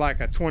game. They're like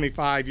a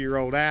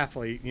 25-year-old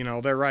athlete.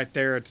 They're right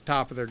there at the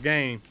top of their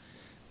game.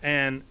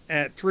 And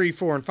at 3,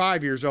 4, and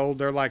 5 years old,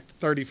 they're like the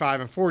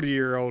 35 and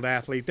 40-year-old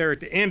athlete. They're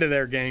at the end of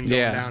their game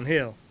going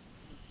downhill.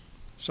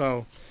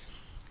 So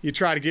you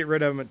try to get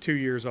rid of them at 2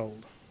 years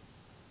old.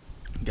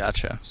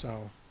 Gotcha.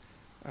 So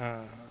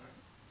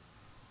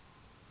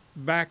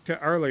back to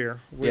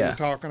earlier, we were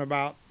talking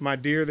about my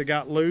deer that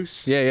got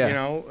loose. Yeah. You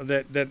know,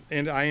 that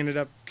I ended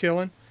up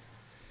killing.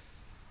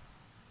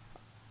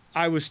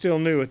 I was still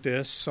new at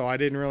this, so I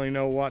didn't really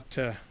know what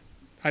to...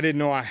 I didn't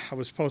know I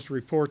was supposed to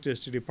report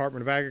this to the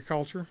Department of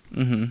Agriculture.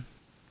 Mm-hmm.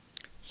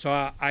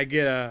 So I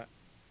get a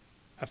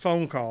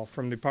phone call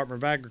from the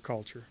Department of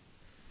Agriculture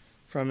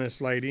from this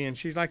lady, and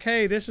she's like,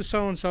 "Hey, this is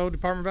so-and-so,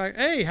 Department of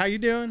Agriculture. Hey, how you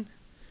doing?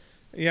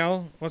 You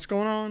know, what's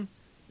going on?"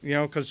 You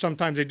know, because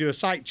sometimes they do a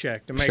site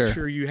check to make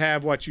sure you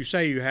have what you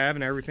say you have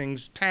and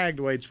everything's tagged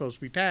the way it's supposed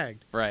to be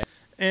tagged. Right.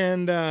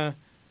 And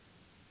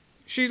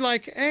she's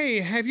like, "Hey,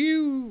 have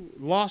you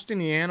lost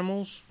any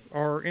animals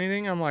or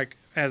anything?" I'm like,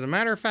 "As a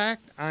matter of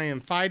fact, I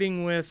am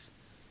fighting with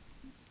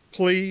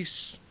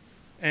police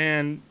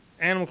and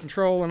animal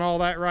control and all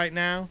that right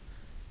now."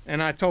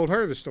 And I told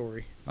her the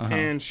story.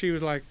 And she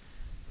was like,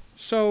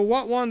 "So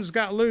what ones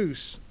got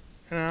loose?"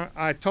 And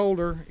I told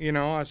her, you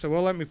know, I said,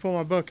 "Well, let me pull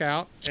my book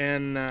out."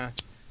 And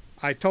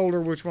I told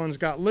her which ones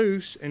got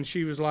loose. And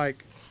she was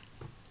like,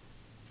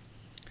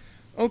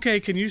 "Okay,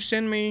 can you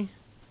send me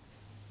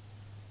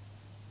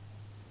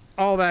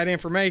all that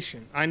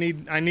information? I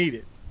need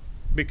it.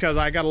 Because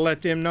I got to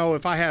let them know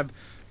if I have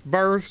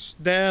births,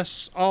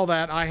 deaths, all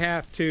that, I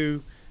have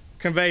to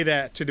convey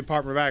that to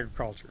Department of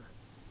Agriculture."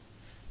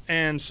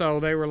 And so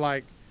they were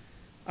like,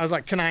 I was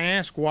like, "Can I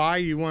ask why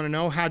you want to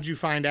know? How'd you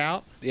find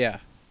out?" Yeah.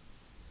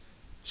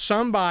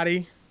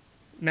 Somebody,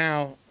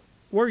 now,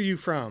 where are you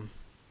from?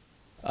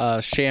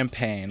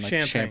 Champaign,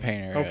 like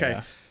Champaign area. Okay.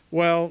 Yeah.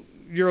 Well,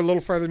 you're a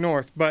little further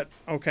north, but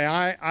okay,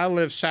 I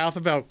live south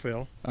of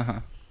Elkville.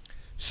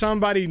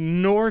 Somebody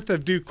north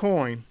of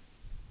DuQuoin,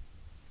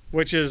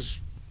 which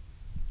is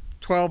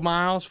 12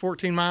 miles,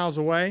 14 miles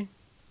away,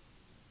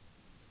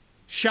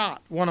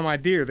 shot one of my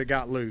deer that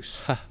got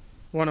loose,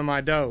 one of my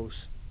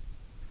does.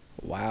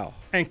 Wow.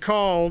 And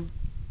called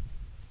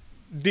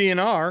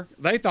DNR.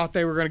 They thought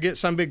they were going to get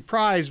some big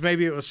prize.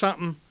 Maybe it was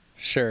something,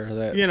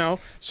 Sure. you know.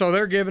 So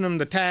they're giving them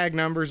the tag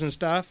numbers and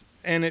stuff,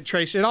 and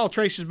it all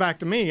traces back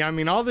to me. I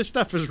mean, all this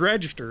stuff is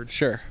registered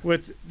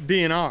with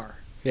DNR.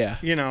 Yeah.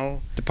 You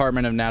know.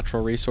 Department of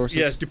Natural Resources?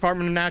 Yes,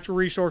 Department of Natural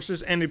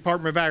Resources and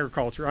Department of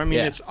Agriculture. I mean,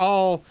 it's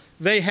all,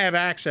 they have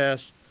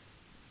access.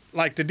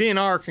 Like the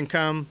DNR can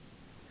come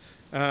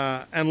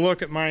and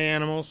look at my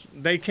animals.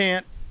 They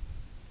can't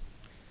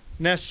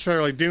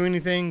necessarily do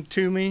anything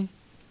to me.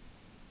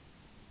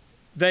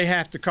 They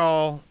have to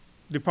call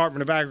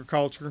Department of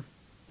Agriculture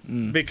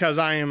because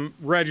I am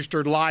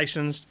registered,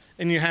 licensed,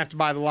 and you have to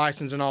buy the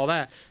license and all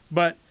that.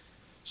 But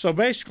so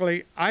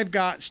basically, I've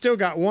still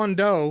got one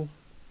doe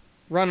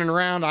running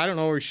around. I don't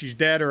know if she's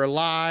dead or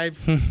alive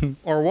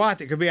or what.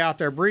 That could be out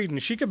there breeding.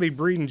 She could be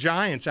breeding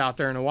giants out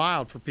there in the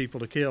wild for people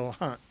to kill,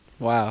 hunt.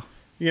 Wow.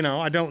 You know,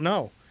 I don't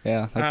know.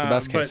 Yeah, that's the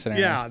best case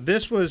scenario. Yeah,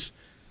 this was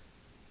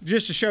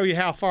just to show you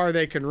how far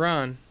they can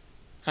run.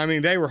 I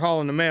mean, they were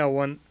hauling the mail.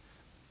 When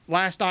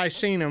last I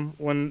seen them,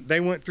 when they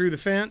went through the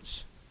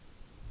fence,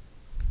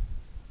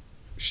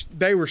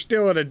 they were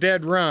still at a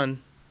dead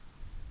run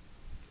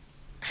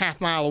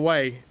half-mile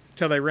away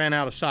till they ran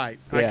out of sight.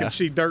 Yeah. I could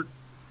see dirt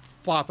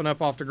flopping up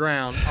off the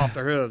ground, off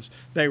their hooves.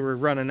 They were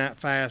running that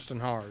fast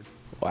and hard.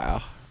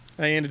 Wow.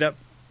 They ended up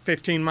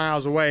 15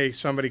 miles away.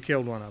 Somebody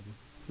killed one of them.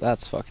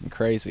 That's fucking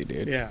crazy,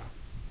 dude. Yeah.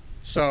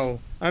 So,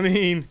 I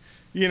mean,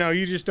 you know,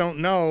 you just don't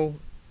know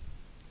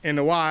in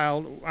the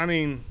wild. I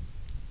mean,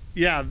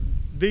 yeah,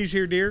 these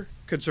here deer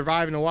could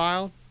survive in the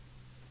wild,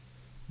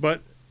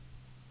 but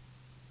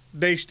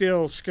they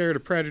still scared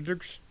of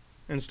predators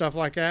and stuff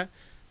like that.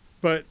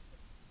 But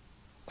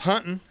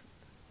hunting,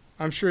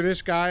 I'm sure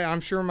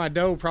my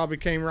doe probably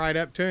came right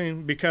up to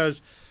him because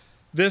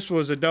this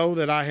was a doe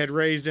that I had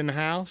raised in the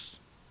house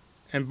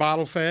and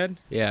bottle fed.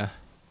 Yeah.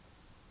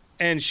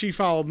 And she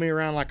followed me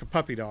around like a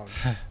puppy dog.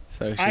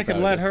 So I could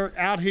let her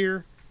out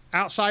here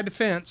outside the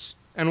fence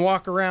and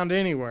walk around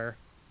anywhere.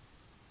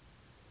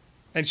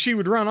 And she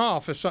would run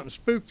off if something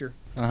spooked her.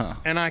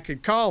 And I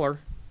could call her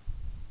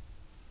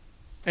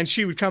and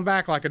she would come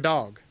back like a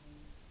dog.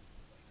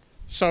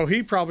 So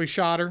he probably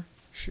shot her.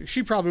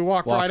 She probably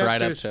walked right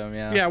up to him,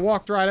 yeah. Yeah,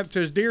 walked right up to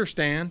his deer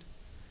stand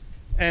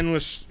and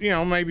was, you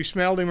know, maybe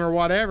smelled him or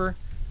whatever.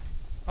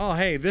 Oh,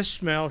 hey, this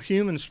smell,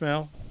 human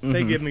smell,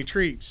 they give me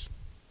treats.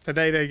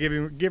 Today they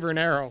give her an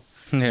arrow.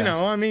 Yeah. You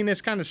know, I mean,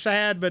 it's kind of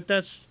sad, but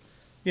that's,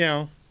 you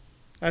know,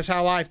 that's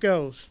how life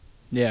goes.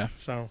 Yeah.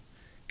 So,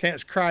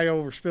 can't cry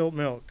over spilt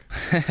milk.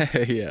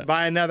 Yeah.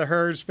 Buy another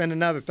herd, spend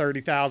another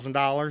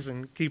 $30,000,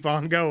 and keep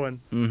on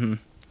going.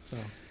 So.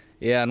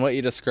 Yeah, and what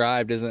you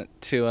described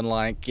isn't too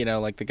unlike, you know,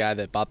 like the guy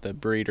that bought the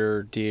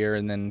breeder deer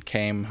and then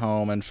came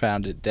home and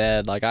found it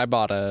dead. Like, I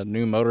bought a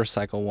new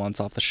motorcycle once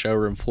off the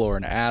showroom floor,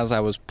 and as I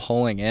was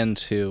pulling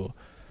into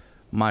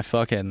my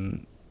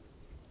fucking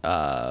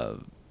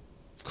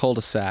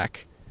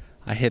cul-de-sac,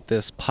 I hit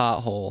this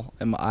pothole,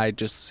 and I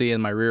just see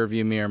in my rear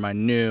view mirror my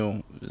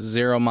new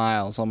 0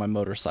 miles on my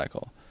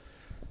motorcycle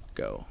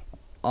go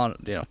on,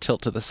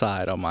 tilt to the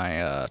side on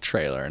my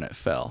trailer, and it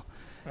fell.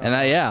 And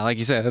that, yeah, like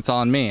you said, that's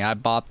on me. I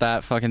bought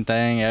that fucking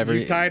thing.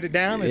 You tied it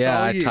down? It's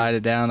all I you. tied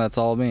it down. That's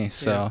all me.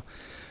 So, Yeah.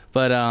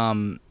 But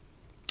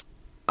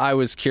I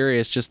was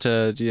curious, just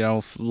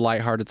to,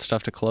 lighthearted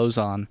stuff to close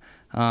on.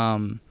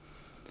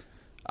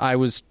 I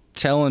was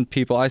telling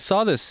people, I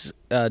saw this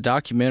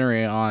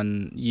documentary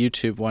on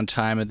YouTube one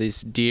time of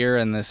these deer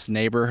in this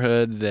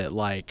neighborhood that,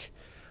 like,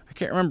 I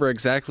can't remember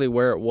exactly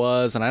where it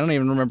was, and I don't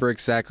even remember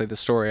exactly the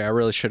story. I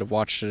really should have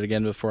watched it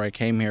again before I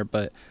came here,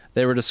 but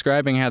they were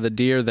describing how the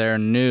deer there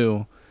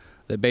knew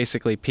that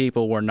basically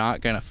people were not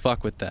going to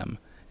fuck with them.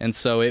 And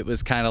so it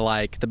was kind of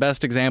like the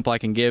best example I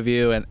can give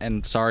you,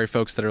 and sorry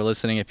folks that are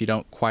listening if you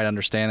don't quite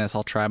understand this,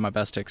 I'll try my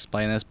best to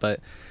explain this, but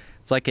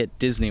it's like at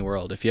Disney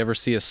World. If you ever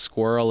see a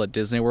squirrel at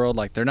Disney World,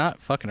 like, they're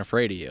not fucking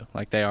afraid of you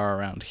like they are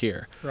around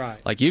here.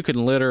 Right. Like, you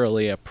can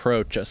literally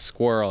approach a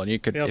squirrel, and you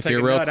could, They'll if take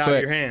you're a real nut quick. out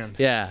of your hand.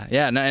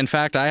 Yeah. No, in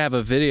fact, I have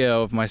a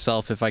video of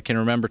myself, if I can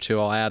remember to,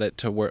 I'll add it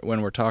to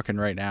when we're talking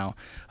right now,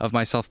 of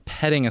myself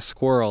petting a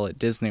squirrel at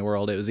Disney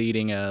World. It was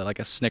eating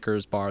a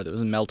Snickers bar that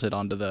was melted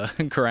onto the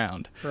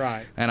ground.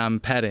 Right. And I'm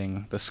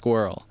petting the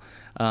squirrel.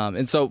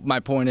 And so my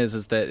point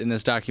is that in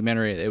this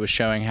documentary, it was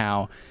showing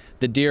how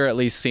the deer at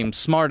least seemed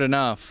smart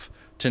enough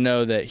to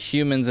know that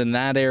humans in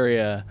that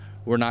area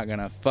were not going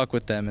to fuck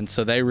with them. And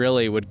so they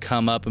really would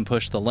come up and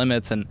push the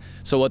limits. And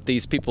so what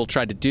these people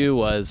tried to do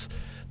was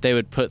they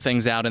would put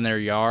things out in their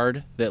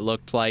yard that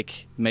looked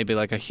like maybe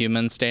like a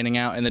human standing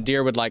out. And the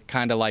deer would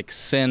kind of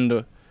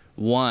send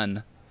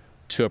one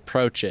to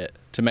approach it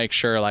to make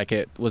sure like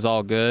it was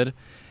all good.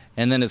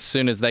 And then as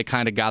soon as they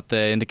kind of got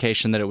the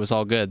indication that it was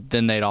all good,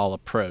 then they'd all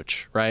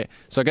approach, right?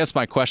 So I guess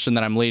my question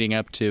that I'm leading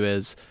up to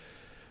is,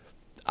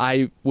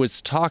 I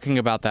was talking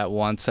about that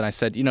once, and I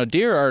said,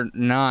 deer are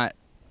not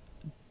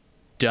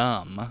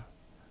dumb.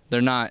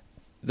 They're not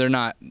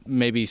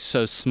maybe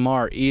so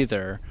smart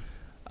either.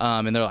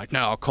 And they're like,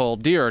 no, Cole,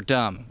 deer are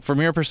dumb.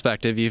 From your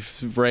perspective,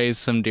 you've raised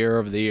some deer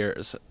over the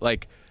years.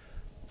 Like,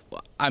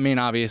 I mean,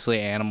 obviously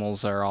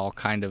animals are all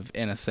kind of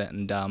innocent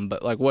and dumb,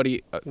 but like, what do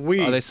you?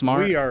 Are they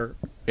smart? We are.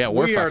 Yeah,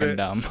 we're fucking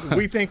dumb.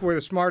 We think we're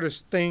the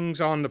smartest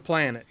things on the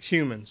planet,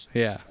 humans.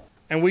 Yeah.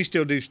 And we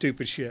still do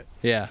stupid shit.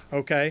 Yeah.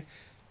 Okay?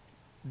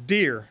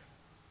 Deer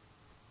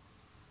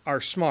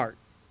are smart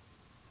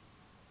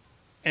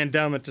and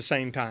dumb at the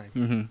same time.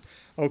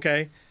 Mm-hmm.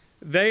 Okay?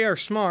 They are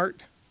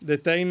smart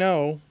that they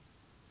know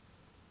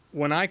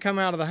when I come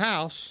out of the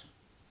house,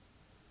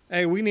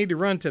 hey, we need to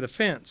run to the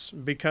fence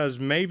because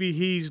maybe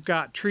he's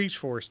got treats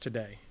for us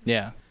today.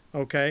 Yeah.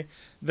 Okay?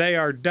 They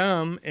are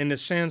dumb in the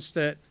sense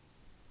that,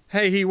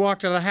 hey, he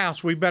walked out of the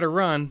house, we better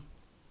run.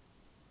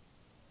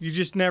 You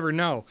just never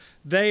know.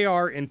 They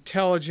are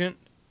intelligent.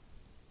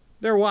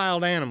 They're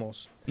wild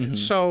animals. Mm-hmm.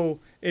 So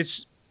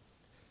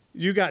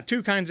you got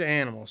two kinds of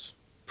animals,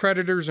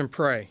 predators and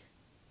prey.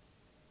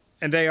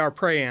 And they are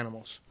prey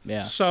animals.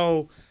 Yeah.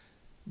 So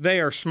they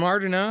are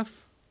smart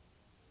enough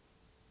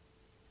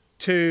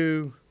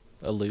to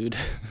elude.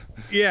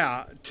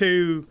 Yeah,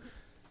 to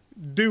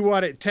do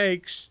what it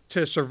takes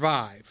to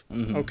survive.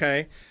 Mm-hmm.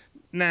 Okay?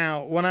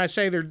 Now, when I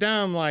say they're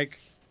dumb, like,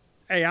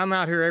 hey, I'm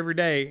out here every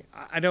day.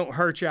 I don't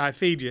hurt you. I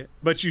feed you.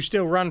 But you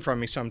still run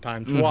from me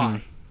sometimes. Mm-hmm.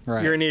 Why?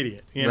 Right. You're an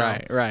idiot. You know?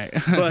 Right.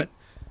 But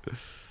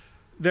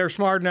they're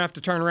smart enough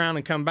to turn around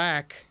and come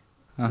back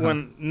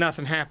when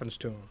nothing happens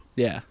to them.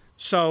 Yeah.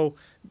 So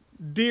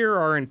deer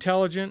are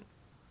intelligent.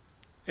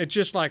 It's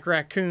just like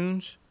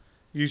raccoons.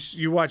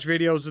 You watch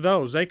videos of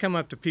those. They come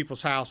up to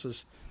people's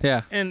houses.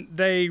 Yeah. And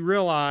they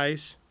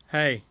realize,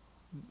 hey,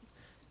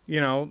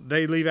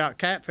 they leave out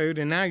cat food,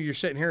 and now you're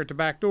sitting here at the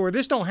back door.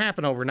 This don't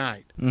happen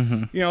overnight.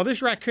 Mm-hmm.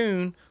 This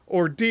raccoon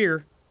or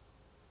deer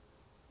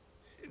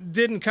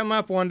didn't come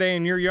up one day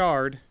in your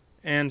yard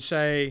and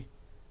say,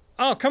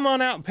 oh, come on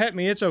out and pet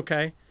me. It's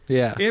okay.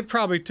 Yeah. It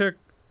probably took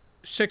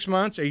 6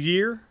 months, a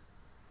year,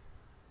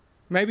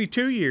 maybe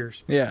 2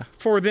 years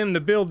for them to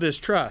build this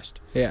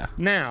trust. Yeah.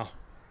 Now,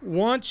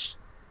 once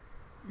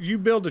you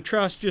build a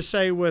trust, just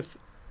say with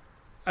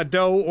a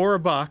doe or a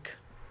buck,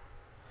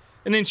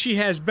 and then she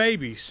has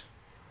babies,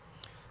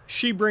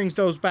 she brings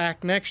those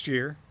back next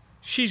year.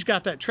 She's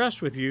got that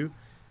trust with you.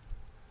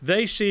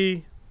 They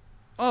see,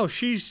 oh,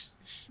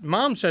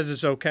 mom says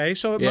it's okay,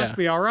 so it must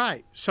be all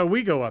right. So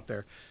we go up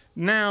there.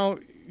 Now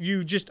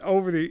you just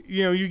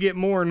you get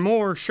more and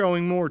more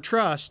showing more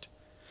trust.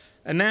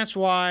 And that's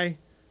why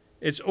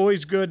it's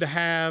always good to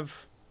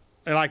have,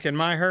 like in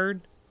my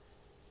herd,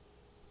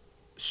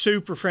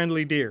 super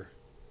friendly deer.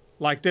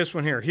 Like this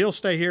one here. He'll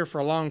stay here for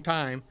a long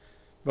time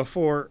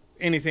before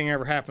anything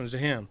ever happens to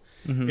him.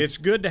 Mm-hmm. It's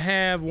good to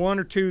have one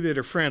or two that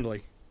are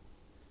friendly.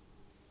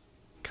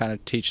 Kind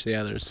of teach the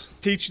others.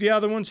 Teach the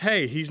other ones,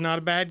 hey, he's not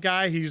a bad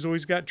guy. He's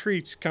always got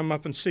treats. Come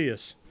up and see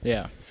us.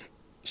 Yeah.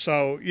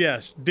 So,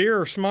 yes, deer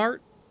are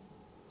smart.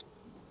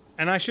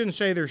 And I shouldn't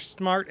say they're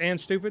smart and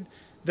stupid.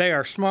 They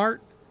are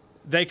smart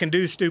they can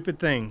do stupid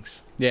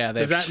things. Yeah.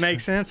 Does that make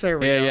sense? There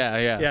we Yeah, go.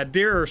 yeah. Yeah,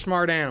 deer are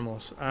smart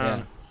animals.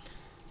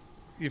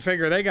 You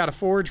figure they got to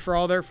forage for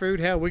all their food.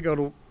 Hell, we go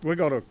to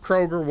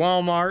Kroger,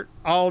 Walmart,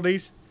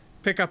 Aldi's,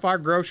 pick up our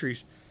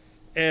groceries.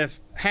 If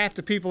half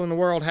the people in the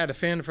world had to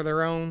fend for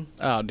their own,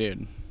 Oh,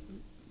 dude.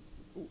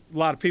 a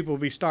lot of people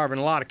would be starving.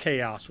 A lot of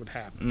chaos would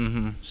happen.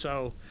 Mm-hmm.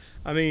 So,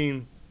 I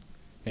mean,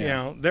 Yeah. you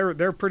know,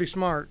 they're pretty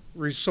smart,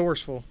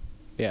 resourceful.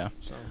 Yeah.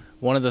 So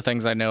One of the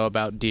things I know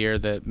about deer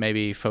that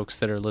maybe folks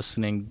that are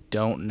listening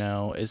don't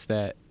know is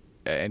that,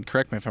 and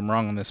correct me if I'm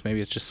wrong on this,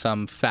 maybe it's just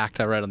some fact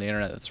I read on the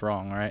internet that's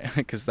wrong, right?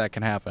 Because that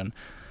can happen.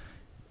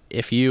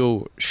 If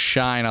you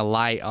shine a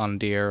light on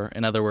deer,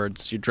 in other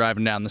words, you're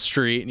driving down the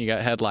street and you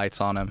got headlights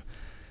on them,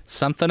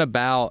 something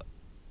about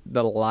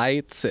the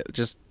lights, it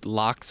just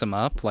locks them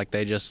up, like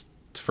they just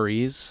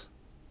freeze.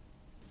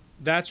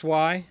 that's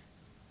why,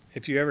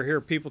 if you ever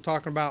hear people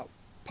talking about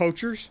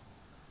poachers,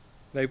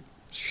 they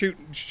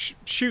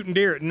shooting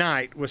deer at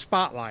night with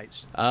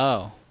spotlights.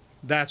 Oh.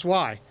 That's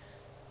why.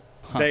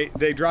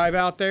 They drive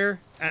out there.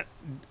 And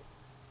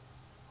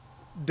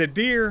the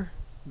deer,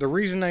 the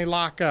reason they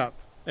lock up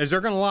is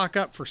they're going to lock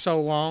up for so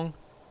long,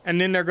 and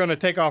then they're going to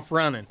take off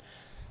running.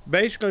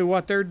 Basically,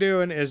 what they're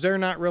doing is they're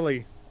not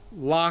really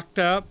locked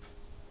up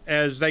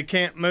as they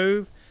can't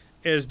move,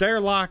 is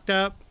they're locked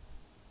up,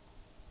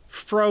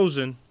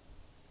 frozen,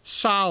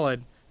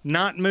 solid,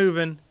 not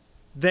moving.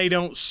 They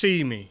don't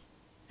see me.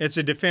 It's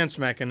a defense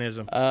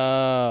mechanism.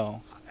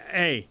 Oh.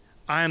 Hey,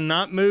 I'm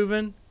not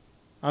moving.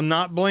 I'm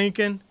not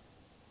blinking.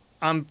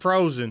 I'm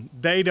frozen.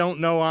 They don't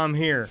know I'm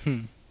here.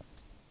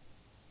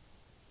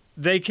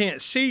 They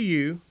can't see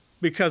you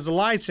because the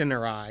light's in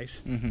their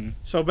eyes. Mm-hmm.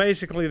 So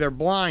basically they're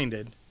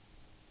blinded.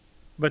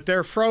 But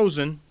they're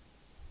frozen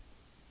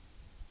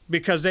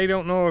because they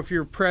don't know if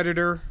you're a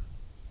predator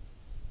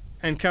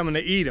and coming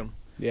to eat them.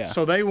 Yeah.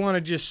 So they want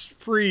to just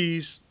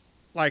freeze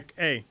like,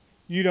 hey,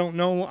 you don't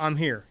know I'm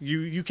here.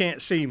 You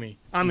can't see me.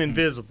 I'm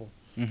invisible.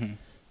 Mm-hmm.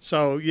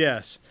 So,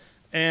 yes.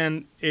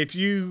 And if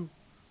you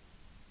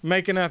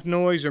make enough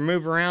noise or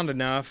move around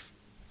enough,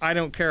 I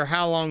don't care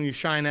how long you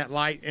shine that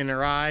light in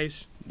their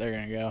eyes, They're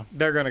going to go.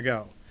 they're going to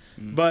go.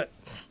 But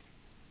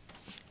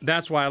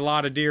that's why a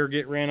lot of deer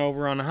get ran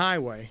over on the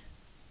highway,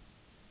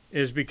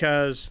 is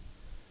because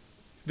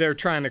they're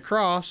trying to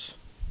cross.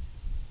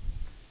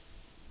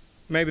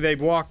 Maybe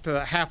they've walked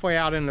halfway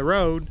out in the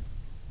road,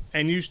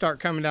 and you start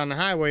coming down the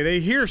highway. They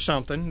hear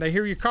something. They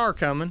hear your car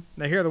coming.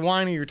 They hear the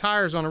whine of your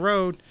tires on the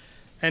road,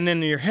 and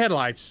then your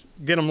headlights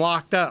get them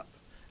locked up.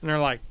 And they're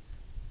like,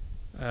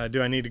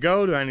 do I need to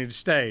go? Do I need to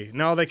stay?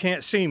 No, they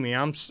can't see me.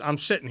 I'm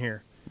sitting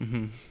here.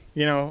 Mm-hmm.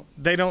 You know,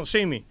 they don't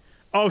see me.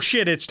 Oh,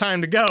 shit, it's time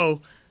to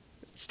go.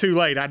 It's too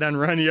late. I done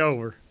run you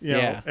over, you know,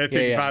 Yeah. at Yeah,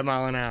 55 yeah.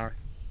 mile an hour.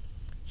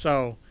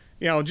 So,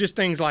 you know, just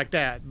things like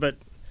that. But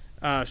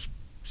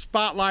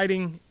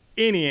spotlighting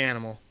any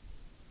animal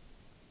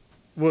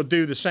will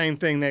do the same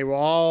thing. They will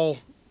all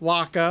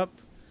lock up.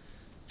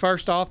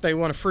 First off, they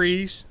want to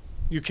freeze.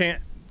 You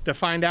can't, to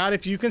find out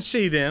if you can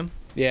see them,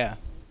 Yeah.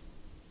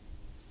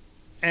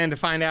 and to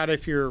find out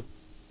if you're,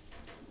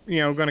 you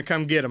know, going to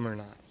come get them or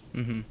not.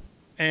 Mm-hmm.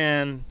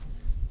 And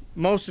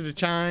most of the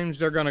times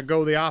they're going to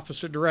go the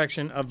opposite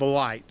direction of the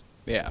light,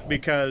 Yeah.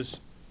 because,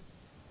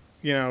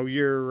 you know,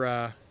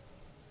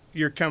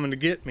 you're coming to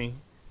get me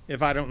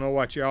if I don't know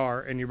what you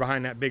are, and you're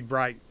behind that big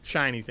bright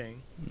shiny thing.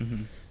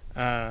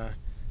 Mm-hmm.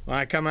 When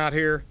I come out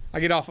here, I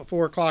get off at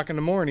 4 o'clock in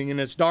the morning and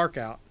it's dark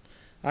out.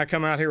 I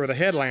come out here with a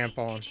headlamp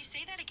on. Could you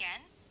say that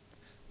again?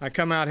 I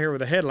come out here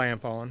with a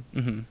headlamp on.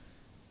 Mm-hmm.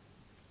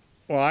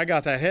 Well, I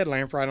got that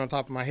headlamp right on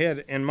top of my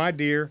head, and my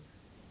deer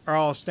are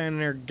all standing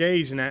there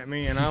gazing at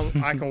me, and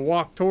I can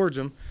walk towards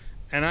them,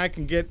 and I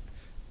can get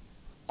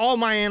all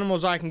my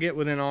animals I can get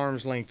within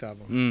arm's length of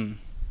them.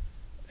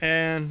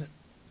 And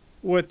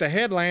with the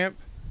headlamp,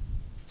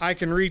 I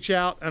can reach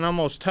out and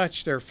almost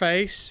touch their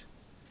face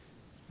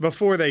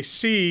before they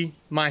see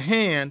my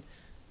hand.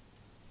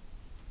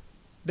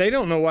 They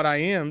don't know what I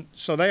am,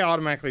 so they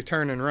automatically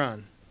turn and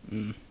run,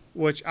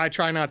 which I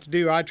try not to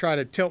do. I try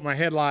to tilt my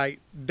headlight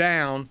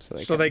down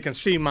so they can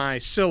see my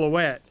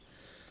silhouette,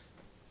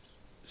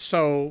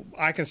 so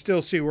I can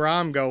still see where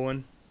I'm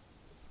going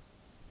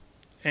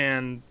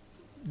and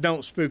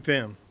don't spook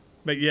them.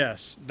 But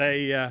yes,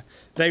 they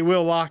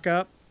will lock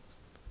up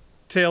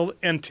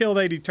until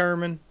they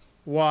determine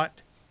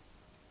what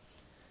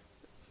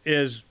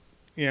is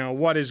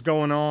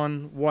going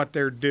on, what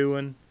they're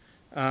doing,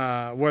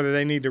 whether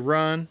they need to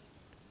run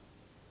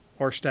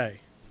or stay.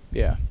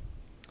 Yeah.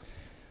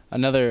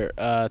 Another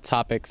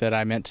topic that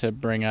I meant to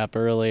bring up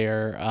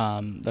earlier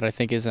that I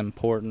think is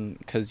important,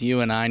 because you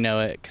and I know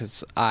it,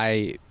 because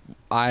I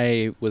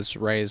was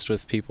raised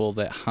with people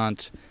that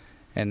hunt,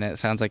 and it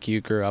sounds like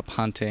you grew up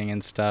hunting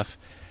and stuff,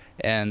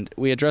 and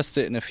we addressed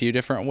it in a few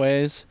different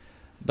ways,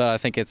 but I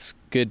think it's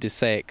good to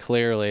say it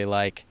clearly.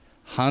 Like,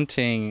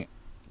 hunting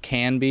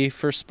can be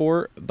for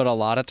sport, but a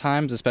lot of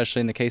times, especially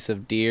in the case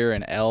of deer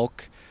and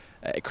elk,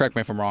 correct me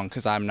if I'm wrong,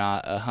 because I'm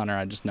not a hunter,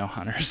 I just know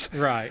hunters.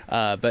 Right.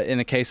 But in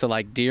the case of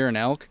like deer and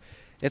elk,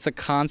 it's a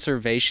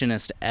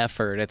conservationist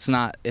effort. It's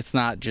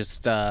not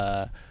just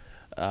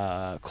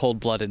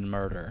cold-blooded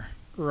murder.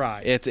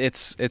 Right.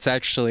 It's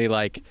actually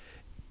like,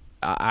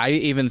 I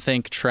even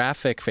think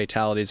traffic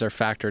fatalities are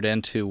factored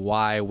into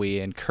why we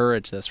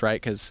encourage this, right?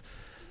 Because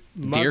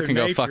deer can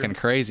go fucking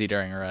crazy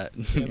during a rut.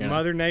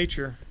 Mother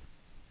Nature,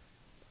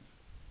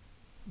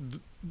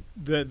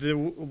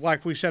 the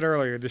like we said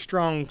earlier, the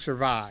strong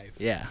survive.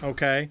 Yeah.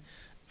 Okay.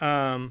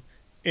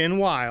 In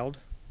wild,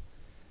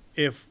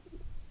 if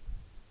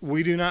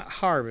we do not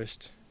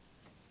harvest,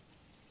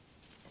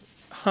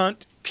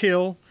 hunt,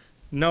 kill,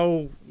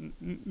 no,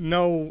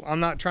 I'm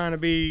not trying to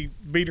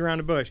beat around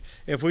the bush.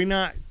 If we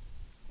not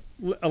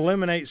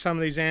eliminate some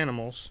of these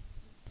animals,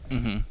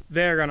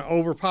 they're going to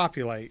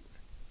overpopulate.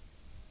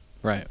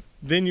 Right.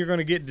 Then you're going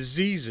to get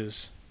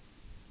diseases.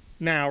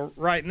 Now,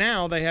 right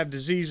now, they have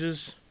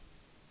diseases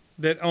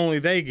that only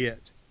they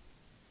get.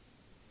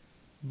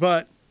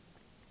 But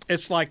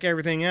it's like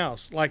everything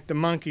else, like the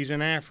monkeys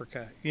in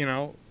Africa.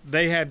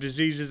 They have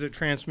diseases that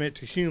transmit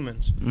to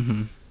humans.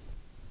 Mm-hmm.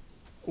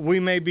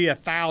 We may be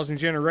 1,000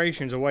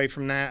 generations away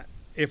from that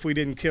if we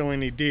didn't kill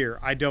any deer.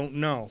 I don't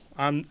know.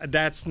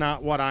 That's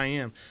not what I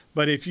am.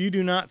 But if you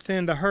do not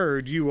thin the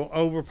herd, you will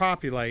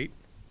overpopulate.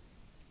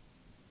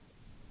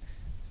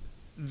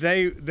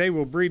 They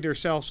will breed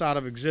themselves out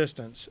of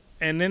existence,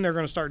 and then they're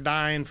going to start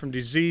dying from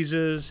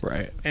diseases,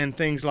 right, and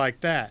things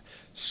like that.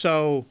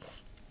 So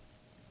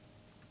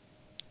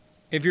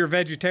if you're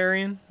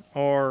vegetarian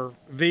or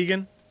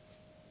vegan,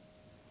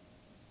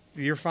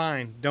 you're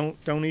fine.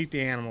 Don't eat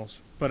the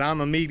animals. But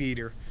I'm a meat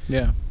eater.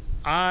 Yeah.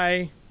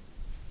 I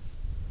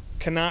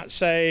cannot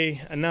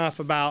say enough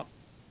about,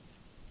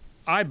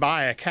 I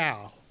buy a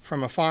cow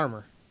from a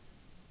farmer.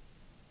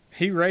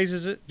 He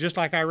raises it just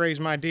like I raise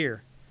my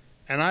deer.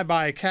 And I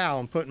buy a cow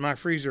and put it in my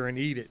freezer and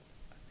eat it.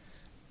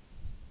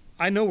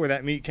 I know where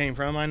that meat came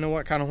from. I know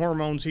what kind of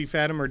hormones he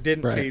fed him or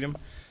didn't feed him.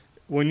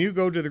 When you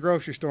go to the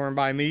grocery store and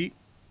buy meat,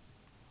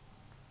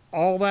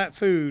 all that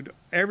food,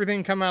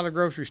 everything come out of the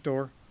grocery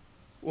store,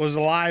 was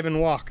alive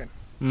and walking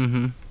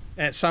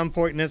at some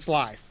point in its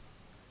life.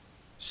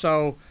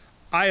 So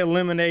I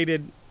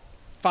eliminated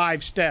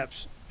 5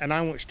 steps, and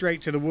I went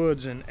straight to the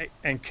woods and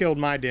killed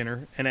my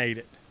dinner and ate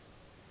it.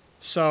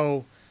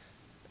 So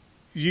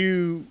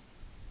if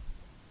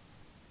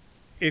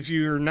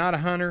you're not a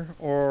hunter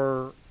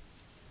or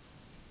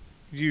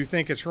you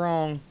think it's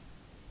wrong,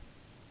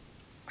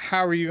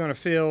 how are you going to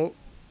feel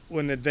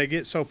when they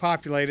get so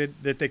populated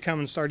that they come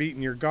and start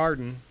eating your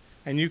garden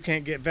and you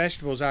can't get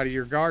vegetables out of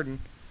your garden?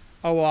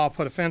 Oh, well, I'll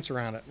put a fence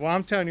around it. Well,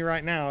 I'm telling you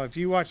right now, if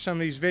you watch some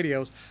of these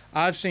videos,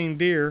 I've seen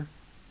deer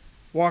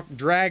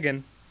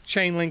dragging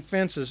chain link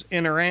fences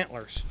in their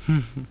antlers.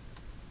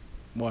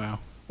 Wow.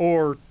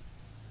 Or,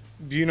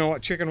 do you know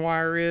what chicken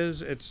wire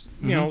is? It's,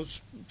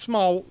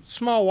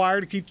 small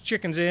wire to keep the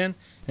chickens in,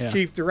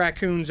 keep the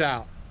raccoons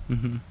out.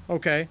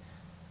 Okay.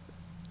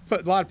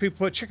 But a lot of people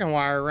put chicken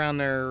wire around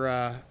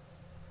their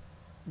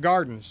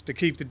gardens to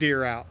keep the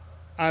deer out.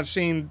 I've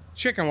seen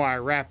chicken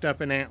wire wrapped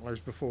up in antlers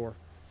before.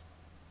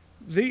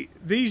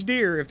 These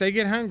deer, if they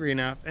get hungry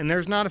enough and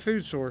there's not a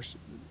food source,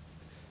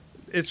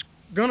 it's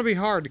going to be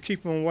hard to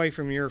keep them away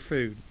from your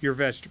food, your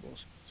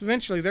vegetables. So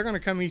eventually they're going to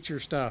come eat your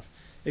stuff.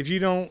 If you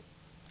don't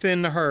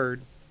thin the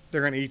herd, they're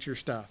going to eat your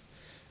stuff.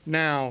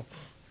 Now,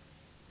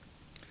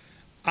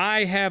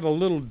 I have a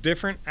little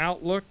different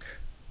outlook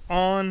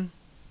on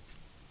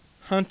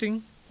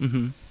hunting.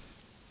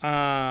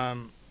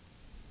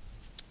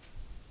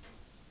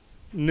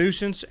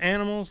 Nuisance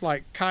animals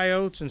like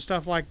coyotes and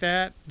stuff like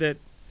that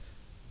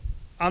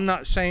I'm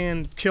not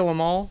saying kill them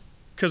all,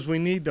 because we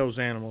need those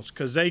animals,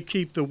 because they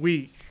keep the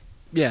weak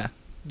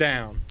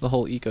down. The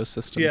whole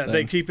ecosystem thing.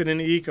 They keep it in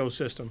the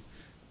ecosystem.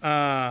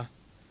 But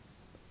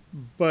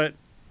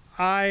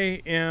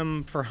I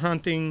am for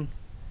hunting.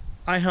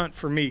 I hunt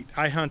for meat.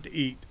 I hunt to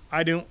eat.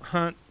 I don't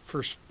hunt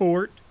for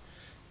sport.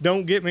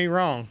 Don't get me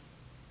wrong.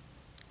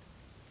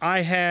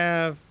 I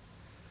have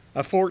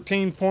a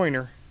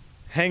 14-pointer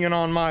hanging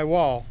on my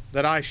wall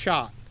that I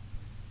shot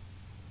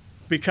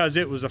because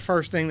it was the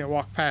first thing that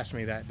walked past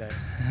me that day.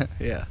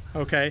 Yeah.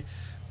 Okay.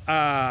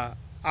 I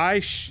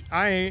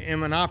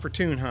am an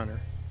opportune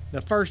hunter.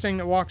 The first thing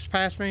that walks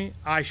past me,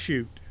 I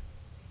shoot.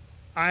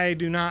 I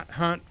do not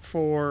hunt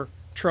for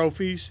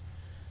trophies.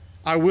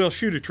 I will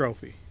shoot a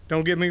trophy.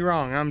 Don't get me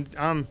wrong.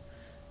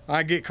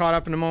 I get caught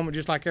up in the moment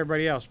just like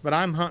everybody else, but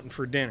I'm hunting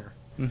for dinner.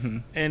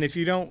 And if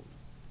you don't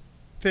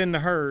thin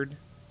the herd,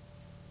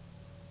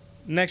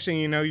 next thing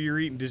you know, you're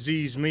eating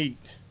diseased meat.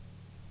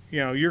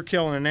 You're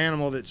killing an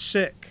animal that's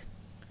sick,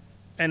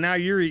 and now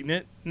you're eating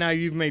it. Now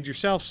you've made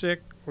yourself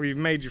sick, or you've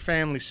made your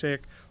family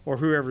sick, or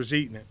whoever's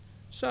eating it.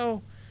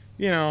 So,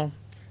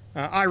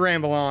 I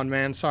ramble on,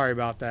 man. Sorry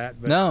about that.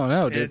 But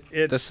no, dude.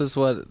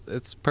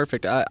 It's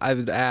perfect. I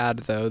would add,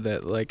 though,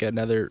 that like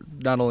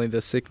not only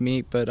the sick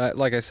meat, but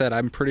like I said,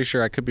 I'm pretty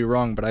sure I could be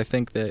wrong, but I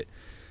think that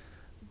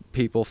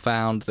people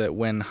found that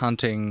when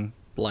hunting,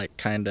 like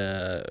kind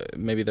of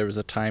maybe there was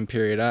a time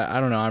period,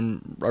 I don't know,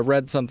 I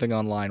read something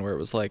online where it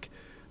was like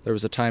there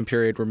was a time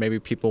period where maybe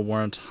people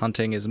weren't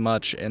hunting as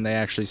much, and they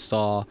actually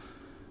saw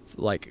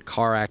like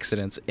car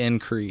accidents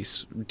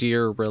increase,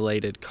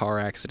 deer-related car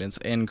accidents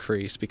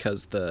increase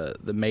because the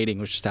mating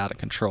was just out of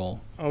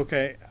control.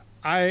 Okay,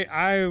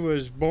 I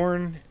was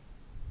born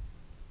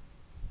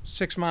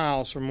 6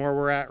 miles from where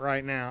we're at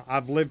right now.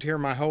 I've lived here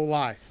my whole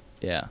life.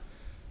 Yeah.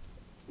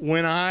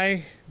 When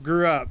I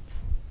grew up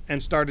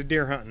and started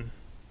deer hunting,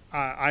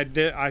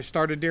 I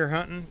started deer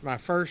hunting. My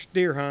first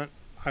deer hunt,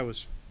 I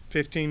was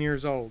 15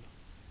 years old.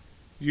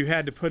 You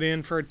had to put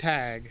in for a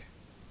tag.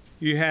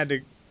 You had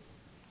to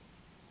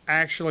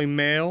actually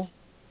mail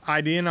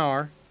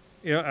IDNR,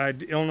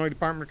 Illinois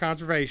Department of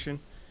Conservation,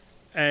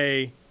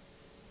 a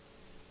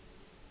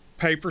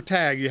paper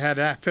tag. You had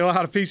to fill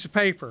out a piece of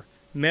paper,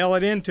 mail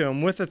it into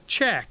them with a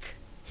check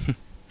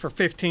for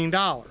 $15,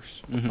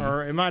 Mm-hmm.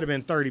 or it might have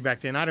been 30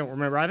 back then. I don't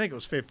remember. I think it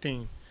was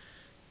 15,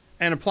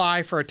 and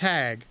apply for a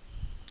tag.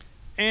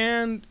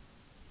 And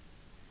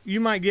you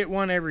might get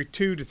one every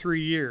 2 to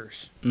 3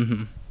 years.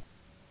 Mm-hmm.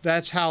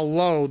 That's how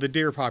low the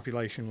deer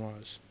population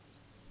was.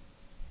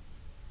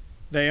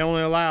 They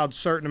only allowed a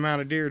certain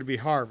amount of deer to be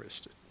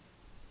harvested.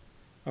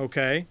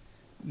 Okay?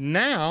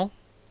 Now,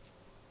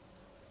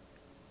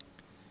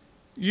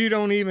 you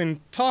don't even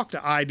talk to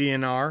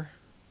IDNR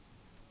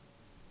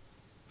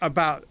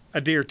about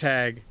a deer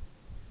tag.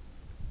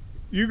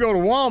 You go to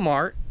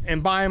Walmart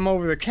and buy them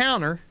over the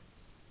counter.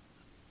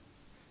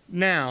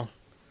 Now,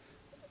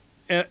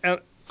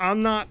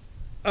 I'm not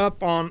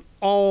up on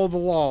all the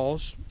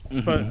laws,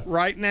 but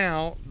right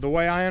now, the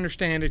way I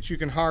understand it, you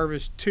can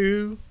harvest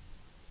 2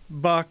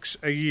 bucks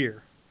a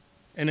year,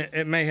 and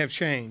it may have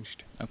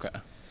changed. Okay.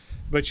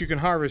 But you can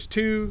harvest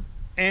 2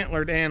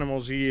 antlered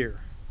animals a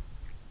year.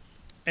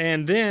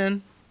 And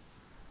then,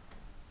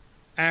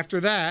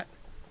 after that,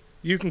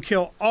 you can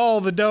kill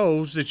all the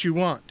does that you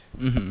want.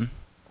 Mm-hmm.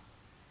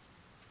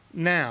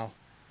 Now,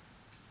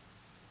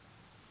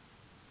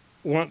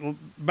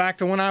 back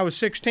to when I was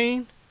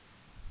 16,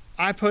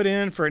 I put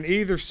in for an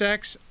either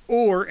sex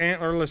or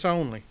antlerless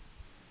only,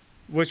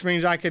 which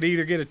means I could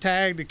either get a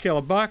tag to kill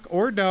a buck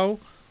or doe,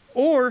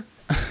 or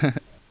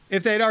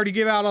if they'd already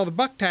give out all the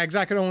buck tags,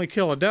 I could only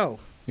kill a doe.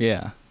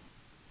 Yeah.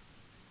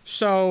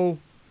 So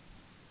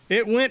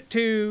it went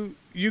to,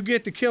 you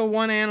get to kill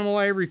one animal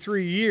every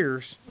 3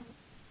 years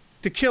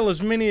to kill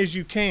as many as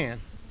you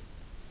can,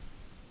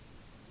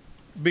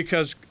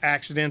 because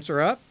accidents are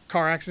up,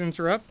 car accidents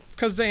are up,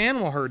 because the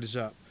animal herd is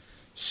up.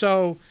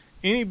 So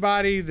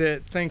anybody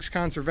that thinks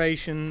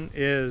conservation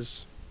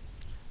is,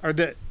 or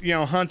that,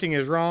 hunting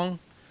is wrong,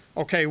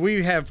 okay,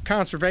 we have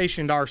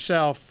conservationed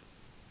ourselves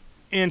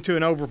into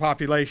an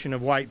overpopulation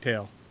of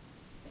whitetail.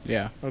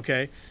 Yeah.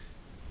 Okay.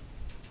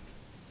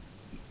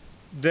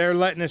 They're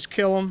letting us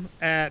kill them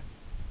at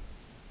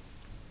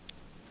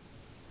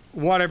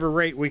whatever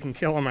rate we can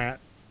kill them at.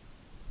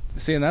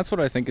 See, and that's what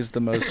I think is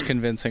the most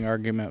convincing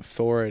argument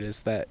for it,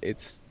 is that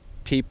it's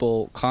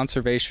people,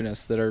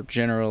 conservationists that are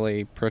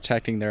generally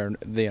protecting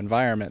the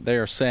environment. They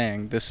are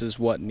saying this is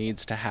what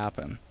needs to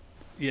happen.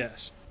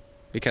 Yes.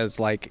 Because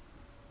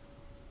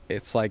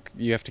it's like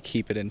you have to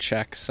keep it in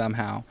check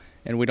somehow.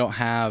 And we don't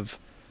have,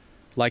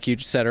 like you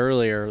said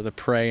earlier, the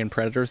prey and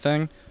predator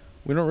thing.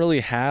 We don't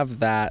really have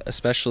that,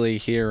 especially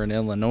here in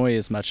Illinois,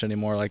 as much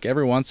anymore. Like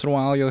every once in a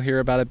while you'll hear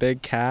about a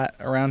big cat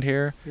around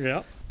here.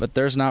 Yeah. But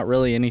there's not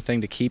really anything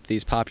to keep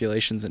these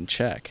populations in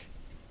check.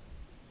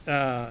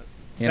 You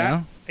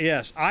know?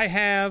 Yes. I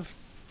have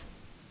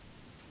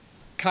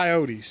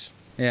coyotes.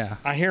 Yeah.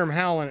 I hear them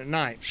howling at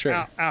night.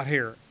 Sure. Out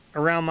here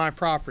around my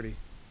property.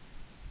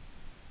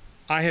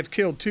 I have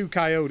killed 2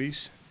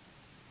 coyotes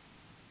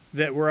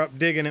that were up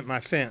digging at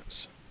my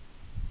fence.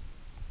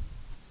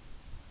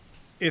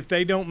 If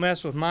they don't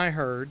mess with my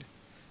herd,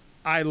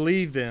 I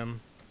leave them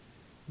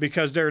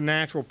because they're a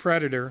natural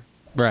predator.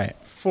 Right.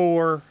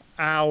 For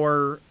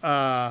our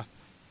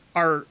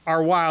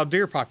wild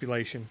deer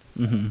population.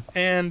 Mm-hmm.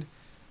 And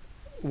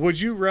would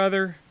you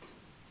rather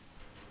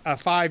a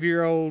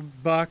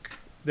 5-year-old buck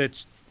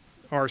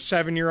or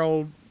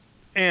 7-year-old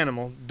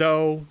animal,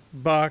 doe,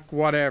 buck,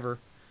 whatever,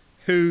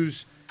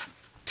 whose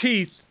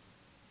teeth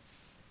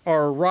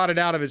are rotted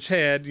out of its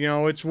head,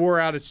 it's wore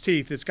out its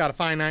teeth, it's got a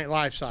finite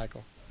life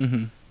cycle.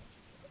 Mm-hmm.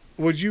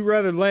 Would you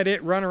rather let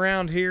it run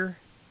around here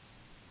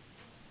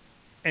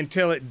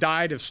until it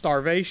died of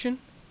starvation?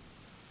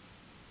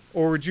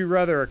 Or would you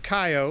rather a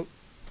coyote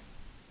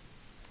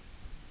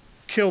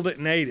killed it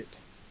and ate it?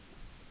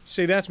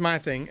 See, that's my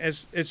thing.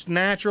 It's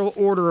natural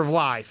order of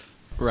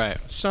life. Right.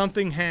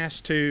 Something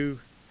has to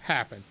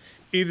happen.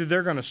 Either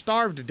they're going to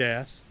starve to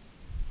death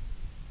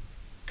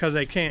because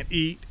they can't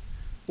eat,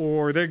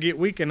 or they get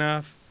weak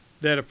enough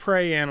that a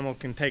prey animal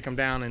can take them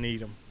down and eat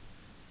them.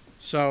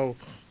 So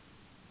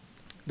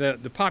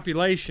the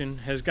population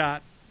has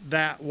got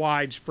that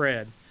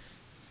widespread.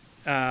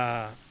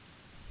 Back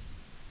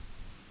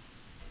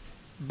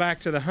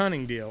to the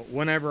hunting deal.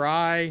 Whenever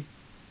I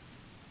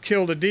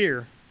killed a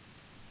deer,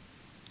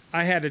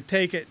 I had to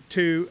take it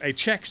to a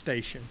check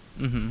station.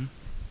 Mm-hmm.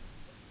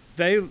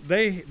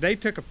 They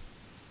took a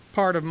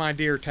part of my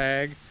deer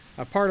tag,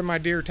 a part of my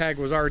deer tag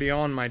was already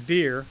on my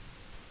deer,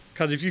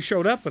 because if you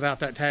showed up without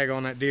that tag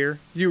on that deer,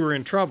 you were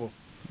in trouble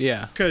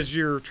Yeah. because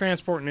you're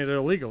transporting it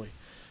illegally.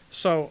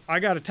 So I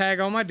got a tag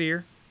on my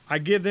deer. I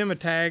give them a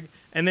tag,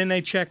 and then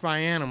they check my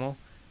animal,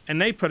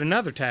 and they put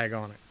another tag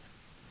on it.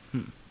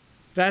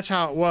 That's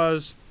how it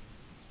was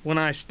when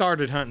I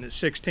started hunting at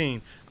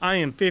 16. I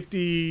am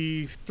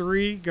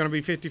 53, going to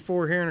be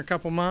 54 here in a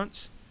couple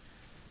months.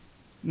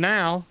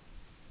 Now,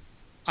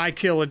 I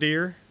kill a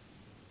deer.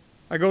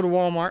 I go to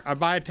Walmart, I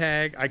buy a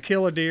tag, I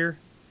kill a deer.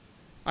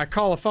 I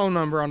call a phone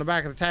number on the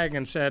back of the tag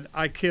and said,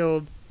 I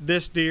killed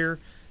this deer.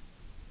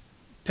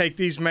 Take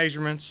these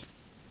measurements.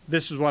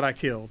 This is what I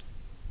killed.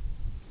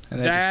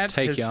 And they just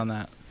take you on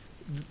that.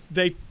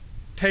 They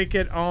take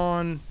it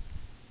on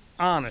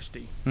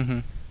honesty.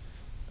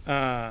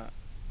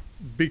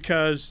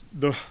 Because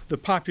the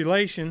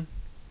population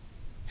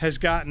has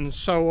gotten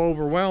so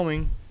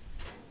overwhelming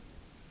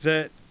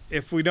that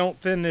if we don't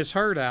thin this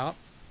herd out,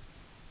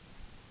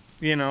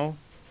 you know,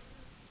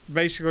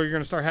 basically you're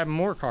going to start having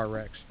more car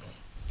wrecks.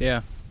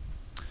 Yeah.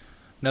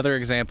 Another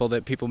example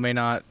that people may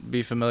not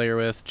be familiar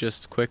with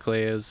just quickly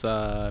is,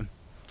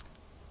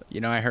 you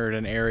know, I heard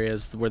in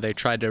areas where they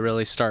tried to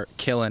really start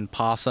killing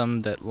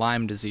possum that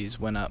Lyme disease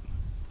went up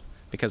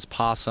because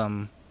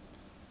possum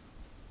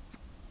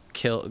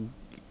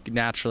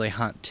naturally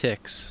hunt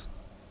ticks.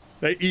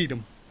 They eat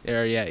them.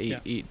 Or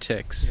eat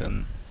ticks.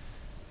 And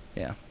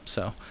yeah,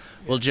 so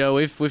well, Joe,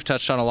 we've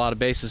touched on a lot of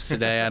bases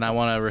today, and I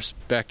want to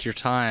respect your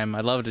time.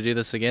 I'd love to do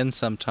this again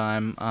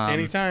sometime.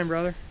 Anytime,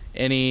 brother.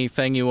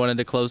 Anything you wanted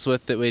to close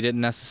with that we didn't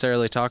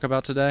necessarily talk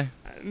about today?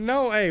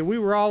 No, hey, we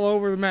were all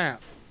over the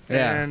map.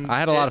 Yeah, and I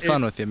had a lot of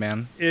fun with you,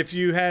 man. If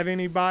you have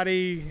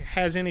anybody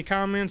has any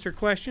comments or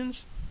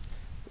questions,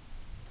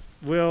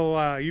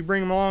 we'll you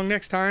bring them along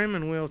next time,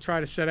 and we'll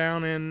try to sit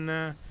down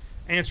and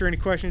answer any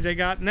questions they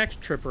got next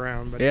trip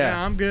around. But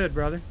yeah, I'm good,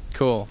 brother.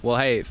 Cool. Well,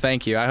 hey,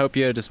 thank you. I hope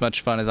you had as much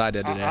fun as I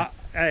did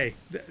today.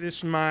 This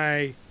is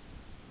my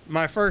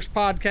first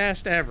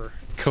podcast ever.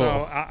 Cool.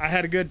 So I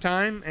had a good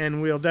time,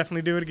 and we'll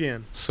definitely do it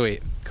again.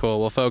 Sweet.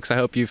 Cool. Well, folks, I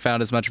hope you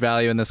found as much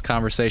value in this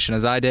conversation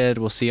as I did.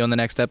 We'll see you on the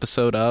next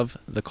episode of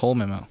The Cole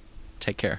Memo. Take care.